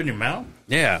 Ew. Threw up in your mouth?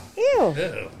 Yeah. Ew.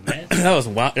 Ew, man. That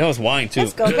was wine too.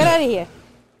 Let's go. Get out of here.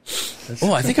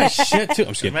 Oh, I think I shit too.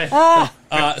 I'm just kidding.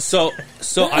 So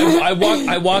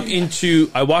I walk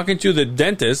into the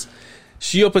dentist.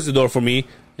 She opens the door for me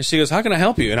and she goes, "How can I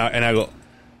help you?" And I go,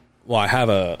 "Well, I have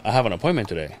an appointment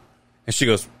today." And she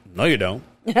goes, "No, you don't."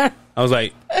 I was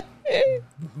like,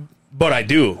 "But I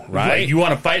do, right? Like, you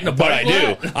want to fight in the But I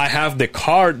do. I have the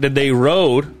card that they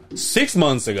wrote 6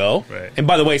 months ago." Right. And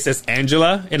by the way, it says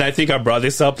Angela, and I think I brought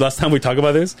this up last time we talked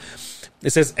about this. It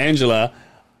says Angela,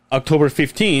 October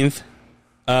 15th,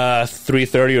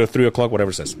 3:30 or 3 o'clock,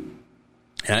 whatever it says.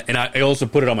 And I also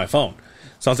put it on my phone.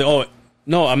 So I was like, "Oh,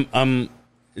 no,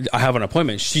 I have an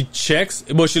appointment." She checks.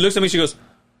 Well, she looks at me. She goes,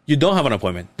 "You don't have an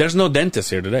appointment. There's no dentist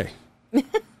here today."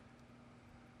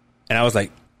 And I was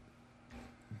like,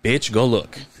 "Bitch, go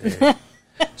look."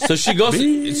 So she goes.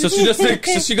 So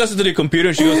she goes into the computer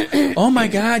and she goes, "Oh my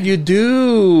God, you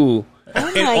do!"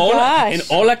 And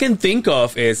all I can think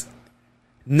of is,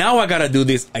 now I gotta do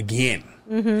this again.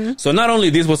 Mm-hmm. So not only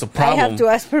this was a problem, I have to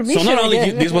ask permission. So not only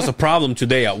again. this was a problem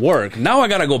today at work. Now I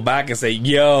gotta go back and say,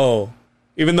 "Yo,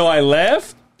 even though I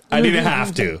left, I didn't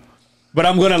have to, but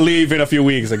I'm gonna leave in a few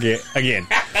weeks again."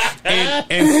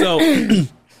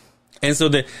 And so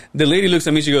the lady looks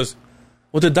at me. She goes,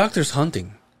 "Well, the doctor's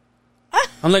hunting."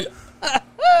 I'm like,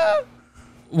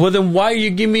 "Well, then why you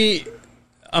give me?"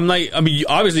 I'm like,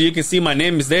 obviously you can see my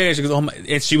name is there. She goes, "Oh my,"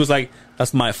 and she was like,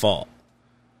 "That's my fault.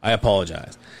 I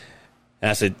apologize." And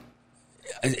I said,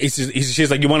 she's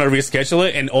like, "You want to reschedule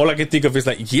it?" And all I can think of is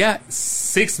like, "Yeah,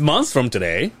 6 months from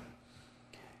today."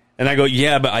 And I go,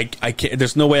 "Yeah, but I can't,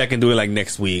 there's no way I can do it like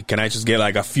next week. Can I just get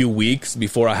like a few weeks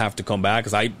before I have to come back?"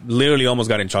 Because I literally almost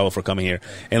got in trouble for coming here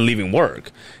and leaving work.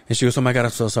 And she goes, "Oh my God,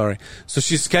 I'm so sorry." So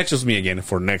she schedules me again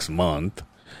for next month.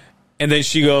 And then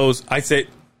she goes, I said,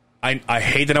 I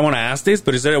hate that I want to ask this,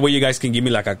 but is there a way you guys can give me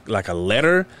like a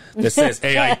letter that says,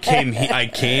 "Hey, I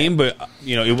came, but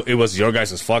you know, it was your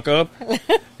guys' fuck up."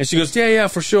 And she goes, "Yeah,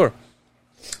 for sure."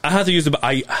 I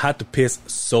had to piss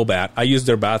so bad. I used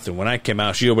their bathroom. When I came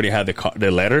out, she already had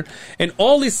the letter. And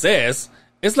all it says,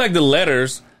 it's like the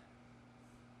letters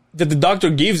that the doctor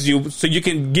gives you so you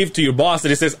can give to your boss,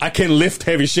 that it says, "I can lift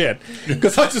heavy shit."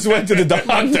 Because I just went to the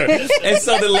doctor. And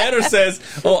so the letter says,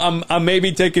 "Oh, I may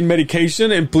be taking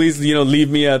medication, and please, leave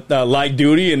me at light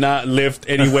duty and not lift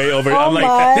any way over." I'm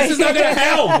like, "This is not going to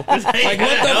help." Like,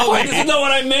 what the fuck? This is not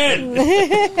what I meant.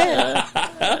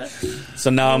 So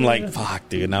now I'm like, fuck,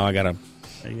 dude. Now I gotta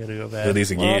go back. do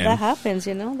this again. Well, that happens,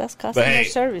 That's customer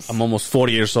service. I'm almost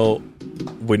 40 years old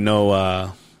with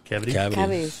no Cavities.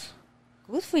 Cavities.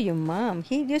 Good for your mom.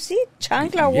 You see,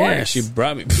 chancla works. Yeah, she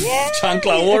brought me. Yeah.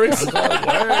 Chancla works.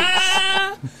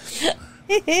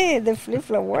 The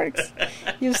flip-flop works.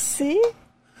 You see?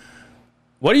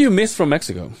 What do you miss from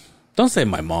Mexico? Don't say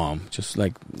my mom. Just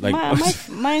like my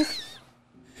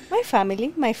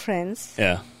family, my friends.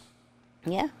 Yeah.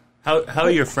 Yeah. How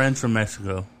are your friends from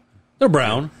Mexico? They're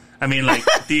brown. I mean, like,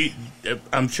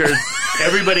 I'm sure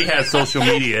everybody has social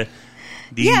media.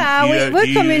 We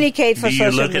communicate for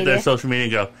social media. Do you look at their social media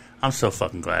and go, "I'm so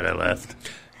fucking glad I left"?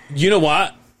 You know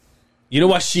what? You know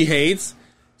what she hates?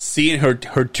 Seeing her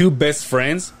two best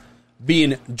friends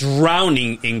being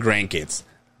drowning in grandkids.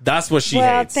 That's what she hates.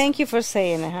 Well, thank you for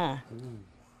saying it, huh?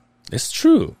 It's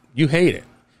true. You hate it.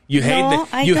 You hate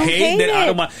that. You hate that. I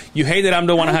don't want. You hate that I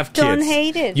don't want to have kids. Don't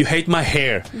hate it. You hate my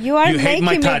hair. You are hate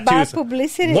my making me tattoos. bad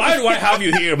publicity. Why do I have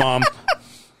you here, Mom?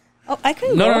 Oh, I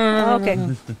can No, go. no.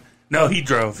 Okay. No, he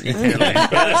drove. You can't leave.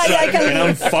 And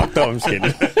I'm fucked up. I'm just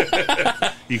kidding.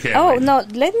 You can't Oh leave. no!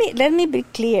 Let me be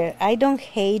clear. I don't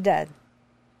hate that.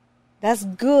 That's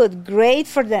good. Great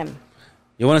for them.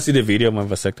 You want to see the video of my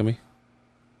vasectomy?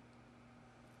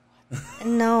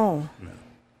 No.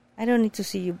 I don't need to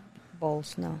see your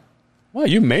balls. No. Well,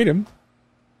 you made him.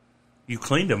 You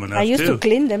cleaned them enough. I used too. to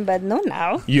clean them, but no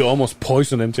now. You almost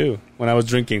poisoned them too when I was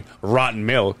drinking rotten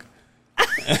milk.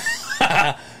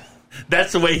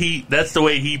 That's the way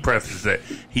he prefaces it.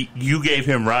 You gave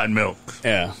him rotten milk.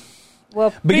 Yeah.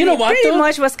 Well, But you know what, pretty though?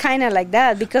 much was kind of like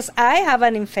that because I have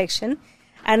an infection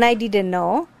and I didn't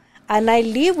know. And I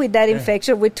live with that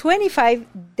infection with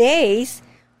 25 days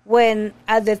when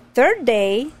at the third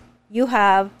day you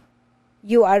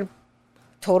are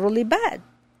totally bad.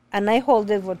 And I hold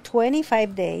it for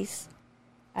 25 days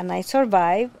and I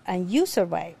survive and you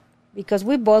survive because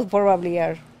we both probably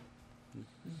are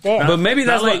dead. But maybe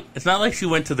that's like what. it's not like she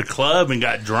went to the club and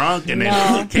got drunk and No.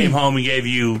 then came home and gave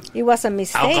you It was a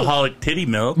mistake. alcoholic titty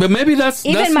milk. But maybe that's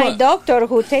Even my what, doctor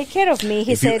who take care of me,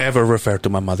 he If you said, ever refer to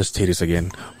my mother's titties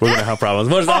again, we're gonna have problems.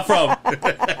 Where's that from?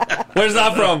 Where's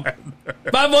that from?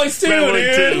 My voice too,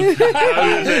 dude.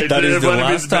 That is the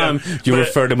last time you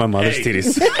refer to my mother's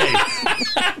titties.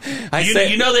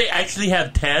 You know they actually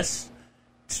have tests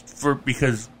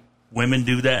because women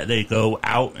do that. They go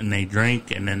out and they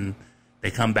drink and then they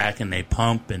come back and they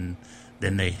pump and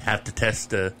then they have to test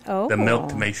the milk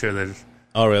to make sure there's.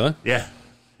 Oh, really? Yeah.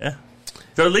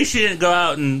 So at least she didn't go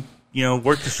out and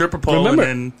work the stripper pole and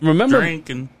then drink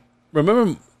and.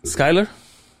 Remember Skylar?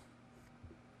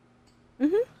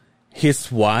 Mm-hmm.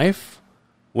 His wife,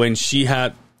 when she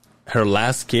had her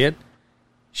last kid,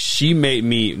 she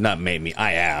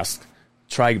I asked,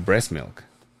 try breast milk.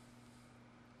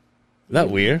 Is that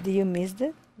weird? do you miss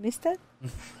that?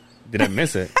 Did I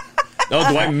miss it? Oh,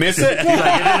 do I miss it?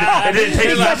 It didn't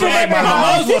taste nothing like my Mine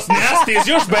mother's. was nasty. Is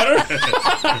yours better?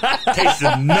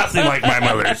 Tasted nothing like my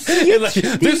mother's.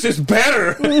 This is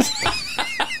better.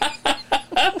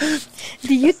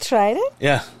 Do you try it?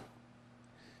 Yeah.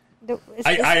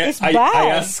 It's bad. I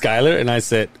asked Skylar and I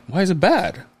said, why is it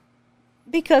bad?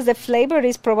 Because the flavor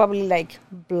is probably like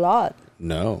blood.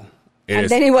 No. And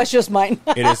then it was just mine.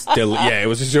 It is it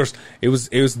was just yours. It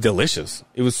was delicious.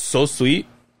 It was so sweet.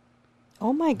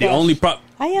 Oh my The god! only problem.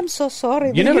 I am so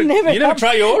sorry. You never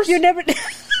try yours? You never.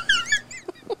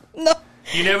 No.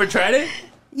 You never tried it?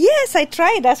 Yes, I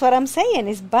tried. That's what I'm saying.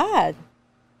 It's bad.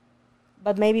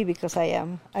 But maybe because I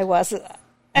was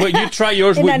But you try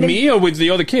yours In with an- me or with the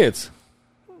other kids?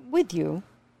 with you.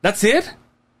 That's it?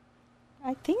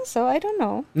 I think so. I don't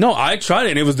know. No, I tried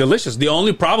it and it was delicious. The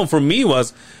only problem for me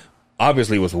was,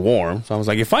 obviously it was warm. So I was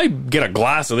like, if I get a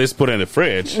glass of this, put it in the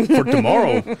fridge for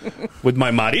tomorrow with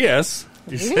my Marias,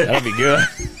 that'll be good.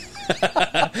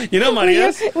 You know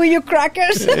Marias? With your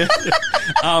crackers.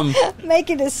 Make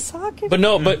it a socket. But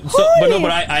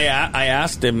I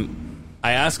asked him.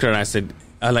 I asked her and I said,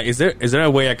 like, is there a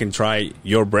way I can try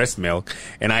your breast milk?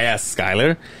 And I asked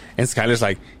Skylar, and Skylar's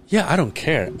like, yeah, I don't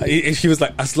care. And she was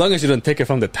like, as long as you don't take it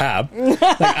from the tab, like,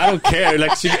 I don't care.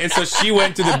 Like, so she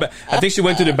went to I think she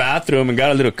went to the bathroom and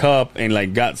got a little cup and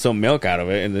like got some milk out of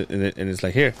it, and it's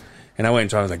like, here. And I went and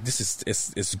tried. I was like, this is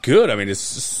it's good. I mean, it's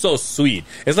so sweet.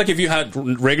 It's like if you had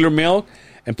regular milk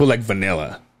and put like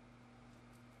vanilla.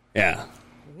 Yeah.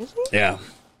 Really? Yeah.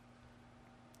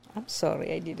 I'm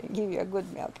sorry I didn't give you a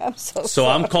good milk. I'm so So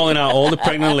sorry. I'm calling out all the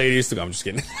pregnant ladies to go. I'm just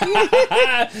kidding.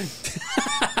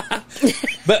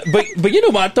 but you know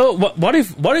what though? What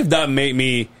if that made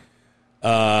me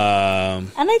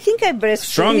And I think I breastfeed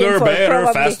stronger, him for better,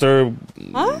 probably, faster,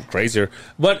 Huh? crazier?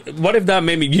 What if that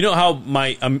made me? You know how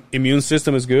my immune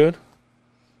system is good?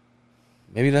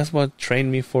 Maybe that's what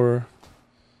trained me for.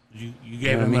 You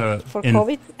gave him for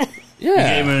COVID. You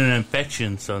Yeah. gave him an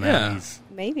infection, so now Yeah. he's.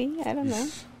 Maybe, I don't know.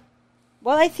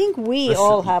 Well, I think we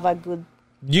all have a good.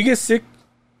 You get sick?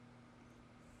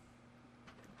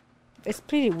 It's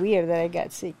pretty weird that I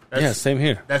got sick. Yeah, same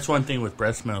here. That's one thing with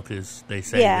breast milk is they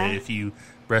say Yeah. that if you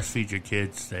breastfeed your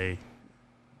kids, their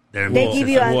They immune give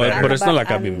you system- But it's not like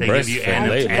I've been They give you breastfed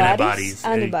lately. antibodies.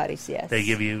 Antibodies, yes. They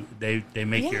give you they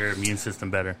make Yeah. your immune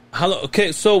system better.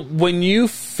 Okay, so when you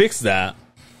fix that,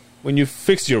 when you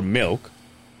fix your milk,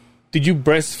 did you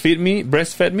breastfed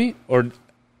me, or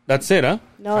that's it, huh?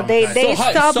 No, they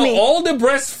stopped so me. all the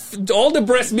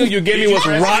breast milk you gave me was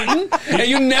rotten,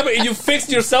 and you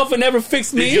fixed yourself and never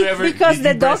fixed me. Did you ever? Because did the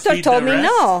you doctor breastfeed told the me rest?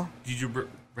 no. Did you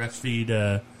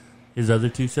breastfeed his other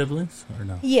two siblings or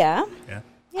no? Yeah. Yeah.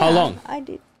 How Yeah, long? I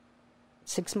did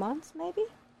 6 months, maybe.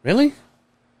 Really?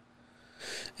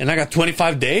 And I got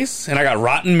 25 days, and I got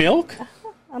rotten milk.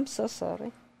 I'm so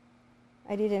sorry.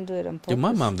 I didn't do it on purpose. Dude,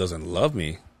 my mom doesn't love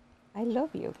me. I love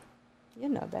you. You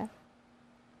know that.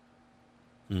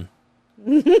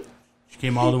 She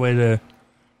came all the way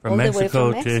from All the way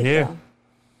Mexico from to here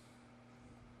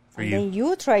for And you. then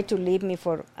you tried to leave me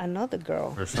for another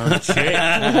girl. For some chick,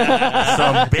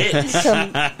 some bitch.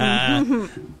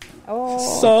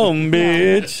 Some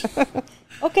bitch.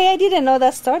 Okay, I didn't know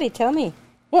that story. Tell me.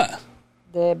 What?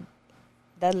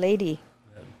 That lady.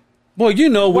 Well, you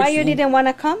know Why which, you didn't want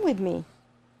to come with me?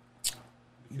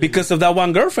 because of that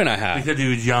one girlfriend I had. Because he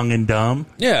was young and dumb.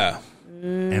 Yeah.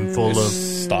 and full of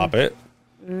Stop it.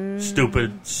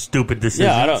 stupid decisions.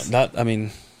 Yeah, I don't. I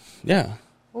mean, yeah.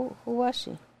 Who was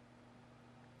she?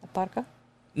 A parka?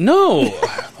 No.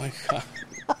 Oh my God.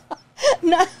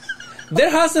 No. There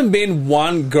hasn't been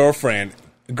one girlfriend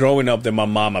growing up that my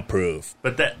mom approved.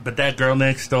 But that girl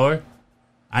next door,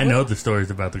 I know the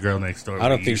stories about the girl next door. I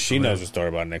don't think she knows the story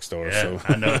about next door. Yeah, So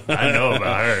I know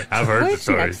about her. I've heard Who the is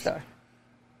she next stories. door?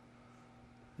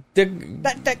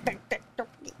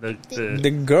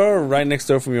 the girl right next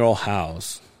door from your old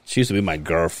house. She used to be my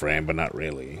girlfriend, but not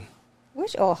really.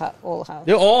 Which old house?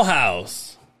 Your old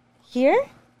house. Here?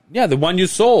 Yeah, the one you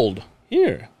sold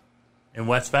here. In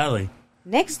West Valley.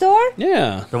 Next door?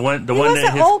 Yeah, The one There was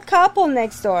that an old couple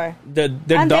next door. their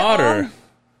And daughter.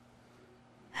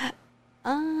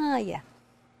 Yeah.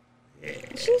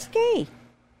 She's gay.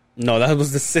 No, that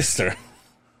was the sister.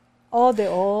 Oh, the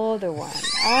older one.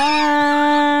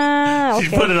 Ah, okay.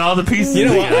 she's putting all the pieces You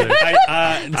know what? together.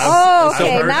 Oh,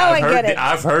 okay. Now I get it.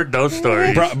 I've heard those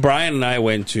stories. Brian and I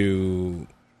went to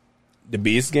the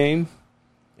Beast game,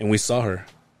 and we saw her.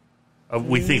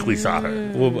 We think we saw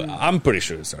her. Well, I'm pretty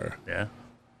sure it's her. Yeah.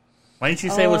 Why didn't you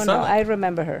say what's no, up? I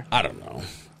remember her. I don't know.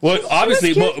 Well,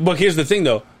 obviously, cute. but here's the thing,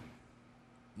 though.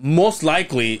 Most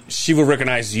likely, she will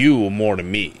recognize you more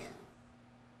than me.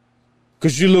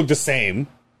 Because you look the same.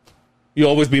 You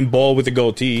always been bald with the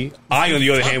goatee. I, on the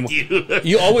other hand,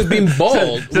 you always been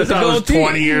bald with Since the I was goatee.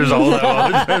 20 years old, I've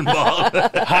always been bald.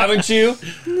 Haven't you?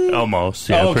 Almost.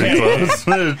 Yeah, Okay. pretty close.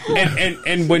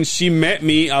 And when she met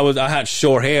me, I had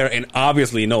short hair and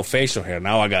obviously no facial hair.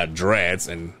 Now I got dreads,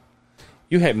 and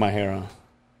you had my hair on.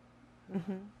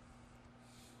 Mm-hmm.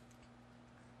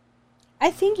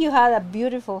 I think you had a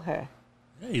beautiful hair.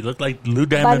 Yeah, you look like Lou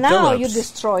But Diamond now Phillips. you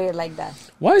destroy it like that.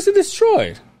 Why is it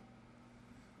destroyed?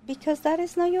 Because that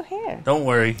is not your hair. Don't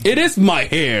worry. It is my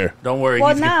hair. Don't worry. Well,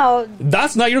 He's now,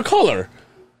 That's not your color.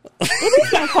 it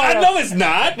is my color. I know it's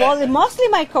not. Well, it's mostly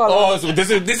my color. Oh, so this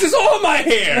is all my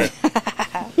hair.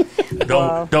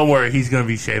 Don't worry. He's going to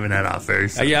be shaving that off very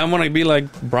soon. Yeah, I'm gonna be like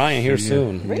Brian here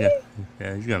soon. Really?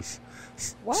 Yeah, he's going to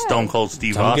Wow. Stone Cold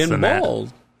Steve I'm Austin getting that.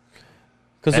 bald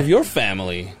because of your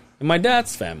family and my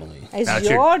dad's family. It's That's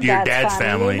your your dad's dad's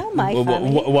family. not my Wh-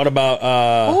 family. What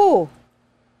about Ooh.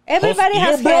 Everybody your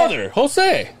has hair. brother,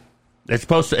 Jose? It's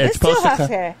supposed to. He It's still supposed to has come.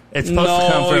 hair. It's supposed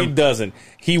to come No, he from. doesn't.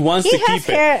 He wants He to has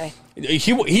keep hair. it.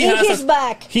 He In has his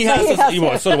back. He But has, he has well,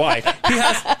 hair. so do I.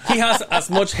 He has as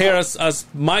much hair as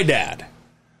my dad,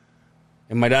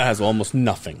 and my dad has almost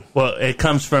nothing. Well, it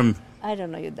comes from. I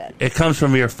don't know your dad. It comes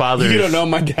from your father's. You don't know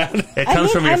my dad. It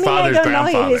comes from your father's I don't know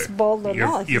grandfather. if he's bald or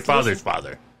not. Your He's father's losing.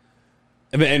 father.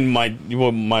 And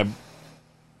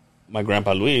my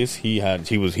grandpa Luis, he had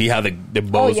the Oh,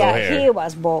 bozo yeah, hair. he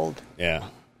was bald. Yeah,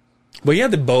 but he had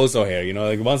the bozo hair. You know,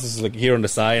 like once it's like here on the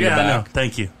side and Yeah, the I know. back.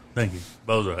 Thank you.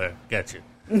 Bozo hair. Got you.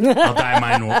 I'll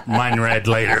dye mine red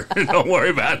later. Don't worry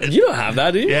about it. You don't have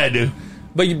that, do you? Yeah, I do.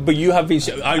 But you have been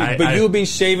you've been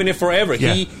shaving it forever.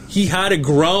 Yeah. He had it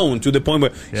grown to the point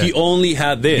where he only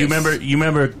had this. You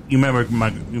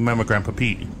remember Grandpa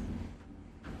Pete?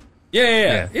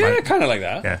 Yeah, my- kind of like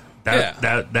that. Yeah.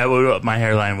 Yeah. That would what my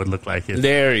hairline would look like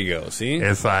There you go. See,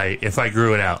 if I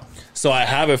grew it out. so I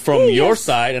have it from your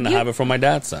side and I have it from my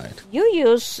dad's side. You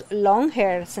use long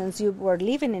hair since you were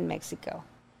living in Mexico.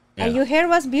 And Yeah. your hair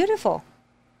was beautiful.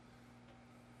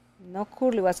 No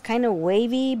curly. It was kind of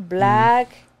wavy, black.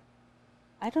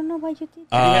 I don't know why you did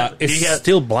that. Did It's he have-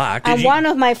 still black. And one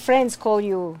of my friends called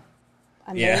you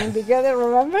and Yeah. then together,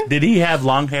 remember? Did he have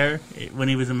long hair when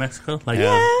he was in Mexico? Like, Yeah,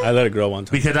 I let it grow one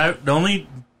time. Because the only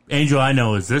angel I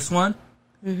know is this one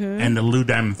and the Lou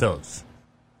Diamond Phillips,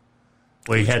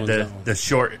 where he had one's that one?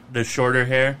 the shorter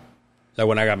hair Like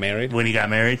when I got married. when he got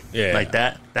married. Yeah. Like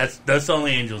that. That's the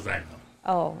only angels I know.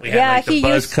 Oh, We yeah. had like the he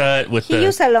buzz used cut with he the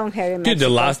used a long hair in Dude,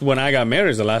 Mexico. when I got married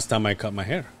is the last time I cut my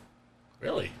hair.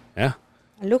 really. Yeah.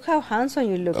 And look how handsome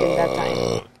you look at that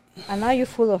time. And now you're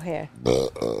full of hair.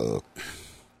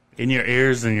 In your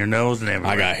ears and your nose and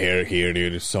everywhere. I got hair here,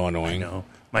 dude. It's so annoying. You know,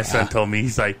 my son told me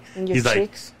he's like And your he's like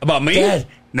cheeks. About me? Dad.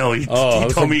 No, he I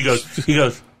was told me like-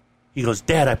 he goes,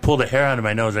 Dad, I pulled a hair out of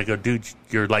my nose. I go, dude,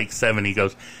 you're like 7. He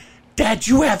goes, Dad,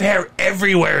 you have hair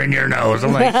everywhere in your nose.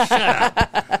 I'm like, shut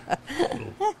up.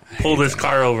 Pull this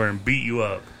car over and beat you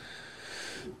up.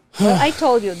 Well, I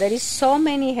told you, there is so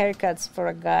many haircuts for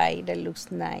a guy that looks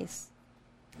nice.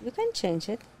 You can change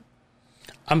it.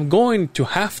 I'm going to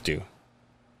have to.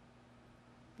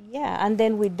 Yeah, and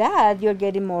then with that, you're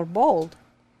getting more bold.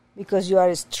 Because you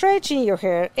are stretching your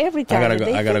hair every time. I that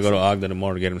they gotta fix go to it. Ogden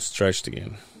tomorrow to get them stretched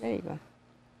again. There you go.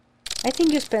 I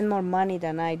think you spend more money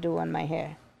than I do on my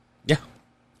hair. Yeah.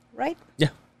 Right? Yeah.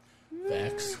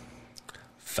 Facts.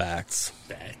 Facts.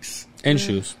 Facts. And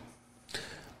shoes.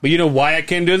 But you know why I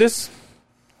can't do this?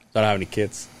 I don't have any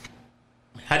kids.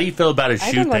 How do you feel about a I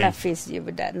shoe don't want to thing? fist you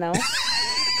with that, no.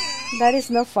 That is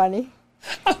not funny.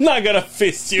 I'm not gonna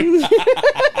fist you.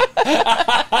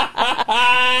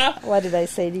 What did I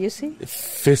say? Do you see?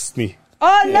 Fist me.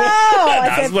 Oh, no! I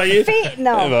That's said what you...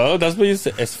 no. No, that's what you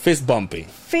say. It's fist bumping.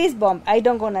 Fist bump. I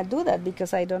don't gonna do that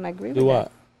because I don't agree Do with what?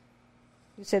 that.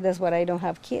 You said that's why I don't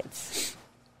have kids.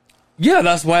 Yeah,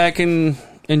 that's why I can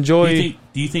enjoy...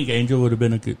 Do you think Angel would have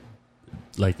been a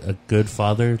good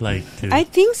father? I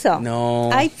think so. No.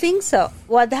 I think so.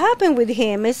 What happened with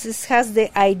him is has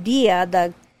the idea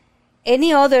that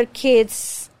any other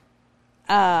kid's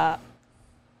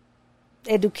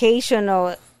education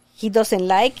or he doesn't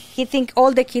like, he think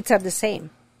all the kids are the same.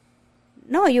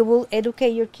 No, you will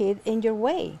educate your kid in your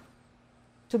way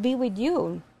to be with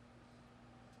you.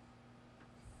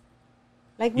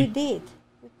 Like we did.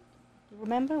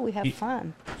 Remember? We had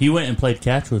fun. He went and played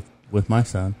catch with my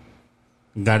son.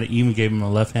 Even gave him a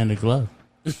left-handed glove.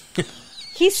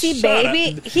 He sees Brian,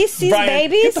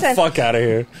 babies. Get the fuck out of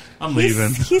here. I'm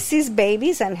leaving. He sees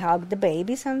babies and hug the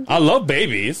babies and I love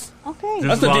babies. okay.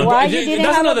 That's That's the Why thing. you didn't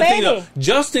That's have another a thing, baby? though.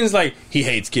 Justin's like, he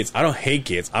hates kids. I don't hate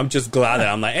kids. I'm just glad that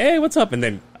I'm like, hey, what's up? And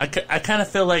then I kind of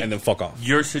feel like and then fuck off.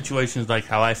 your situation is like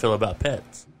how I feel about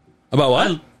pets. About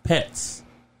what? Pets.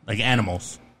 Like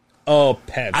animals. Oh,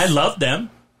 pets. I love them.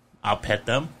 I'll pet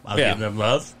them. I'll Yeah. give them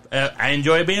love. I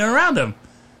enjoy being around them.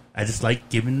 I just like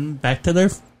giving back to their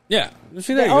Yeah.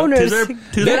 See, there you go. owners.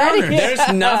 to their Get owners.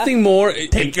 There's nothing more.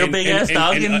 Take your big ass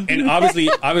dog and obviously,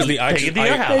 I Take it to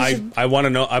your house. I want to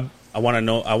know. I want to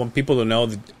know. I want people to know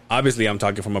that. Obviously, I'm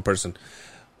talking from a person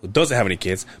who doesn't have any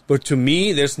kids. But to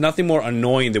me, there's nothing more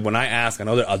annoying than when I ask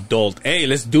another adult, "Hey,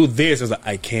 let's do this." I was like,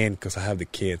 "I can't because I have the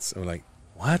kids." I'm like,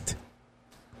 "What?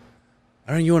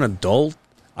 Aren't you an adult?"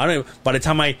 I don't. By the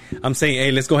time I'm saying,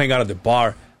 "Hey, let's go hang out at the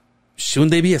bar,"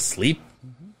 shouldn't they be asleep?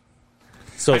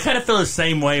 So I kind of feel the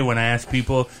same way when I ask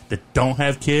people that don't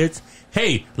have kids,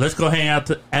 hey, let's go hang out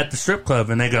at the strip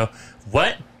club. And they go,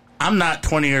 what? I'm not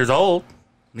 20 years old.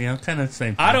 You know, kind of the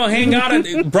same thing. I don't hang out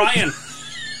at... Brian,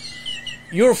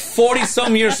 you're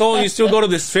 40-some years old and you still go to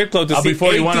the strip club to I'll see be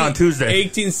 41 on Tuesday.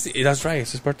 18... That's right.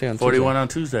 It's his birthday on 41 on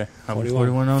Tuesday. I was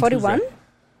 41 on 41?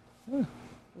 Tuesday.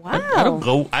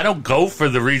 Wow. I don't go for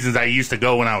the reasons I used to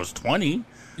go when I was 20.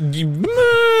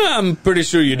 I'm pretty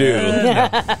sure you do.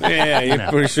 Yeah, you're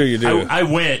pretty sure you do. I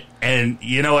went, and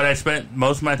you know what I spent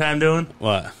most of my time doing?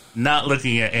 What? Not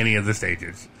looking at any of the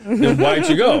stages. Then why'd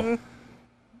you go?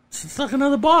 It's like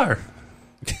another bar.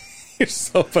 You're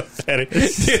so pathetic.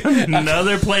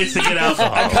 Another place to get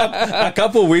alcohol. A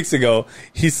couple of weeks ago,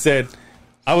 he said,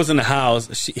 I was in the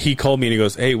house. He called me and he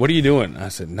goes, hey, what are you doing? I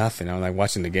said, nothing. I'm like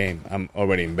watching the game. I'm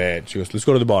already in bed. She goes, let's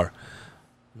go to the bar.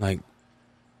 I'm like,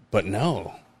 but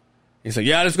no. He's like,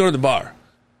 yeah, let's go to the bar.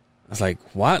 I was like,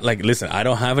 what? Like, listen, I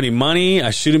don't have any money.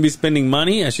 I shouldn't be spending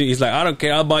money. He's like, I don't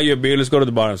care. I'll buy you a beer. Let's go to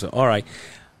the bar. I said, all right.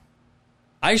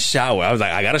 I shower. I was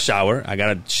like, I got to shower. I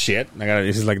got to shit.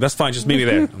 He's like, that's fine. Just meet me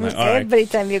there. I'm like, all right. Every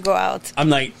time you go out. I'm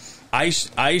like,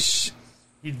 He's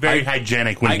very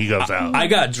hygienic when he goes out. I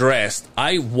got dressed.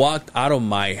 I walked out of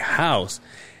my house,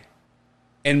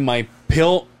 and my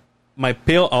pill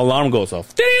alarm goes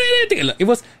off. It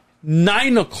was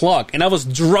 9 o'clock, and I was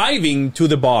driving to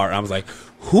the bar. I was like,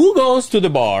 who goes to the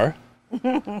bar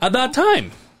at that time?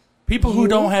 People who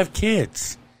don't have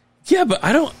kids. Yeah, but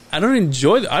I don't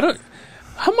enjoy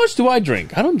how much do I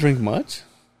drink? I don't drink much.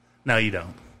 No, you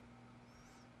don't.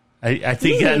 I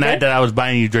think that night that I was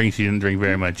buying you drinks, you didn't drink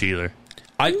very much either.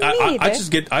 I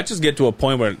just get to a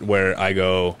point where I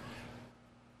go.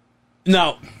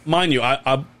 Now, mind you,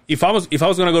 if I was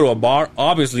gonna go to a bar,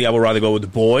 obviously I would rather go with the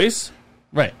boys,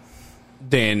 Right.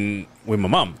 than with my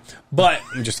mom. But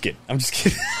I'm just kidding.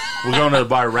 We're going to the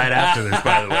bar right after this,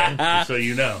 by the way, just so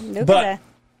you know. Look But-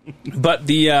 at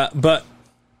that. but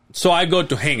so I go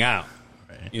to hang out,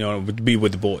 Right. to be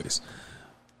with the boys.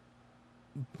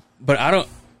 But I don't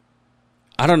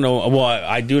know. Well,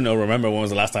 I do know. Remember when was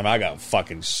the last time I got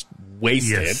fucking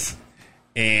wasted? Yes.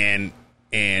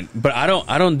 But I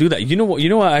don't do that. You know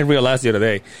what I realized the other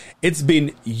day? It's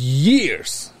been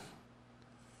years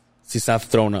since I've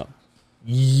thrown up.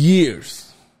 Years.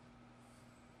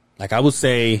 Like I would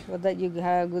say, Well, that you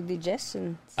have good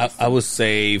digestion. I would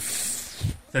say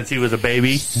Since he was a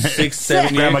baby. 6, 7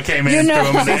 years. Grandma came in You and know-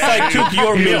 threw him in Since I took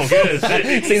your milk. Since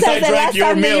Since I the drank last your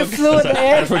time that you milk. flew there.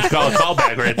 That's what you call a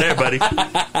callback right there, buddy.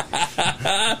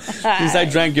 Since I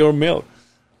drank your milk.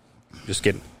 Just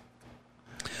kidding.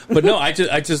 But no, I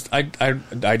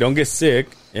don't get sick,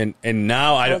 and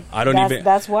now I don't even.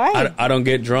 That's why. I don't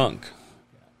get drunk.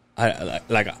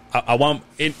 I want,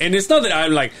 and it's not that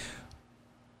I'm like,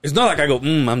 it's not like I go,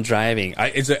 I'm driving.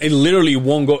 It literally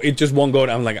won't go. It just won't go.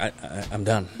 I'm like, I'm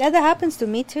done. That happens to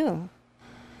me too.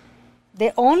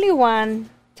 The only one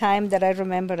time that I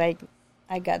remember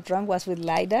I got drunk was with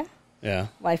Lida,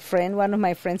 my friend, one of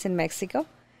my friends in Mexico,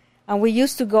 and we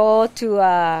used to go to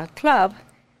a club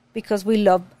because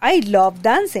I love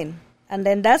dancing, and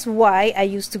then that's why I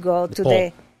used to go to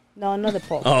the. No, not the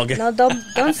pole. Oh, okay. No,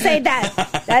 don't say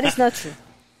that. That is not true.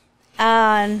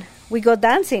 And we go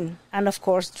dancing and, of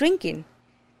course, drinking.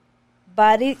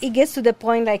 But it gets to the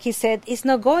point, like he said, it's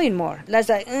not going more. That's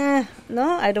like, no,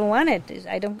 I don't want it.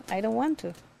 I don't want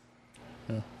to.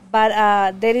 Yeah.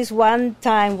 But there is one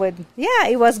time when,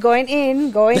 it was going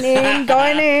in.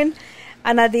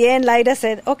 And at the end, Lida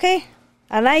said, okay.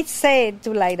 And I said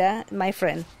to Lida, my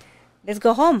friend, let's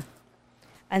go home.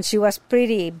 And she was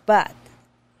pretty bad.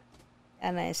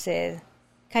 And I said,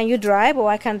 can you drive? Oh,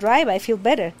 I can drive. I feel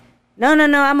better. No,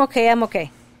 I'm okay.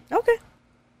 Okay.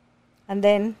 And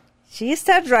then she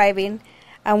started driving,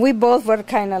 and we both were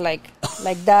kind of like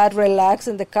that, relaxed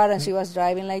in the car, and she was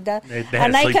driving like that.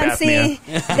 And I can see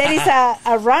there is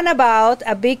a runabout,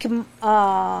 a big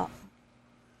monument.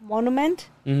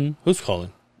 Mm-hmm. Who's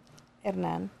calling?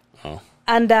 Hernan. Oh.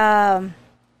 And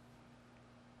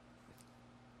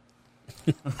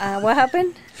what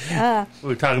happened? We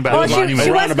were talking about the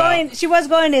monument. She was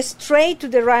going straight to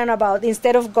the roundabout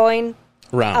instead of going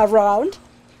around.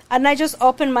 And I just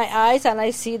opened my eyes and I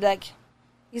see like,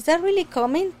 is that really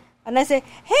coming? And I say,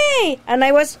 hey! And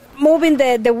I was moving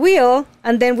the wheel,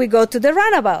 and then we go to the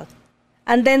roundabout.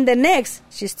 And then the next,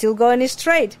 she's still going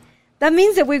straight. That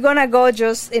means that we're going to go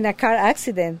just in a car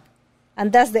accident.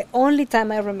 And that's the only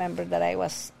time I remember that I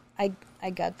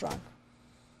got drunk.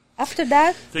 After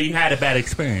that... So you had a bad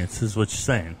experience, is what you're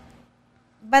saying.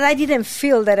 But I didn't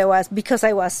feel that it was, because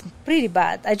I was pretty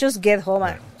bad. I just get home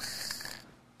and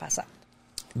pass out.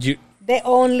 The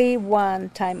only one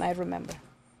time I remember.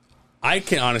 I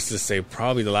can honestly say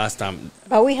probably the last time...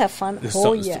 But we have fun.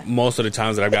 Most of the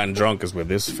times that I've gotten drunk is with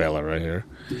this fella right here.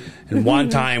 And one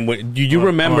time, do you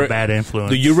remember... bad influence.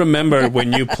 Do you remember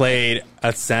when you played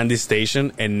at Sandy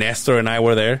Station and Nestor and I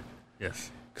were there?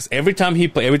 Yes. Because every time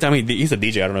he's a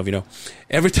DJ, I don't know if you know.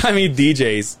 Every time he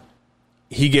DJs,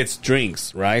 he gets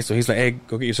drinks, right? So he's like, hey,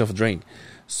 go get yourself a drink.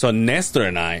 So Nestor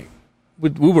and I,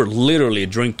 we were literally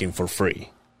drinking for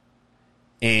free.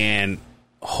 And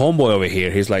homeboy over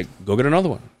here, he's like, go get another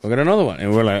one.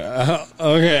 And we're like,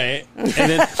 okay.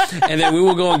 And then we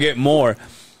will go and get more.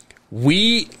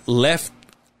 We left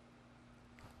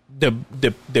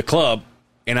the club,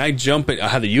 and I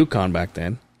had the Yukon back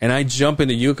then. And I jump in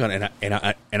the Yukon, and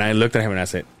I looked at him and I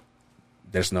said,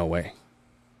 "There's no way,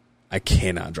 I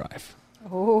cannot drive."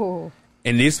 Oh.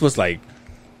 And this was like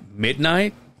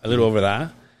midnight, a little over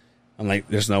that. I'm like,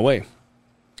 "There's no way."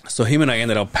 So him and I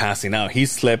ended up passing out. He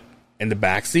slept in the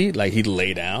back seat, like he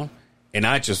lay down, and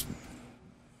I just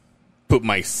put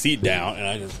my seat down and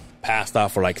I just passed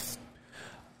out for like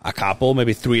a couple,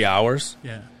 maybe 3 hours.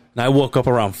 Yeah. And I woke up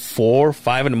around 4,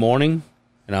 5 in the morning,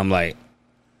 and I'm like,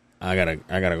 I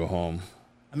gotta go home.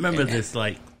 I remember this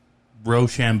like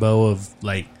Rochambeau of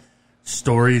like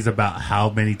stories about how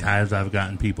many times I've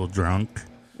gotten people drunk.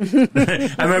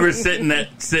 I remember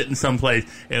sitting someplace.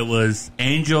 It was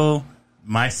Angel,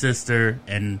 my sister,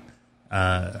 and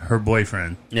her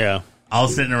boyfriend. Yeah, all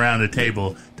sitting around a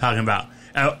table talking about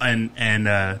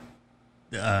the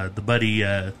buddy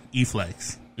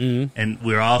E-Flex. Mm-hmm. And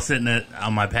we were all sitting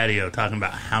on my patio talking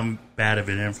about how bad of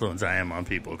an influence I am on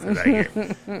people because I get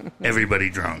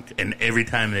everybody drunk. And every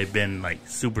time they've been like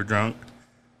super drunk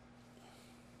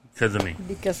because of me.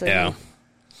 Because of you.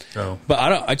 So, but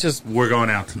we're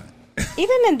going out tonight.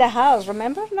 Even in the house,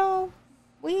 remember? No,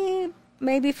 we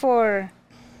maybe for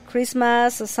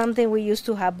Christmas or something we used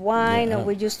to have wine, or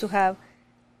we used to have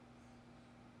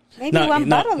maybe one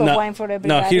bottle of wine for everybody.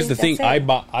 No, here's the thing. I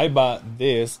bought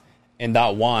this and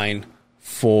that wine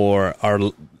for our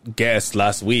guest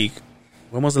last week.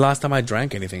 When was the last time I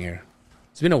drank anything here?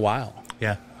 It's been a while.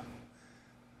 Yeah.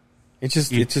 It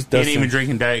just doesn't. He ain't even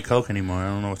drinking Diet Coke anymore. I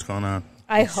don't know what's going on.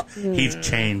 He's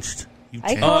changed.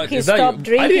 I hope he stopped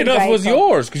drinking. I didn't know if it was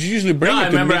yours because you usually bring it. I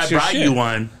remember I brought shit. you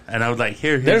one, and I was like,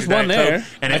 "Here's there's one there," Coke.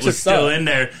 And it was still in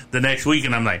there the next week,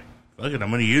 and I'm like, "Fuck it, I'm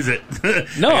going to use it."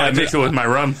 No, I got to mix it with my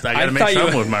rum. I got to mix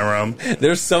some with my rum.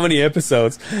 There's so many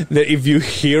episodes that if you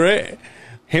hear it,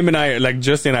 him and I, like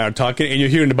Justin and I, are talking, and you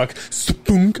hear in the back,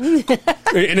 spunk, and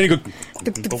then you go.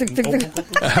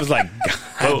 I was like,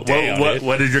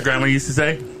 what did your grandma used to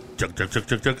say? Chuk, chuk, chuk,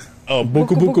 chuk, chuk. Oh,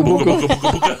 buku, buku, buku.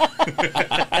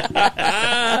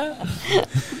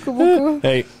 Buku.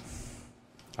 Hey,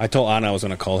 I told Anna I was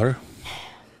going to call her.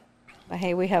 But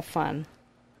hey, we have fun.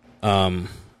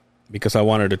 Because I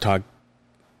wanted to talk.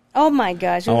 Oh my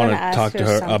gosh! I wanted to talk to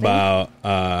her something? about.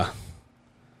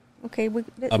 Okay,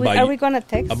 about are we going to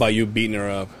text? About you beating her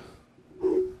up.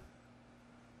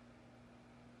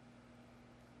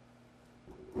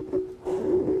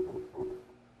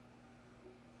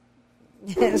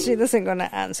 She doesn't going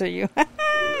to answer you. She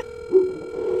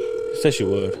said she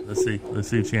would. Let's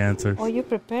see if she answers. Oh, you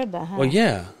prepared that, huh? Well,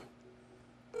 yeah.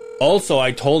 Also,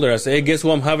 I told her, I said, hey, guess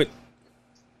what I'm having?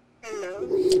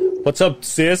 Hello. What's up,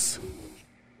 sis?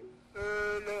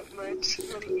 Not much.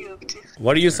 What are you up to?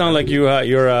 Why do you sound like you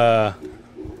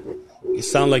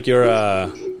sound like you're,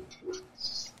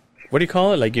 what do you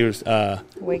call it? Like you're,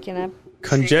 Waking up.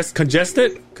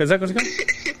 congested? Is that what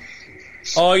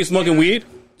it's called? Oh, you smoking weed?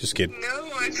 Just kidding. No,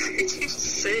 I'm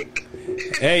sick.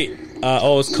 Hey,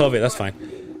 it's COVID. That's fine.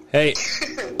 Hey,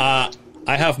 I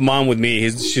have Mom with me.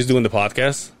 She's doing the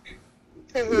podcast.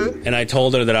 And I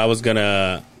told her that I was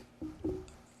gonna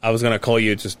call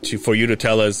you for you to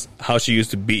tell us how she used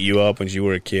to beat you up when you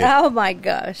were a kid. Oh my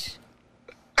gosh!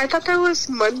 I thought that was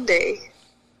Monday.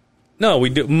 No, we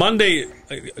do Monday.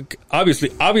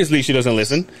 Obviously, she doesn't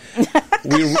listen.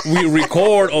 we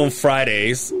record on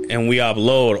Fridays and we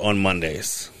upload on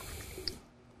Mondays.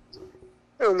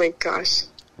 Oh my gosh!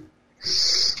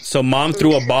 So Mom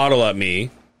threw a bottle at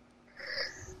me.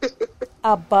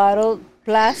 A bottle.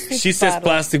 Plastic. She says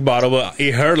plastic bottle, but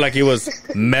it hurt like it was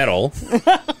metal.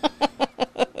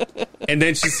 and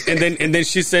then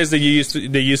she says that you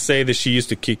say that she used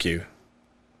to kick you.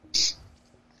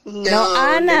 No,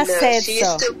 Anna said She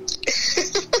so.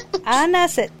 Anna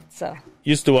said so.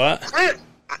 Used to what? I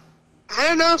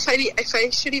don't know if I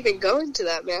should even go into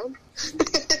that, man.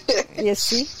 You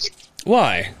see?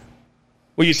 Why?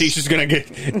 Well, you think she's gonna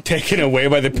get taken away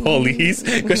by the police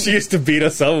because she used to beat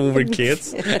us up when we were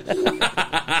kids?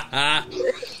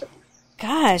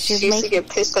 Gosh, She used to get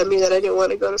pissed at me that I didn't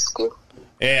want to go to school.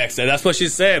 Yeah, so that's what she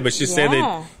said. But she said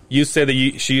that you said that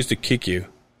she used to kick you.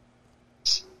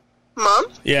 Mom?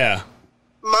 Yeah.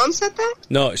 Mom said that?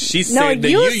 No, she said that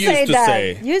you used to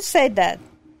say. You said that.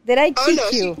 Did I kick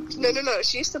you? No.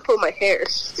 She used to pull my hair.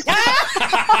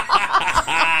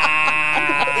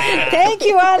 Thank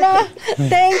you, Anna.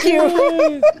 Thank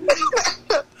you.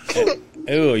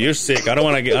 Ew, you're sick. I don't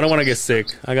want to get sick.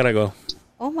 I gotta go.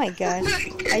 Oh my gosh.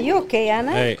 Are you okay,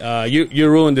 Anna? Hey, you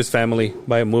ruined this family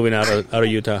by moving out of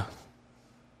Utah.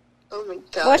 Oh my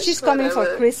gosh. Well, she's coming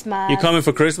for Christmas. You coming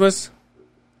for Christmas?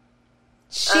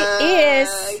 She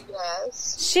is.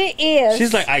 Yes. She is.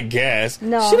 She's like, I guess.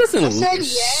 No. She doesn't. I said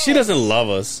yes. She doesn't love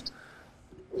us.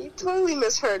 You totally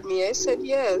misheard me. I said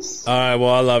yes. All right. Well,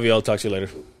 I love you. I'll talk to you later.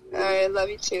 I love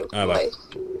you too. All right,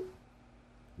 bye.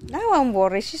 Now I'm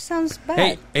worried. She sounds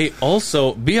bad. Hey.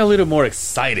 Also, be a little more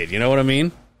excited. You know what I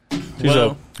mean?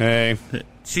 Well, hey.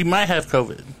 she might have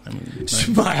COVID.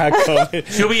 She might have COVID.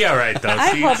 She'll be all right, though.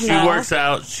 I hope She not. works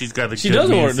out. She's got a She good does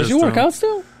immune work. Does she system. work out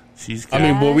still? She's I got,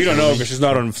 mean, well, we don't know because she's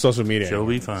not on social media. she'll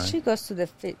be fine. She goes to the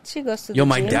fit. She goes to Yo, the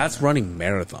my gym. dad's running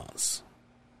marathons.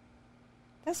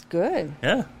 That's good.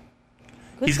 Yeah.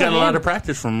 Good He's for got a lot him. of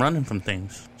practice from running from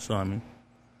things. So, I mean,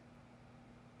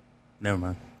 never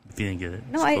mind. If you didn't get it.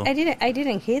 No, it's cool. I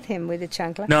didn't hit him with the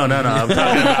chancla. No.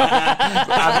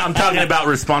 I'm talking about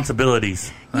responsibilities.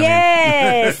 I mean,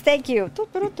 Yes, thank you.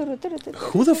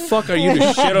 Who the fuck are you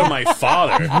to shit on my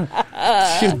father?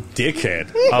 You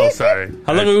dickhead. oh, sorry.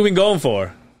 How long have we been going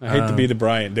for? I hate to be the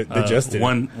Brian, the Justin.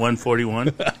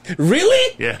 141.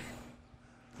 Really? Yeah.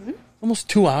 Almost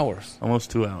 2 hours. Almost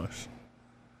 2 hours.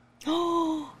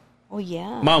 Oh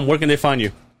yeah. Mom, where can they find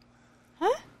you?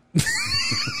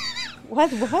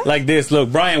 What? Like this.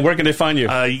 Look, Brian, where can they find you?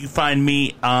 You can find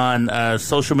me on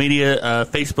social media,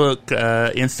 Facebook,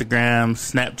 Instagram,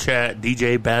 Snapchat,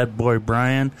 DJ Bad Boy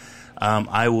Brian.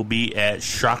 I will be at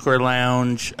Chakra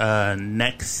Lounge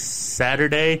next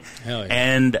Saturday. Hell yeah.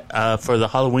 And for the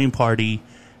Halloween party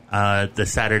the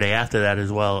Saturday after that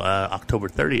as well, October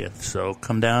 30th. So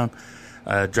come down,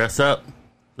 dress up,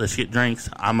 let's get drinks.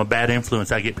 I'm a bad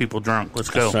influence. I get people drunk. Let's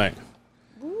go. That's right.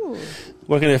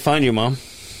 Where can they find you, Mom?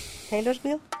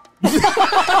 Taylorsville? You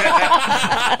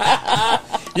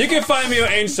can find me on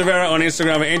Angel Severa on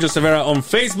Instagram and Angel Severa on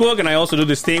Facebook. And I also do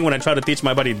this thing when I try to teach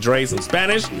my buddy Dre some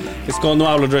Spanish. It's called No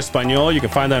Hablo Dre Español. You can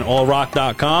find that on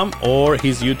allrock.com or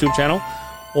his YouTube channel,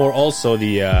 or also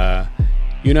the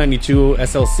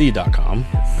U92SLC.com.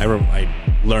 I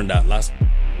learned that last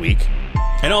week.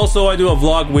 And also I do a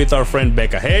vlog with our friend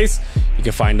Becca Hayes. You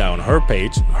can find that on her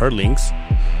page, her links.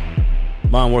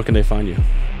 Mom, where can they find you?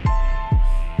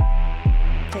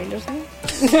 Taylorsville?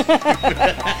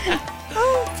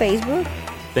 Facebook.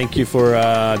 Thank you for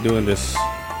doing this.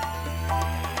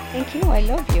 Thank you. I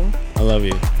love you. I love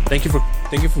you. Thank you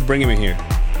for bringing me here.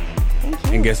 Thank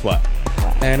you. And guess what?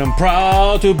 And I'm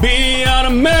proud to be an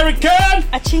American.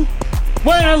 Aching.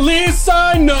 When at least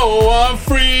I know I'm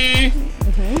free.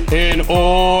 And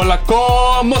hola,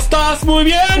 ¿cómo estás? Muy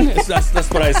bien. That's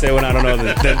what I say when I don't know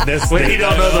this. When he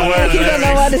don't know the words. You don't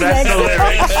know what is That's next. the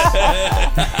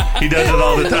lyrics. He does it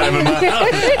all the time in my house.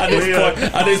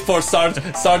 I just for Sarge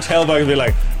Hellbug be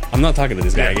like, I'm not talking to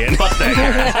this guy again. Fuck that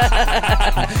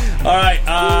guy. All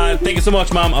right. Thank you so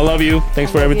much, Mom. I love you.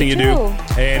 Thanks for everything you do.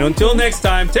 And until next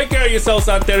time, take care of yourselves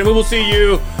out there, and we will see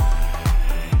you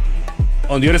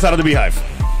on the other side of the beehive.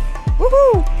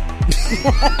 Woohoo!